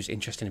from someone who's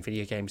interested in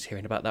video games,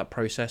 hearing about that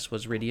process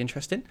was really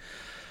interesting.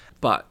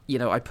 But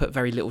I put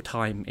very little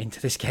time into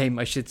this game,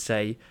 I should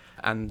say,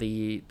 and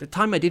the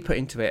time I did put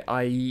into it,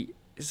 I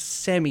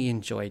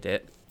semi-enjoyed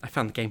it. I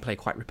found the gameplay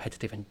quite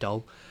repetitive and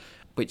dull,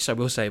 which I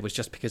will say was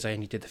just because I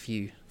only did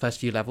the first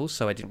few levels,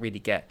 so I didn't really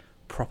get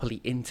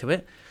properly into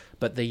it.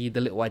 But the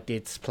little I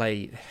did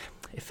play,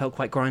 it felt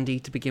quite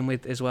grindy to begin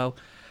with as well.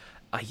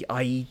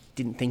 I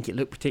didn't think it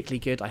looked particularly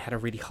good. I had a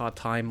really hard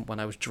time when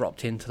I was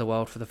dropped into the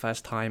world for the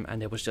first time,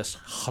 and there was just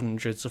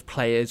hundreds of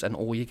players, and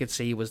all you could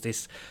see was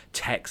this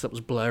text that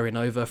was blurring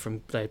over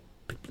from the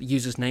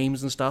users'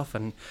 names and stuff,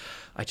 and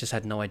I just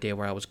had no idea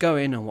where I was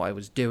going and what I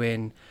was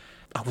doing.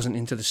 I wasn't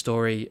into the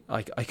story.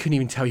 I couldn't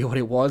even tell you what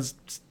it was.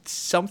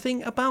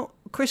 Something about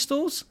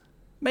crystals,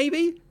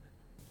 maybe?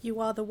 You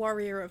are the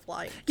warrior of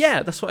light.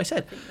 Yeah, that's what I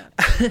said.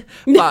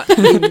 But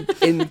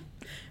in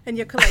and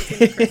you're collecting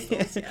the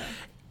crystals, yeah.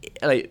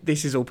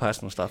 This is all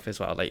personal stuff as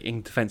well.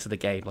 In defense of the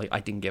game, I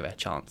didn't give it a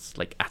chance,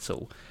 at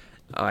all.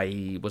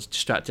 I was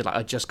distracted.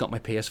 I just got my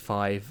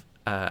PS5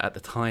 at the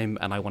time,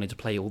 and I wanted to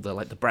play all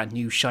the brand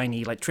new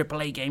shiny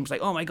AAA games.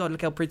 Oh my god,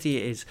 look how pretty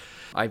it is.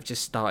 I've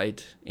just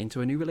started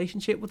into a new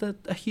relationship with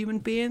a human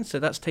being, so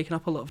that's taken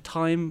up a lot of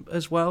time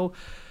as well.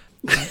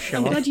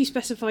 I'm glad you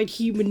specified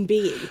human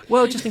being.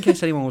 Well, just in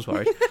case anyone was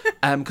worried,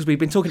 because we've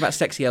been talking about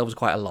sexy elves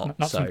quite a lot.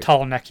 Not some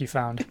tall neck you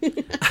found.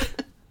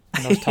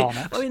 Those tall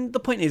necks. I mean, the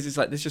point is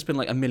there's just been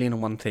a million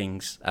and one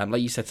things.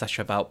 Like you said,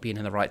 Sasha, about being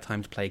in the right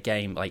time to play a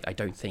game. I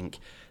don't think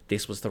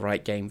this was the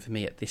right game for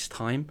me at this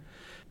time.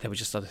 There were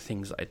just other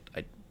things that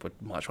I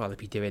would much rather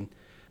be doing,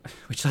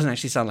 which doesn't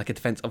actually sound like a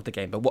defense of the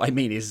game. But what I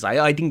mean is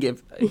I didn't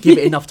give it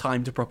enough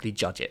time to properly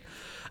judge it.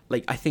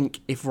 I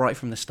think if right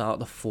from the start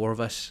the four of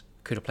us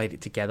could have played it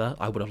together,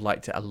 I would have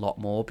liked it a lot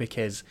more,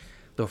 because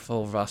the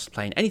four of us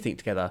playing anything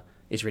together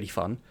is really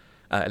fun,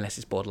 unless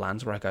it's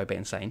Borderlands, where I go a bit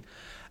insane.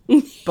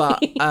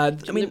 But I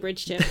mean, the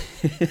bridge tip.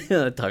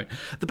 Don't.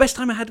 The best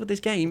time I had with this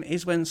game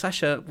is when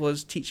Sasha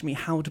was teaching me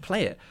how to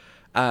play it,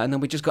 and then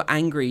we just got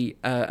angry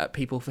at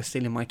people for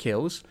stealing my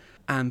kills.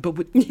 But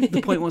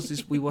the point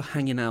was we were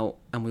hanging out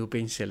and we were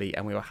being silly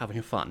and we were having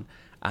fun,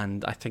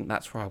 and I think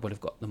that's where I would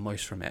have got the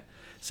most from it.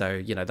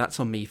 So that's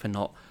on me for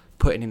not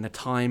putting in the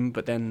time,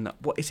 but then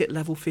what is it,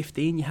 level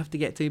 15 you have to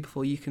get to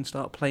before you can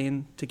start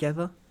playing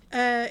together?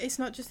 It's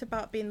not just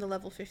about being the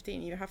level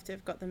 15. You have to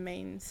have got the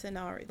main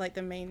scenario, like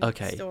the main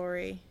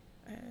story,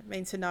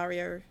 main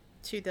scenario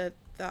to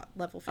that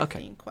level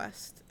 15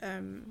 quest.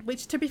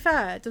 Which, to be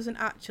fair, doesn't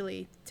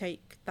actually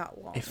take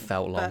that long. It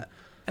felt long.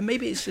 And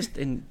maybe it's just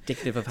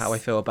indicative of how I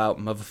feel about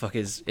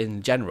motherfuckers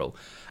in general.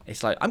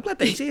 It's like, I'm glad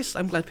they exist.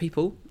 I'm glad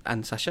people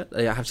and Sasha,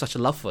 I have such a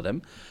love for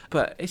them.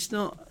 But it's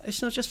not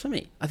just for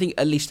me. I think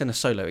at least in a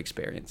solo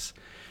experience.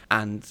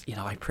 And,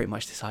 I pretty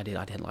much decided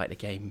I didn't like the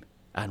game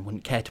and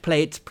wouldn't care to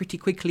play it pretty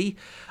quickly.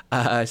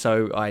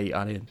 So I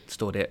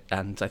uninstalled it.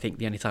 And I think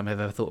the only time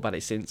I've ever thought about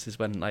it since is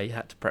when I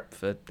had to prep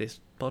for this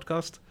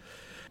podcast.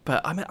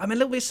 But I'm a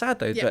little bit sad,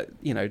 though,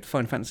 that,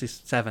 Final Fantasy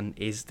VII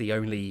is the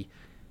only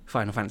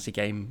Final Fantasy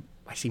game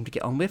I seem to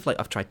get on with. Like,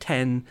 I've tried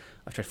 10,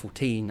 I've tried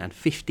 14 and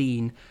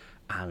 15,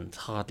 and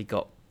hardly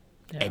got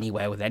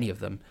anywhere with any of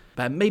them.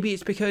 But maybe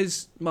it's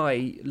because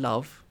my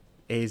love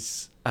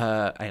is,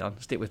 hang on,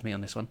 stick with me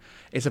on this one,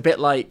 it's a bit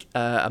like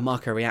a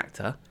Marco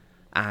reactor,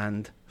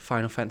 and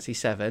Final Fantasy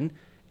VII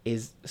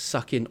is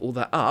sucking all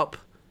that up,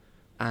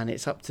 and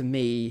it's up to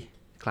me,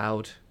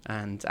 Cloud,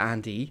 and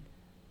Andy,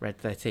 Red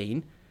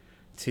 13,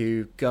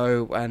 to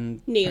go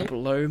and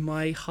blow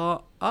my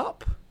heart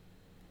up.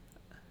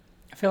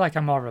 I feel like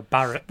I'm more of a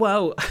Barrett.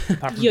 Well,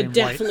 you're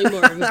definitely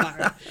more of a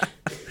Barrett.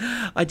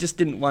 I just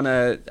didn't want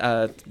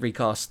to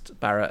recast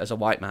Barrett as a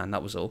white man,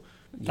 that was all.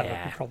 That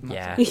would be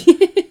problematic.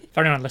 Yeah.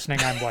 For anyone listening,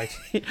 I'm white.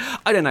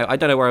 I don't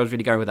know where I was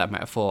really going with that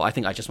metaphor. I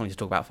think I just wanted to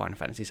talk about Final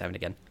Fantasy VII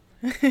again.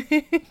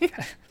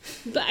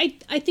 But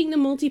I think the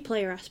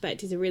multiplayer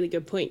aspect is a really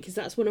good point, because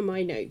that's one of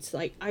my notes.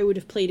 Like, I would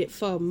have played it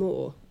far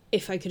more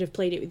if I could have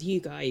played it with you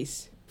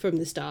guys from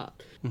the start.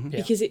 Mm-hmm.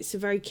 Because it's a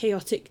very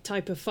chaotic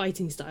type of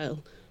fighting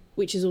style,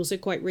 which is also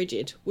quite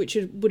rigid, which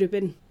would have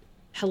been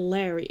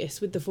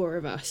hilarious with the four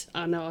of us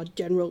and our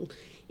general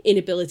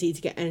inability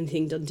to get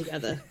anything done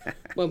together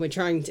when we're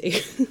trying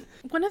to.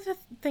 One of the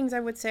things I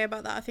would say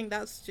about that, I think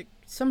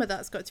some of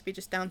that's got to be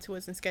just down to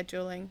us and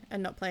scheduling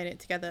and not playing it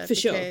together. For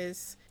sure.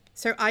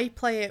 So I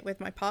play it with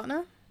my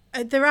partner.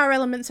 There are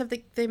elements of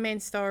the main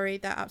story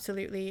that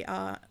absolutely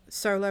are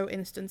solo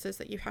instances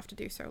that you have to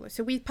do solo.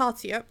 So we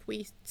party up,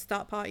 we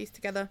start parties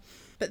together,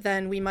 but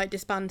then we might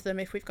disband them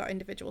if we've got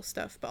individual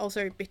stuff, but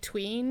also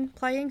between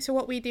playing. So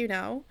what we do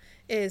now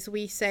is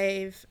we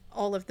save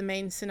all of the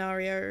main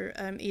scenario,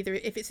 either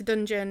if it's a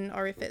dungeon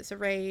or if it's a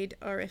raid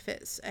or if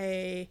it's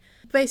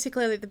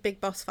basically like the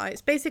big boss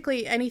fights.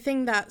 Basically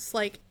anything that's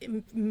like,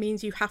 it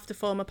means you have to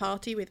form a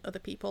party with other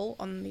people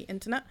on the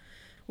internet.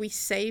 We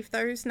save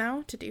those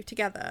now to do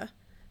together.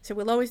 So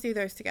we'll always do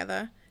those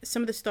together.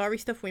 Some of the story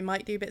stuff, we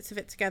might do bits of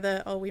it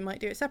together or we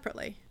might do it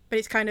separately. But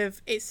it's kind of,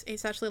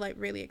 it's actually like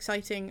really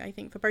exciting, I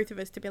think, for both of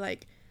us to be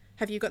like,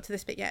 have you got to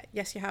this bit yet?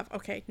 Yes, you have.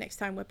 Okay, next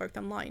time we're both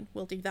online,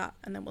 we'll do that.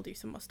 And then we'll do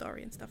some more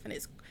story and stuff. And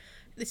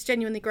it's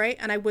genuinely great.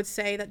 And I would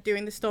say that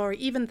doing the story,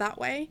 even that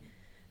way,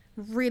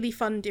 really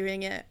fun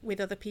doing it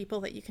with other people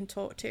that you can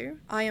talk to.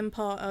 I am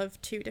part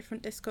of 2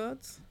 different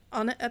Discords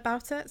on it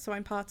about it. So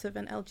I'm part of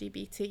an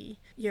LGBT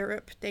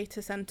Europe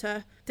data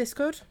center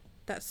Discord.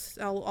 That's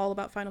all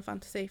about Final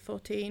Fantasy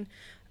 14.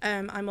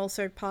 I'm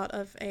also part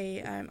of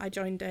I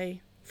joined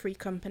a free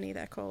company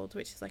they're called,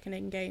 which is like an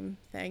in-game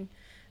thing.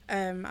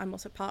 I'm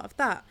also part of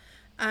that.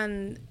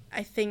 And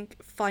I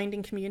think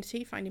finding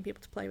community, finding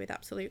people to play with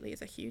absolutely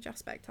is a huge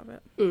aspect of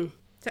it. Mm.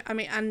 So, I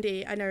mean,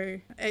 Andy, I know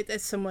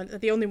as someone,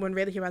 the only one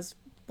really who has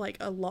like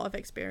a lot of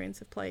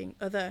experience of playing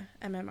other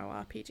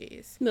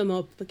MMORPGs.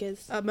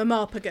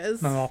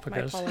 Mamorpagas. My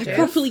apologies. I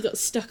properly got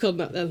stuck on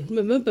that then.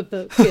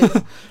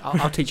 Mamorpagas.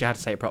 I'll teach you how to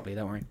say it properly,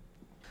 don't worry.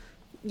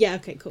 Yeah,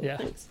 okay, cool. Yeah.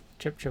 Thanks.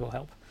 Chip will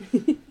help.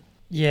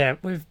 Yeah,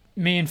 with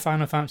me and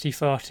Final Fantasy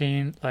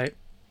 14, like,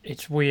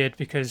 it's weird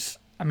because,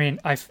 I mean,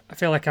 I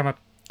feel like I'm a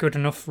good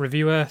enough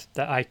reviewer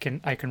that I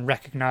can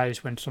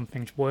recognise when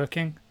something's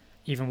working,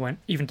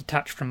 even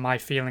detached from my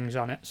feelings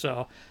on it.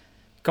 So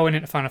going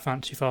into Final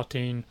Fantasy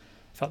 14,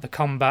 I felt the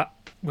combat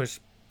was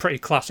pretty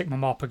classic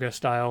Mamorpaga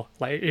style.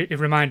 Like it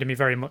reminded me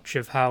very much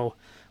of how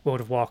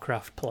World of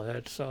Warcraft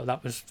played. So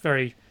that was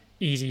very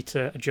easy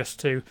to adjust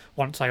to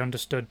once I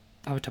understood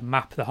how to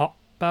map the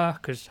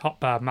hotbar, because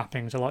hotbar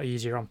mapping is a lot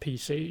easier on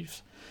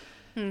PCs.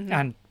 Mm-hmm.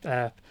 And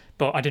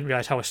but I didn't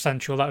realise how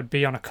essential that would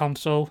be on a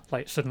console.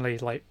 Like suddenly,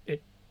 like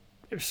it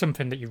was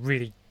something that you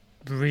really,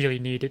 really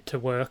needed to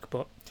work.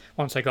 But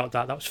once I got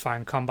that was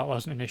fine. Combat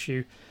wasn't an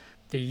issue.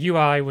 The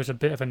UI was a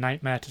bit of a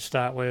nightmare to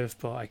start with,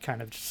 but I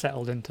kind of just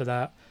settled into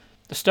that.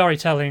 The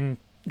storytelling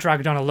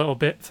dragged on a little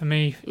bit for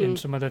me in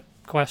some of the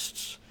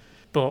quests,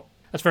 but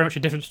that's very much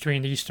a difference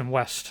between the East and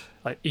West.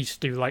 Like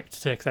East do like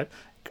to take that.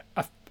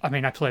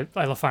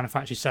 I love Final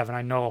Fantasy VII.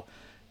 I know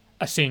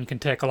a scene can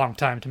take a long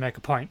time to make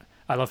a point.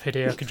 I love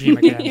Hideo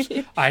Kojima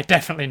games. I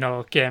definitely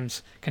know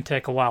games can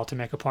take a while to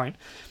make a point.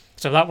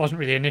 So that wasn't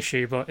really an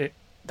issue, but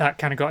that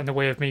kind of got in the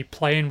way of me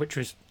playing, which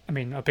was, I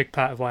mean, a big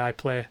part of why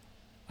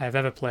I have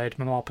ever played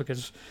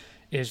Mamorpagas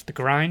is the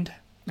grind.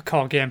 The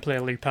core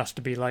gameplay loop has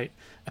to be like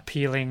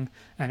appealing,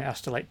 and it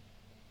has to like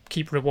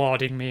keep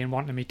rewarding me and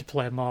wanting me to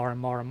play more and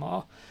more and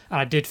more. And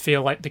I did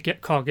feel like the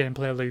core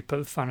gameplay loop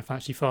of Final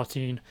Fantasy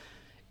XIV,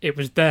 it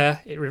was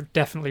there. It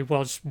definitely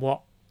was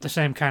what the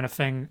same kind of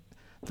thing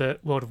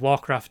that World of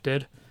Warcraft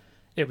did.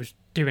 It was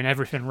doing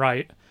everything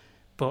right,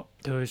 but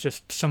there was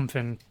just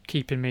something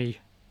keeping me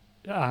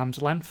at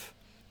arm's length.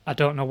 I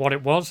don't know what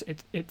it was.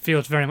 It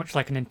feels very much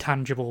like an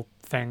intangible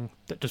thing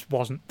that just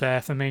wasn't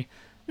there for me.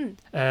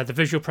 The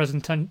visual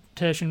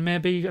presentation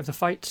maybe of the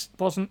fights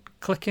wasn't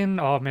clicking,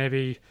 or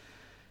maybe,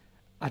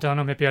 I don't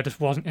know, maybe I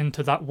just wasn't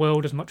into that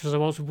world as much as I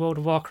was with World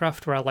of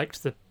Warcraft, where I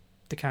liked the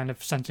kind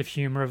of sense of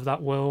humour of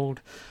that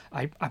world.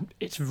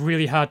 It's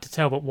really hard to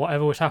tell, but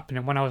whatever was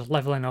happening when I was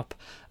leveling up,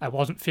 I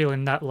wasn't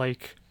feeling that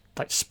like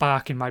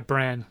spark in my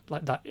brain,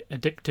 like that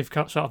addictive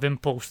sort of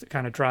impulse that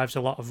kind of drives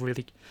a lot of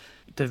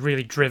the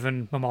really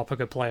driven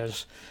Momorpaga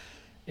players.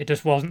 It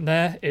just wasn't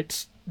there.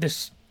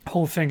 This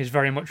whole thing is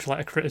very much like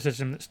a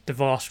criticism that's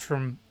divorced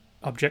from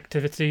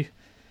objectivity,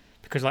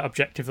 because like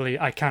objectively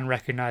I can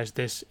recognise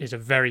this is a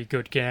very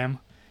good game.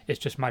 It's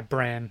just my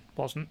brain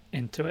wasn't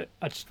into it.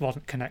 I just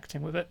wasn't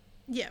connecting with it.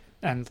 Yeah.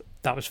 And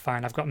that was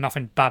fine. I've got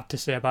nothing bad to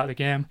say about the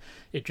game.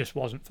 It just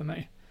wasn't for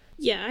me.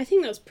 Yeah, I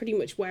think that's pretty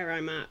much where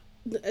I'm at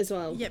as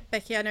well. Yeah,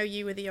 Becky, I know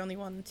you were the only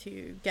one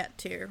to get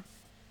to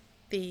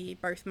the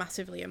both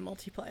massively and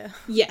multiplayer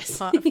Yes.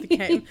 part of the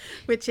game,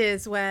 which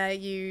is where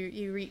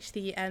you reach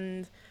the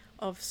end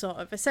of sort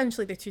of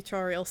essentially the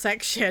tutorial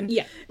section,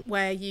 Yeah.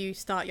 where you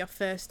start your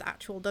first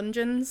actual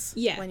dungeons,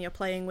 Yeah. when you're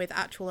playing with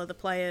actual other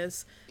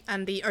players,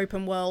 and the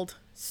open world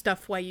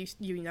stuff where you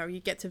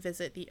get to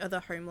visit the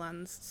other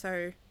homelands.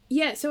 So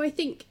Yeah, so I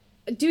think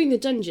doing the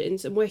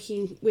dungeons and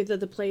working with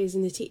other players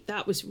in the team,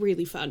 that was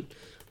really fun.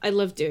 I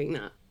loved doing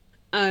that.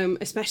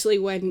 Especially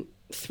when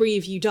 3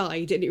 of you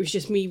died and it was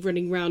just me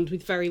running around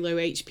with very low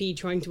HP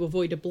trying to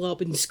avoid a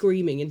blob and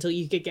screaming until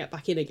you could get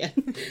back in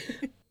again.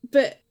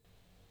 But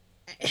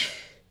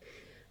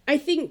I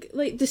think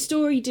like the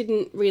story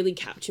didn't really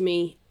capture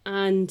me,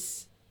 and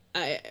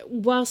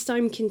whilst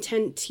I'm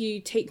content to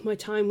take my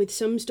time with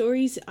some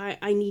stories,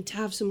 I need to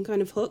have some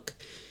kind of hook.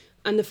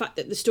 And the fact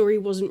that the story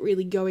wasn't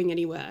really going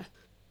anywhere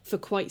for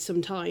quite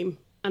some time,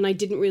 and I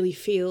didn't really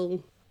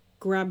feel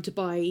grabbed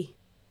by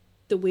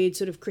the weird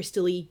sort of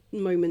crystal-y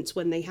moments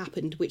when they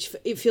happened, which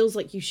it feels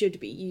like you should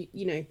be.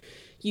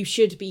 You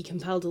should be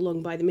compelled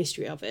along by the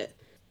mystery of it.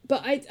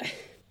 But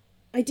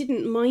I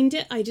didn't mind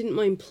it. I didn't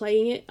mind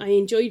playing it. I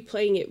enjoyed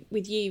playing it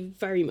with you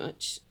very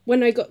much.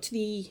 When I got to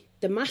the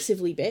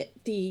massively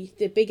bit, the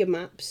bigger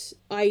maps,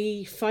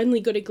 I finally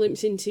got a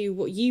glimpse into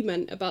what you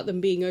meant about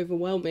them being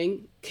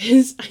overwhelming,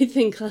 because I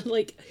think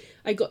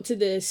I got to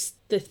the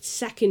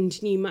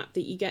second new map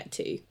that you get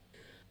to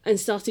and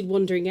started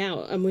wandering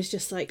out and was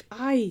just like,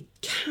 I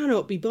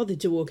cannot be bothered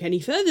to walk any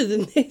further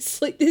than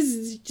this. Like, this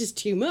is just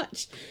too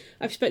much.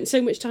 I've spent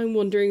so much time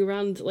wandering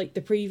around like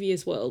the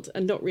previous world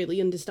and not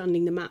really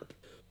understanding the map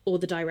or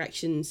the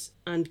directions,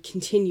 and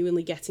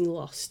continually getting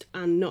lost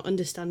and not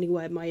understanding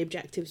where my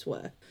objectives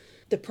were.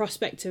 The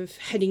prospect of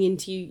heading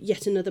into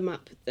yet another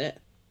map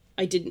that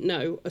I didn't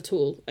know at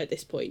all at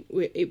this point,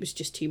 it was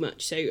just too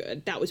much. So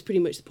that was pretty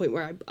much the point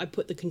where I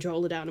put the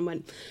controller down and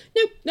went,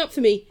 nope, not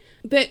for me.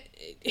 But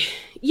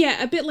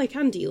yeah, a bit like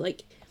Andy,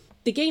 like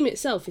the game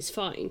itself is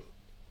fine.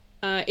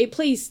 It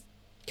plays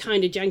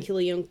kind of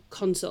jankily on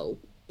console,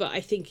 but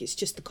I think it's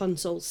just the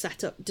console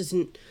setup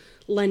doesn't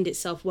lend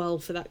itself well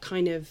for that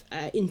kind of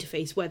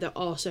interface where there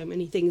are so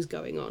many things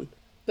going on.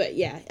 But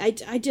yeah,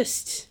 I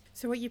just...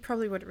 So what you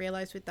probably wouldn't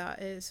realise with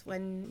that is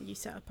when you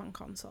set up on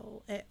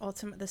console,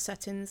 the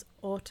settings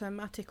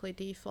automatically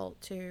default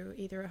to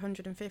either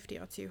 150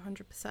 or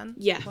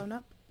 200% blown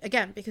up.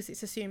 Again, because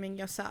it's assuming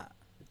you're sat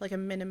like a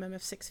minimum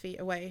of 6 feet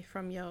away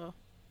from your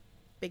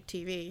big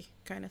TV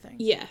kind of thing.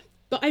 Yeah.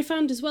 But I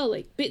found as well,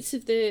 like, bits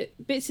of the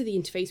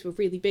interface were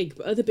really big,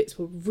 but other bits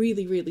were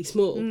really, really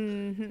small.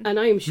 Mm-hmm. And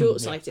I am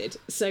short-sighted.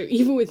 So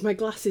even with my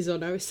glasses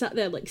on, I was sat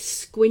there, like,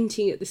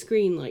 squinting at the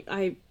screen, like,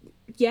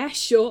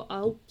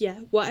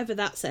 whatever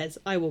that says,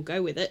 I will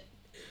go with it.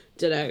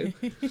 Dunno.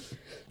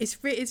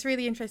 It's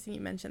really interesting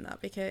you mentioned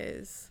that,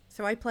 because,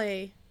 so I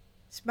play,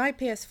 my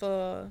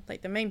PS4,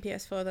 like the main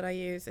PS4 that I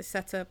use is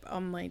set up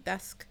on my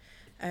desk.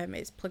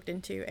 It's plugged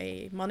into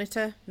a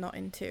monitor, not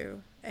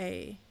into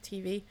a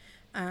TV.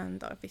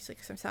 And obviously,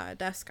 because I'm sat at a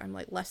desk, I'm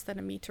like less than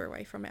a meter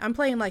away from it. I'm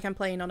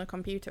playing on a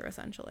computer,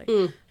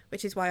 essentially,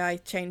 which is why I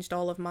changed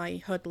all of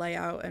my HUD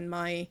layout and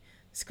my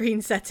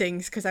screen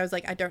settings, because I was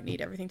like, I don't need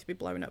everything to be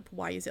blown up.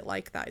 Why is it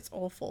like that? It's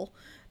awful.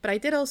 But I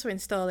did also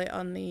install it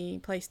on the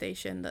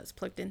PlayStation that's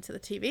plugged into the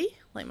TV,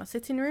 like my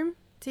sitting room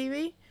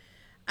TV.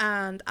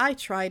 And I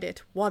tried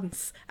it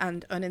once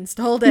and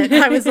uninstalled it.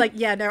 I was like,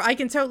 yeah, no, I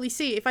can totally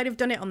see if I'd have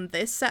done it on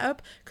this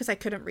setup, because I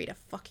couldn't read a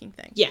fucking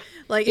thing. Yeah,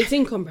 like it's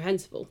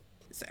incomprehensible.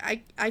 So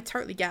I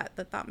totally get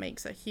that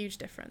makes a huge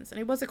difference. And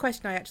it was a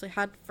question I actually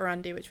had for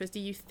Andy, which was, do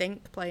you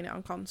think playing it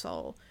on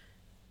console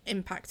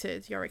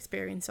impacted your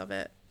experience of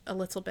it a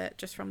little bit,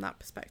 just from that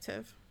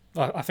perspective?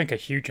 Well, I think a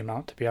huge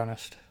amount, to be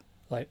honest.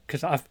 Like,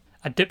 because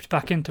I dipped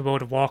back into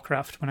World of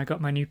Warcraft when I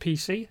got my new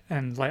PC,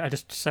 and like I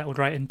just settled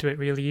right into it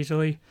really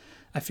easily.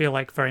 I feel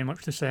like very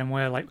much the same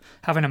way. Like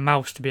having a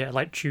mouse to be able to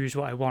like choose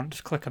what I want,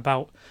 just click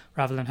about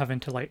rather than having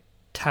to like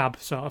tab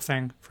sort of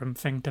thing from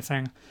thing to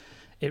thing.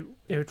 It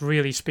would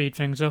really speed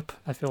things up.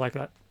 I feel like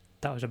that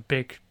was a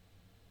big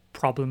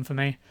problem for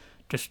me.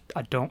 Just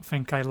I don't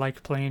think I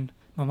like playing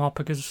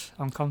Momopogas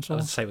on console.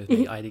 That's the same with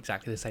me. I had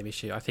exactly the same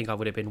issue. I think I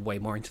would have been way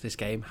more into this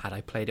game had I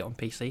played it on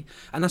PC.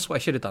 And that's what I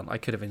should have done. I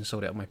could have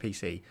installed it on my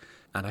PC.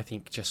 And I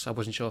think just I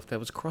wasn't sure if there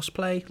was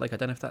crossplay. Like, I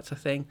don't know if that's a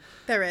thing.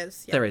 There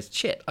is. Yeah. There is.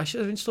 Shit, I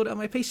should have installed it on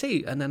my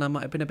PC, and then I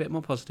might have been a bit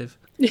more positive.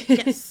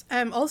 Yes.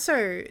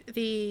 Also,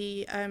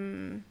 the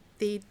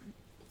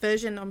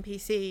version on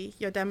PC,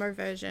 your demo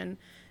version,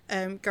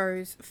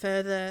 goes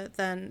further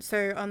than...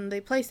 So on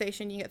the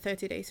PlayStation, you get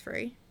 30 days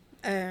free.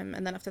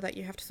 And then after that,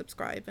 you have to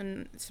subscribe.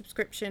 And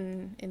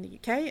subscription in the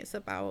UK, it's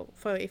about...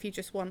 For if you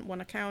just want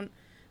one account,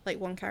 like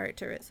one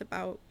character, it's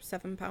about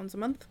 £7 a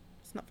month.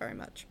 It's not very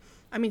much.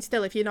 I mean,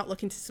 still, if you're not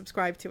looking to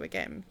subscribe to a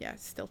game, yeah,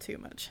 it's still too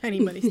much. Any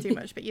money's too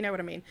much, but you know what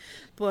I mean.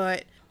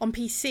 But on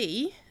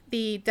PC,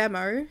 the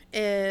demo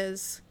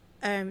is...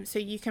 so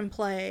you can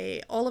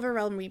play all of A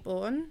Realm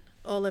Reborn,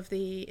 all of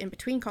the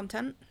in-between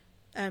content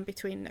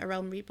between A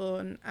Realm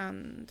Reborn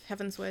and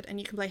Heavensward, and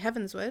you can play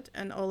Heavensward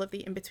and all of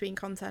the in-between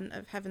content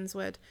of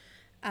Heavensward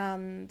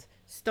and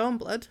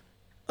Stormblood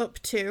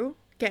up to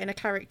getting a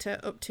character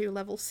up to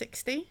level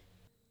 60,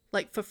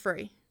 like for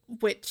free,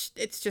 which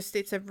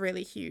it's a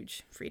really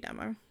huge free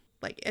demo.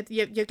 Like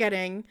you're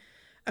getting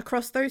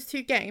across those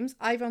two games.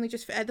 I've only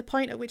just, at the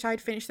point at which I'd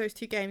finished those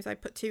two games, I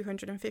put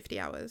 250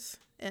 hours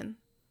in.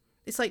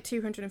 It's like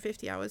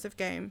 250 hours of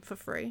game for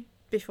free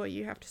before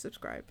you have to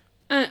subscribe.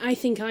 I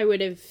think I would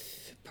have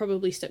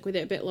probably stuck with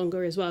it a bit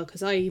longer as well,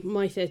 because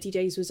my 30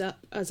 days was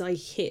up as I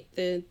hit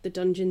the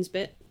dungeons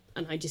bit,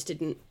 and I just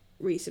didn't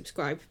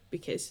resubscribe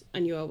because I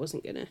knew I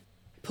wasn't going to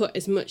put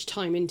as much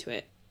time into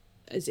it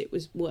as it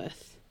was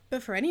worth.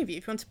 But for any of you,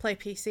 if you want to play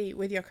PC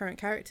with your current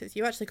characters,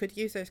 you actually could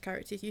use those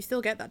characters. You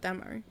still get that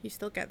demo. You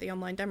still get the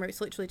online demo.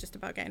 It's literally just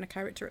about getting a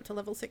character up to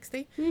level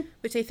 60,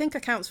 which I think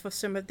accounts for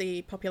some of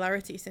the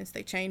popularity since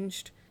they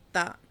changed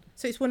that.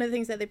 So it's one of the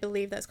things that they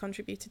believe that's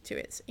contributed to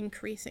its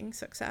increasing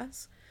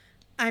success.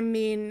 I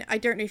mean, I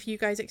don't know if you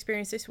guys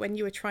experienced this when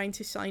you were trying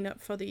to sign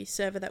up for the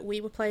server that we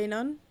were playing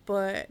on,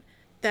 but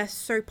they're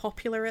so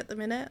popular at the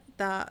minute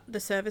that the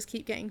servers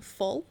keep getting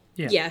full.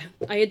 Yeah,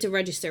 I had to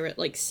register at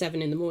like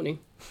 7 a.m.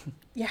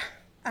 Yeah,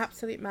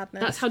 absolute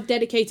madness. That's how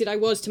dedicated I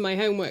was to my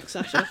homework,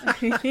 Sasha.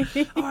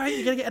 All right,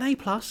 you're going to get an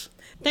A+.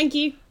 Thank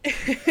you.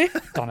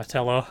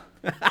 Donatello.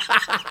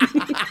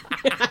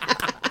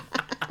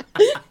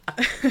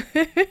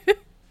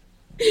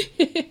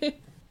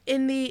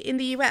 In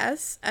the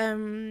US,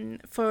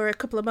 for a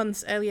couple of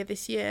months earlier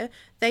this year,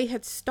 they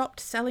had stopped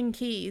selling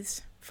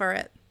keys for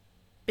it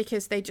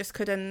because they just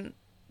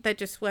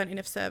weren't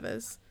enough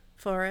servers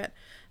for it.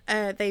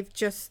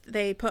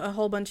 They put a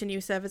whole bunch of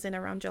new servers in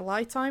around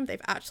July time.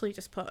 They've actually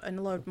just put a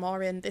load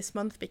more in this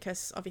month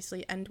because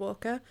obviously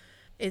Endwalker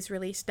is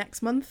released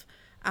next month,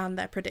 and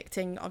they're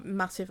predicting a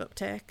massive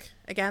uptake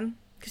again.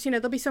 Because,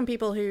 there'll be some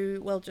people who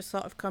will just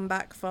sort of come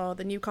back for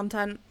the new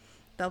content.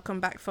 They'll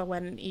come back for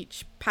when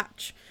each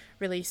patch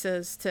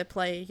releases to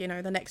play,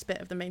 the next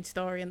bit of the main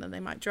story, and then they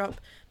might drop.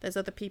 There's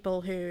other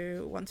people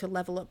who want to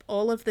level up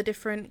all of the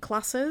different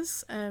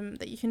classes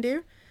that you can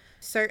do.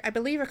 So I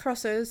believe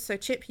across us, so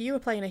Chip, you were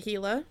playing a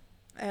healer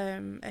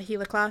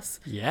class.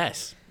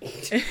 Yes.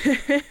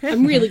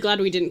 I'm really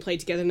glad we didn't play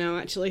together now,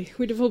 actually.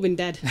 We'd have all been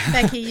dead.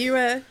 Becky, you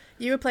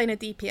were playing a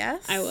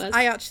DPS. I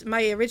was.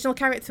 My original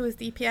character was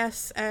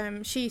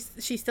DPS.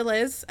 She still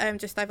is.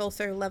 Just I've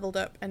also leveled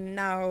up and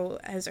now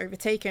has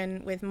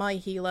overtaken with my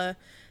healer.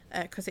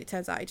 Because it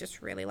turns out I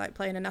just really like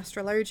playing an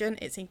Astrologian.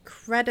 It's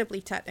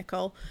incredibly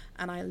technical,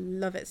 and I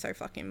love it so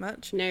fucking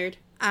much. Nerd.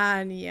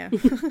 And yeah.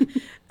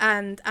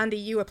 And Andy,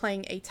 you were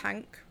playing a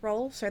tank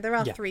role. So there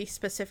are 3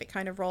 specific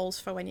kind of roles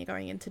for when you're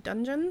going into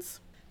dungeons.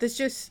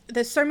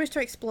 There's so much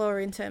to explore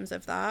in terms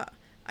of that.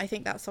 I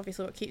think that's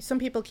obviously what some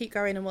people keep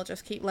going and will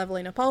just keep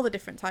leveling up all the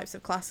different types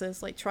of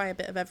classes, like try a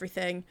bit of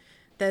everything.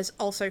 There's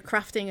also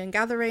crafting and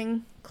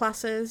gathering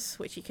classes,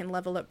 which you can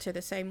level up to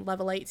the same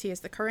level 80 as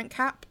the current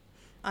cap.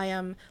 I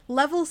am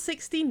level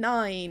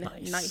 69.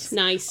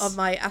 Nice. Of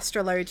my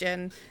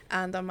Astrologian,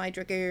 and on my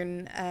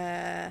Dragoon,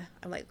 I'm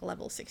like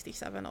level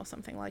 67 or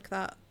something like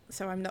that.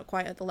 So I'm not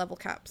quite at the level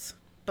caps,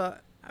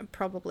 but I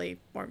probably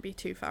won't be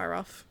too far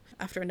off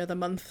after another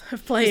month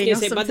of playing or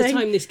something. By the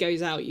time this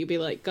goes out, you'll be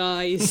like,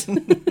 guys.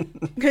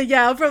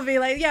 Yeah, I'll probably be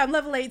like, I'm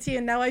level 80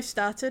 and now I've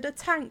started a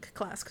tank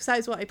class, because that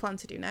is what I plan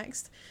to do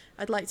next.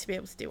 I'd like to be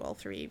able to do all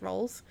 3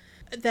 roles.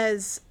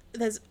 There's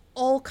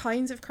all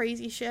kinds of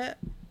crazy shit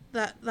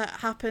that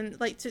happen,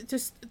 like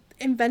just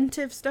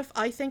inventive stuff.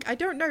 I think, I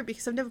don't know,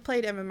 because I've never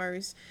played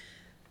MMOs,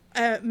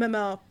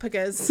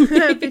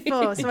 MMORPGs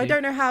before, so I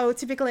don't know how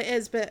typical it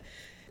is, but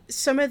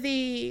some of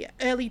the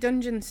early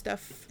dungeon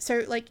stuff,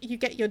 so like you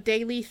get your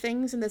daily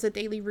things, and there's a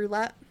daily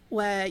roulette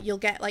where you'll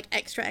get like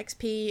extra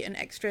XP and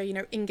extra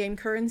in-game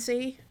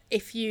currency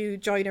if you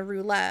join a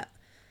roulette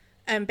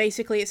And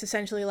basically, it's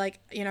essentially like,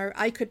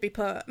 I could be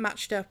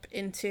matched up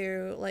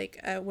into like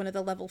one of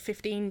the level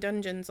 15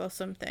 dungeons or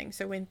something.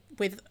 So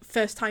with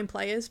first time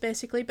players,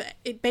 basically, but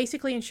it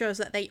basically ensures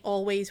that they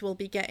always will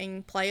be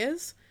getting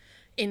players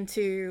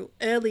into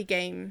early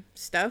game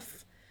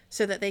stuff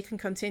so that they can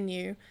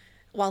continue,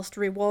 whilst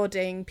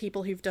rewarding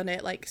people who've done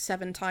it like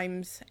 7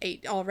 times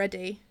 8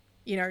 already,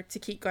 to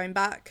keep going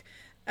back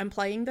and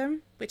playing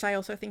them, which I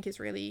also think is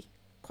really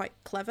quite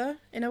clever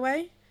in a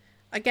way.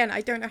 Again,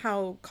 I don't know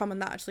how common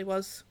that actually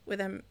was with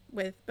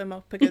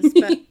Burmopagus,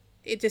 but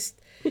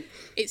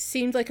it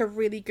seemed like a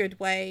really good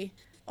way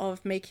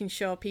of making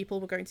sure people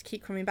were going to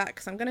keep coming back.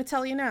 Because I'm going to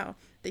tell you now,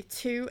 the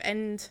two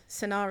main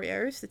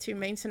scenarios,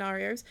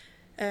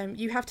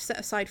 you have to set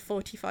aside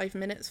 45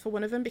 minutes for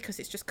one of them because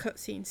it's just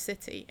cutscene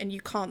city and you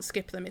can't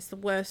skip them. It's the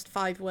worst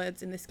 5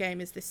 words in this game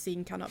is this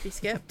scene cannot be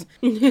skipped.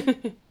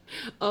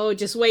 Oh,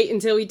 just wait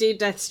until we do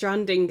Death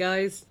Stranding,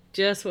 guys.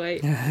 Just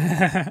wait.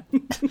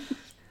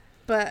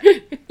 But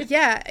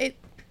yeah,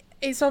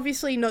 it's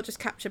obviously not just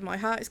captured my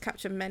heart, it's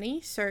captured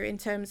many. So in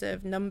terms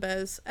of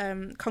numbers,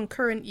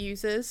 concurrent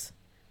users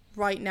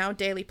right now,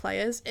 daily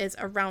players, is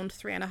around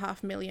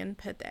 3.5 million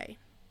per day.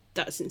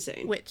 That's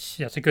insane. Which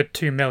it's a good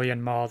 2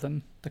 million more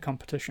than the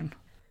competition.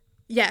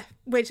 Yeah,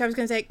 which I was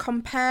going to say,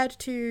 compared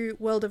to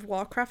World of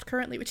Warcraft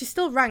currently, which is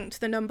still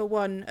ranked the number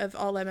 1 of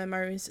all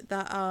MMOs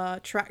that are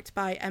tracked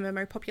by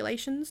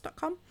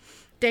mmopopulations.com.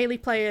 Daily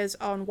players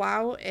on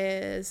WoW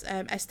is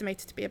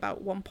estimated to be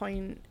about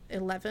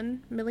 1.11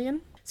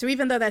 million. So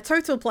even though their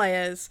total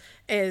players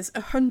is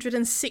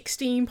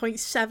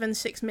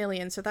 116.76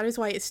 million, so that is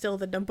why it's still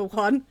the number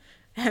 1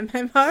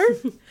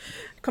 MMO,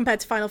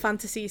 compared to Final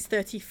Fantasy's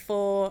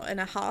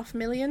 34.5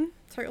 million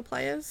total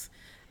players.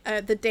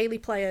 The daily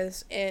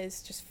players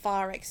is just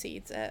far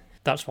exceeds it.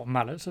 That's what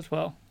matters as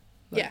well.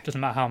 It doesn't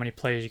matter how many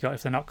players you got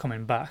if they're not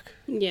coming back.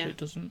 Yeah. It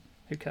doesn't.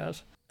 Who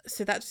cares?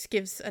 So that just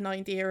gives an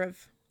idea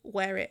of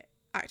where it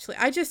actually...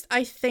 I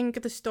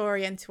think the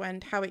story end to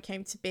end, how it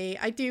came to be.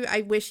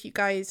 I wish you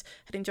guys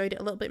had enjoyed it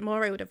a little bit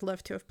more. I would have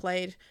loved to have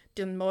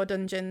done more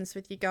dungeons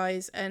with you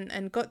guys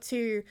and got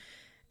to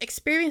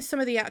experience some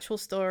of the actual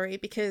story,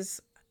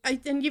 because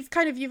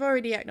you've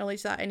already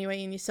acknowledged that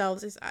anyway in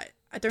yourselves, I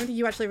don't think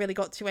you actually really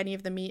got to any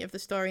of the meat of the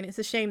story, and it's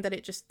a shame that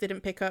it just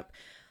didn't pick up.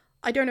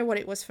 I don't know what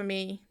it was for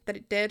me that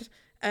it did,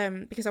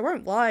 because I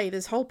won't lie,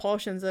 there's whole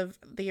portions of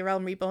the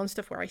Realm Reborn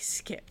stuff where I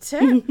skipped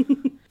it.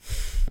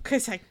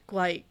 Because I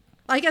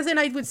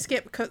would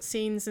skip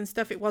cutscenes and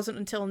stuff. It wasn't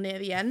until near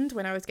the end,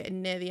 when I was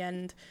getting near the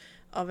end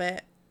of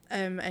it,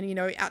 and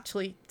it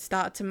actually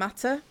started to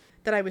matter,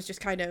 that I was just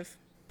kind of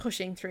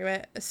pushing through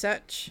it as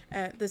such.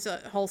 There's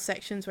whole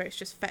sections where it's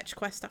just fetch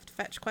quest after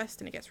fetch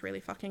quest, and it gets really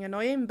fucking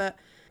annoying, but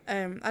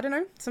I don't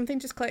know, something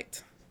just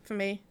clicked for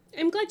me.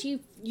 I'm glad you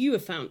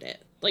have found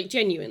it, like,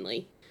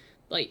 genuinely,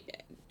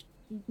 like,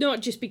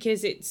 not just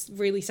because it's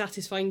really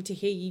satisfying to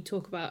hear you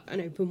talk about an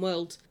open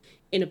world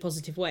in a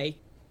positive way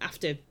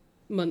after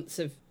months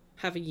of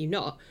having you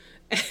not,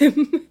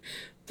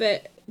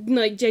 but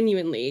like,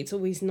 genuinely, it's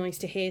always nice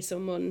to hear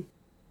someone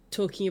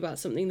talking about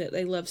something that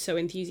they love so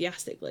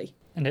enthusiastically.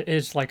 And it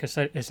is, like I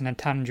said, it's an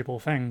intangible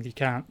thing. You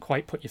can't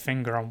quite put your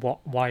finger on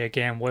why a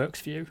game works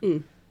for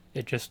you.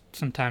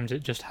 Sometimes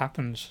it just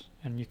happens,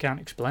 and you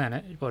can't explain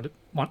it. But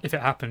if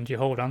it happens, you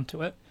hold on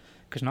to it,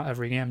 because not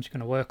every game's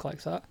going to work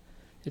like that.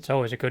 It's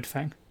always a good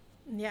thing.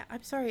 Yeah,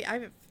 I'm sorry.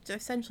 I've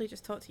essentially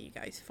just talked to you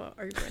guys for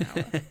over an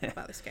hour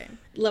about this game.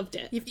 Loved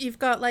it. You've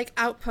got like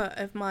output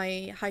of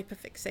my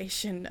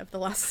hyperfixation of the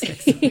last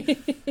 6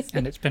 weeks.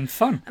 And it's been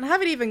fun. And I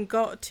haven't even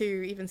got to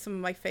even some of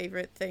my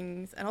favourite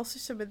things, and also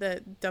some of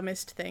the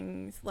dumbest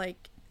things.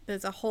 Like,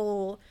 there's a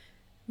whole...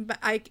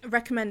 I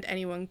recommend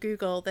anyone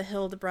Google the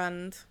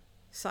Hildebrand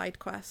side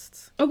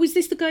quests. Oh, was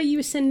this the guy you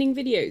were sending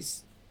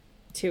videos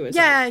to us?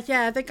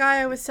 Yeah, the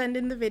guy I was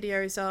sending the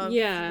videos of.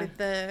 Yeah.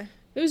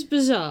 It was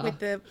bizarre. With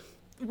the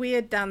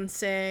weird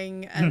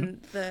dancing, and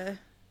the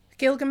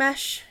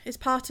Gilgamesh is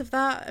part of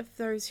that. Of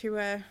those who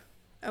are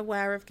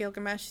aware of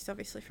Gilgamesh, he's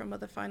obviously from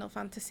other Final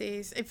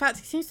Fantasies. In fact,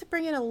 he seems to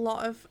bring in a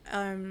lot of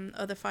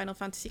other Final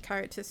Fantasy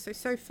characters.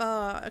 So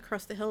far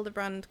across the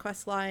Hildebrand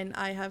questline,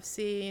 I have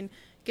seen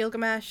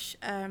Gilgamesh,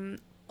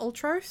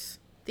 Ultros,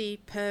 the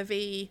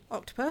pervy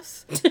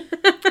octopus.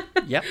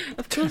 Yep.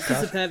 Of course,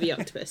 it's a pervy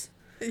octopus.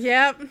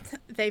 Yep.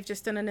 They've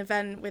just done an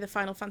event with a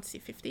Final Fantasy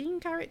 15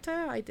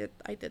 character. I did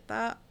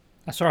that.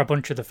 I saw a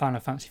bunch of the Final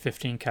Fantasy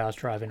 15 cars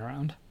driving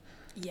around.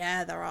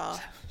 Yeah, there are.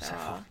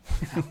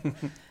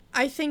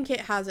 I think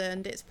it has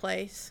earned its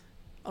place,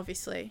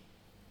 obviously,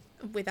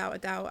 without a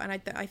doubt. And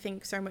I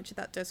think so much of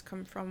that does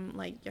come from,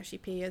 like, Yoshi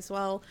P as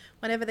well.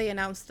 Whenever they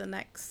announce the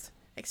next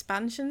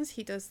expansions,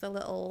 he does the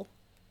little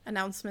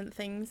announcement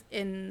things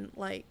in,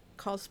 like,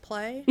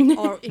 cosplay.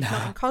 Or if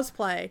not in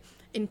cosplay,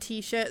 in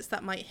t-shirts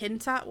that might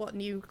hint at what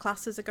new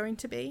classes are going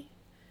to be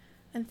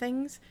and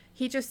things.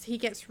 He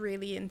gets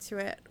really into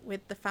it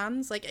with the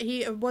fans. Like,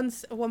 he at one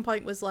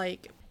point was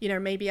like,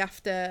 maybe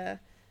after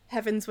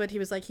Heavensward, he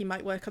was like he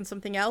might work on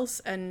something else,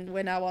 and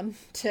we're now on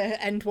to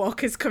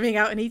Endwalker's coming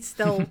out, and he's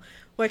still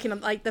working on,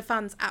 like, the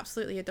fans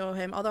absolutely adore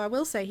him. Although I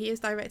will say he is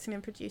directing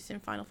and producing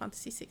Final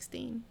Fantasy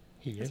 16.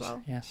 He is,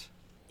 well. yes.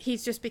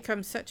 He's just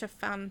become such a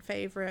fan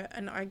favourite,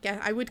 and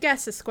I would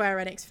guess a Square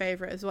Enix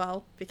favourite as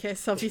well,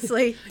 because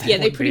obviously Yeah,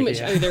 they would pretty be, much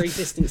yeah. owe their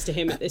existence to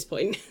him at this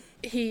point.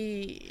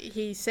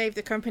 he saved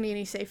the company and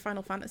he saved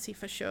Final Fantasy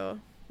for sure,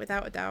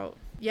 without a doubt.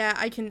 Yeah,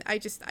 I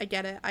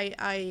get it.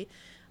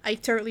 I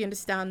totally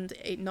understand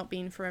it not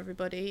being for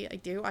everybody. I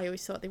do. I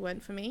always thought they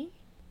weren't for me.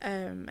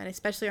 And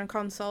especially on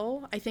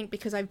console. I think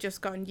because I've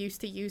just gotten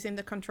used to using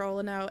the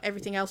controller now,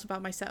 everything else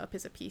about my setup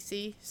is a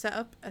PC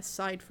setup,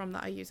 aside from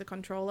that I use a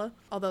controller.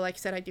 Although, like I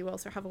said, I do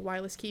also have a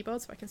wireless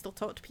keyboard, so I can still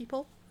talk to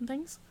people and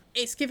things.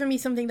 It's given me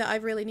something that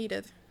I've really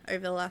needed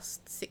over the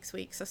last 6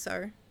 weeks or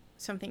so.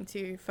 Something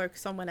to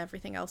focus on when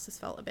everything else has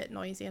felt a bit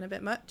noisy and a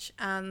bit much.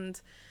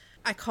 And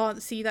I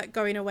can't see that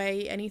going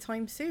away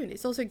anytime soon.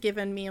 It's also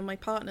given me and my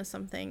partner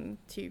something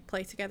to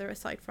play together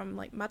aside from,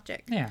 like,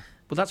 Magic. Yeah.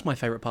 Well, that's my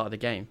favourite part of the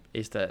game,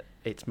 is that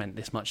it's meant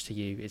this much to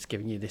you, it's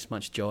giving you this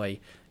much joy,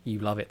 you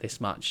love it this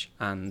much,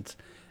 and,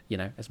 you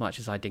know, as much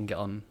as I didn't get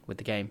on with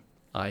the game,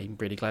 I'm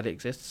really glad it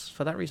exists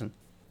for that reason.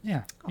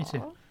 Yeah, me too.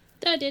 Aw.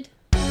 I did.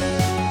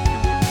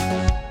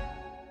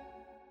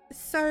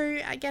 So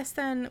I guess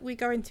then we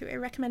go into a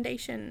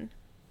recommendation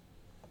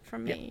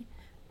from me.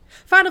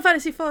 Final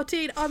Fantasy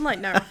XIV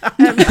Online. No.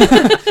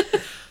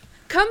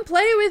 Come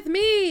play with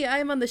me.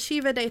 I'm on the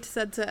Shiva data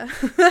center.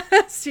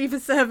 Shiva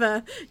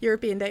server,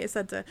 European data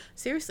center.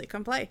 Seriously,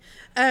 come play.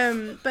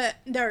 But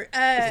no,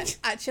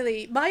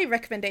 actually, my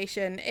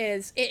recommendation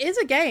is, it is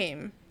a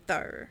game,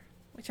 though,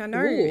 which I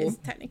know Ooh. is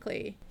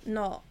technically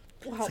not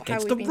how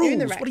Against we've the been doing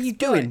the rules, what are recs, you but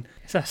doing?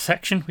 Is that a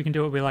section? We can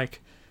do what we like.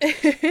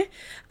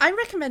 I'm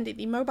recommending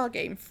the mobile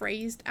game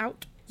Phrased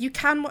Out. You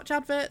can watch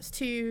adverts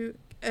to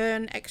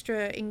earn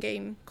extra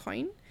in-game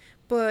coin,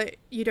 but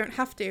you don't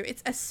have to.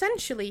 It's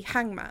essentially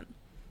Hangman,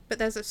 but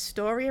there's a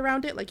story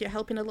around it. Like, you're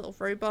helping a little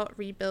robot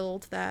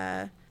rebuild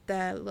their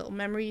little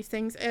memory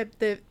things.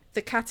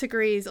 The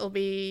categories will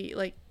be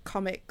like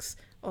comics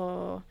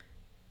or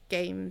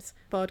games,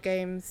 board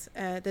games.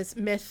 There's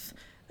myth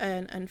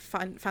and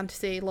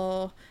fantasy,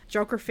 lore,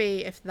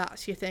 geography, if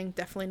that's your thing.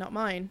 Definitely not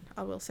mine,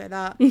 I will say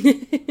that.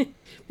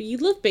 But you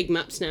love big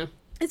maps now.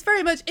 It's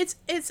very much,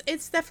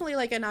 it's definitely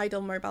like an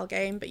idle mobile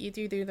game, but you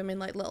do them in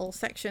like little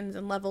sections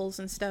and levels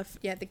and stuff.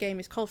 Yeah, the game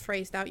is called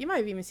Phrased Out. You might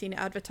have even seen it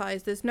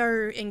advertised. There's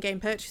no in-game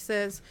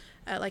purchases.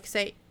 Like I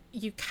say,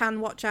 you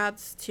can watch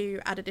ads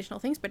to add additional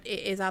things, but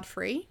it is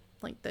ad-free.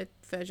 Like, the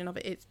version of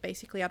it is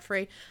basically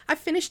ad-free. I've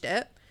finished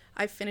it.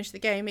 I've finished the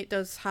game. It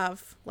does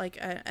have like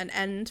an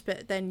end,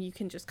 but then you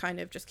can just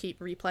kind of just keep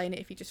replaying it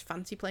if you just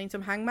fancy playing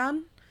some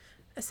Hangman,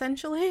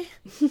 essentially.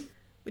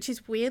 Which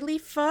is weirdly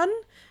fun,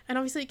 and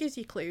obviously it gives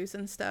you clues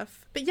and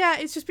stuff. But yeah,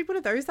 it's just been one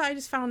of those that I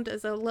just found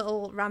as a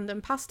little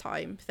random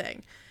pastime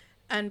thing.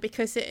 And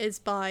because it is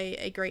by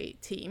a great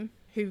team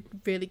who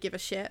really give a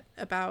shit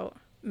about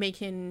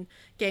making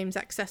games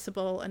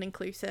accessible and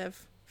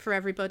inclusive for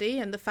everybody,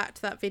 and the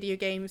fact that video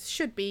games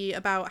should be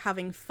about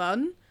having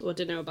fun. Well, I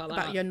don't know about that.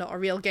 About you're not a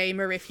real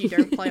gamer if you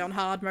don't play on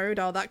hard mode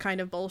or that kind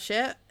of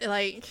bullshit.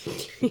 Like,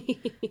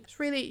 it's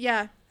really,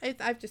 yeah,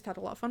 I've just had a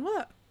lot of fun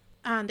with it.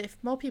 And if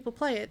more people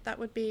play it, that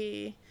would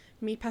be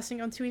me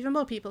passing on to even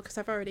more people, because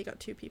I've already got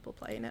 2 people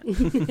playing it.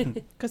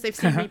 Because they've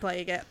seen me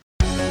playing it.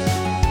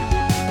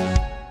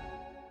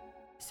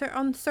 So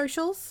on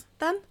socials,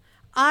 then,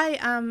 I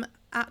am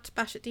at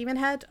Bash at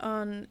Demonhead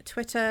on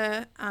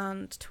Twitter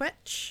and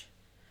Twitch.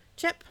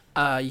 Chip?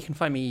 You can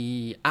find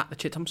me at the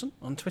Chip Thompson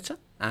on Twitter,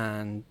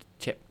 and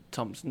Chip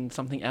Thompson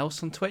something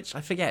else on Twitch.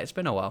 I forget, it's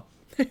been a while.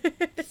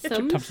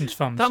 Thumbs? Thompson's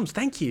thumbs. Thumbs,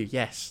 thank you.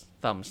 Yes,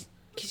 thumbs.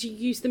 Because you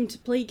use them to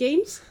play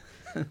games?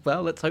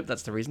 Well, let's hope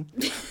that's the reason.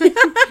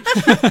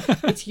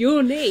 It's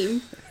your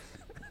name.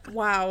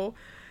 Wow.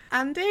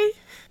 Andy?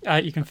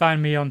 You can find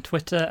me on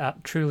Twitter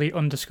at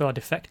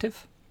truly_defective,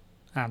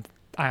 and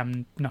I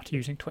am not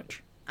using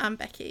Twitch. I'm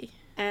Becky.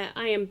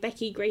 I am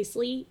Becky Grace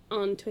Lee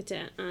on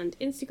Twitter and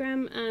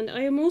Instagram, and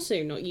I am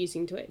also not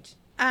using Twitch.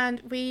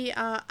 And we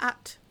are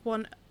at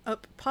One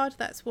Up Pod.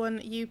 That's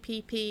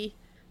 1UPP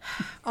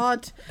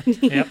odd.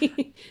 Yep.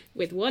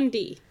 With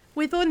 1D.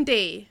 With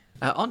 1D.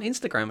 On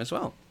Instagram as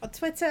well. On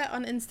Twitter,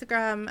 on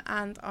Instagram,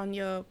 and on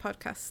your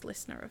podcast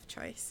listener of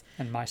choice.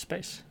 And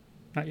MySpace.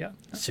 Not yet.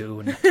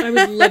 Soon. I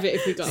would love it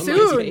if we got a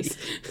Soon.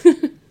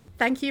 MySpace.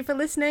 Thank you for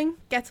listening.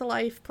 Get a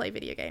life, play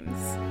video games.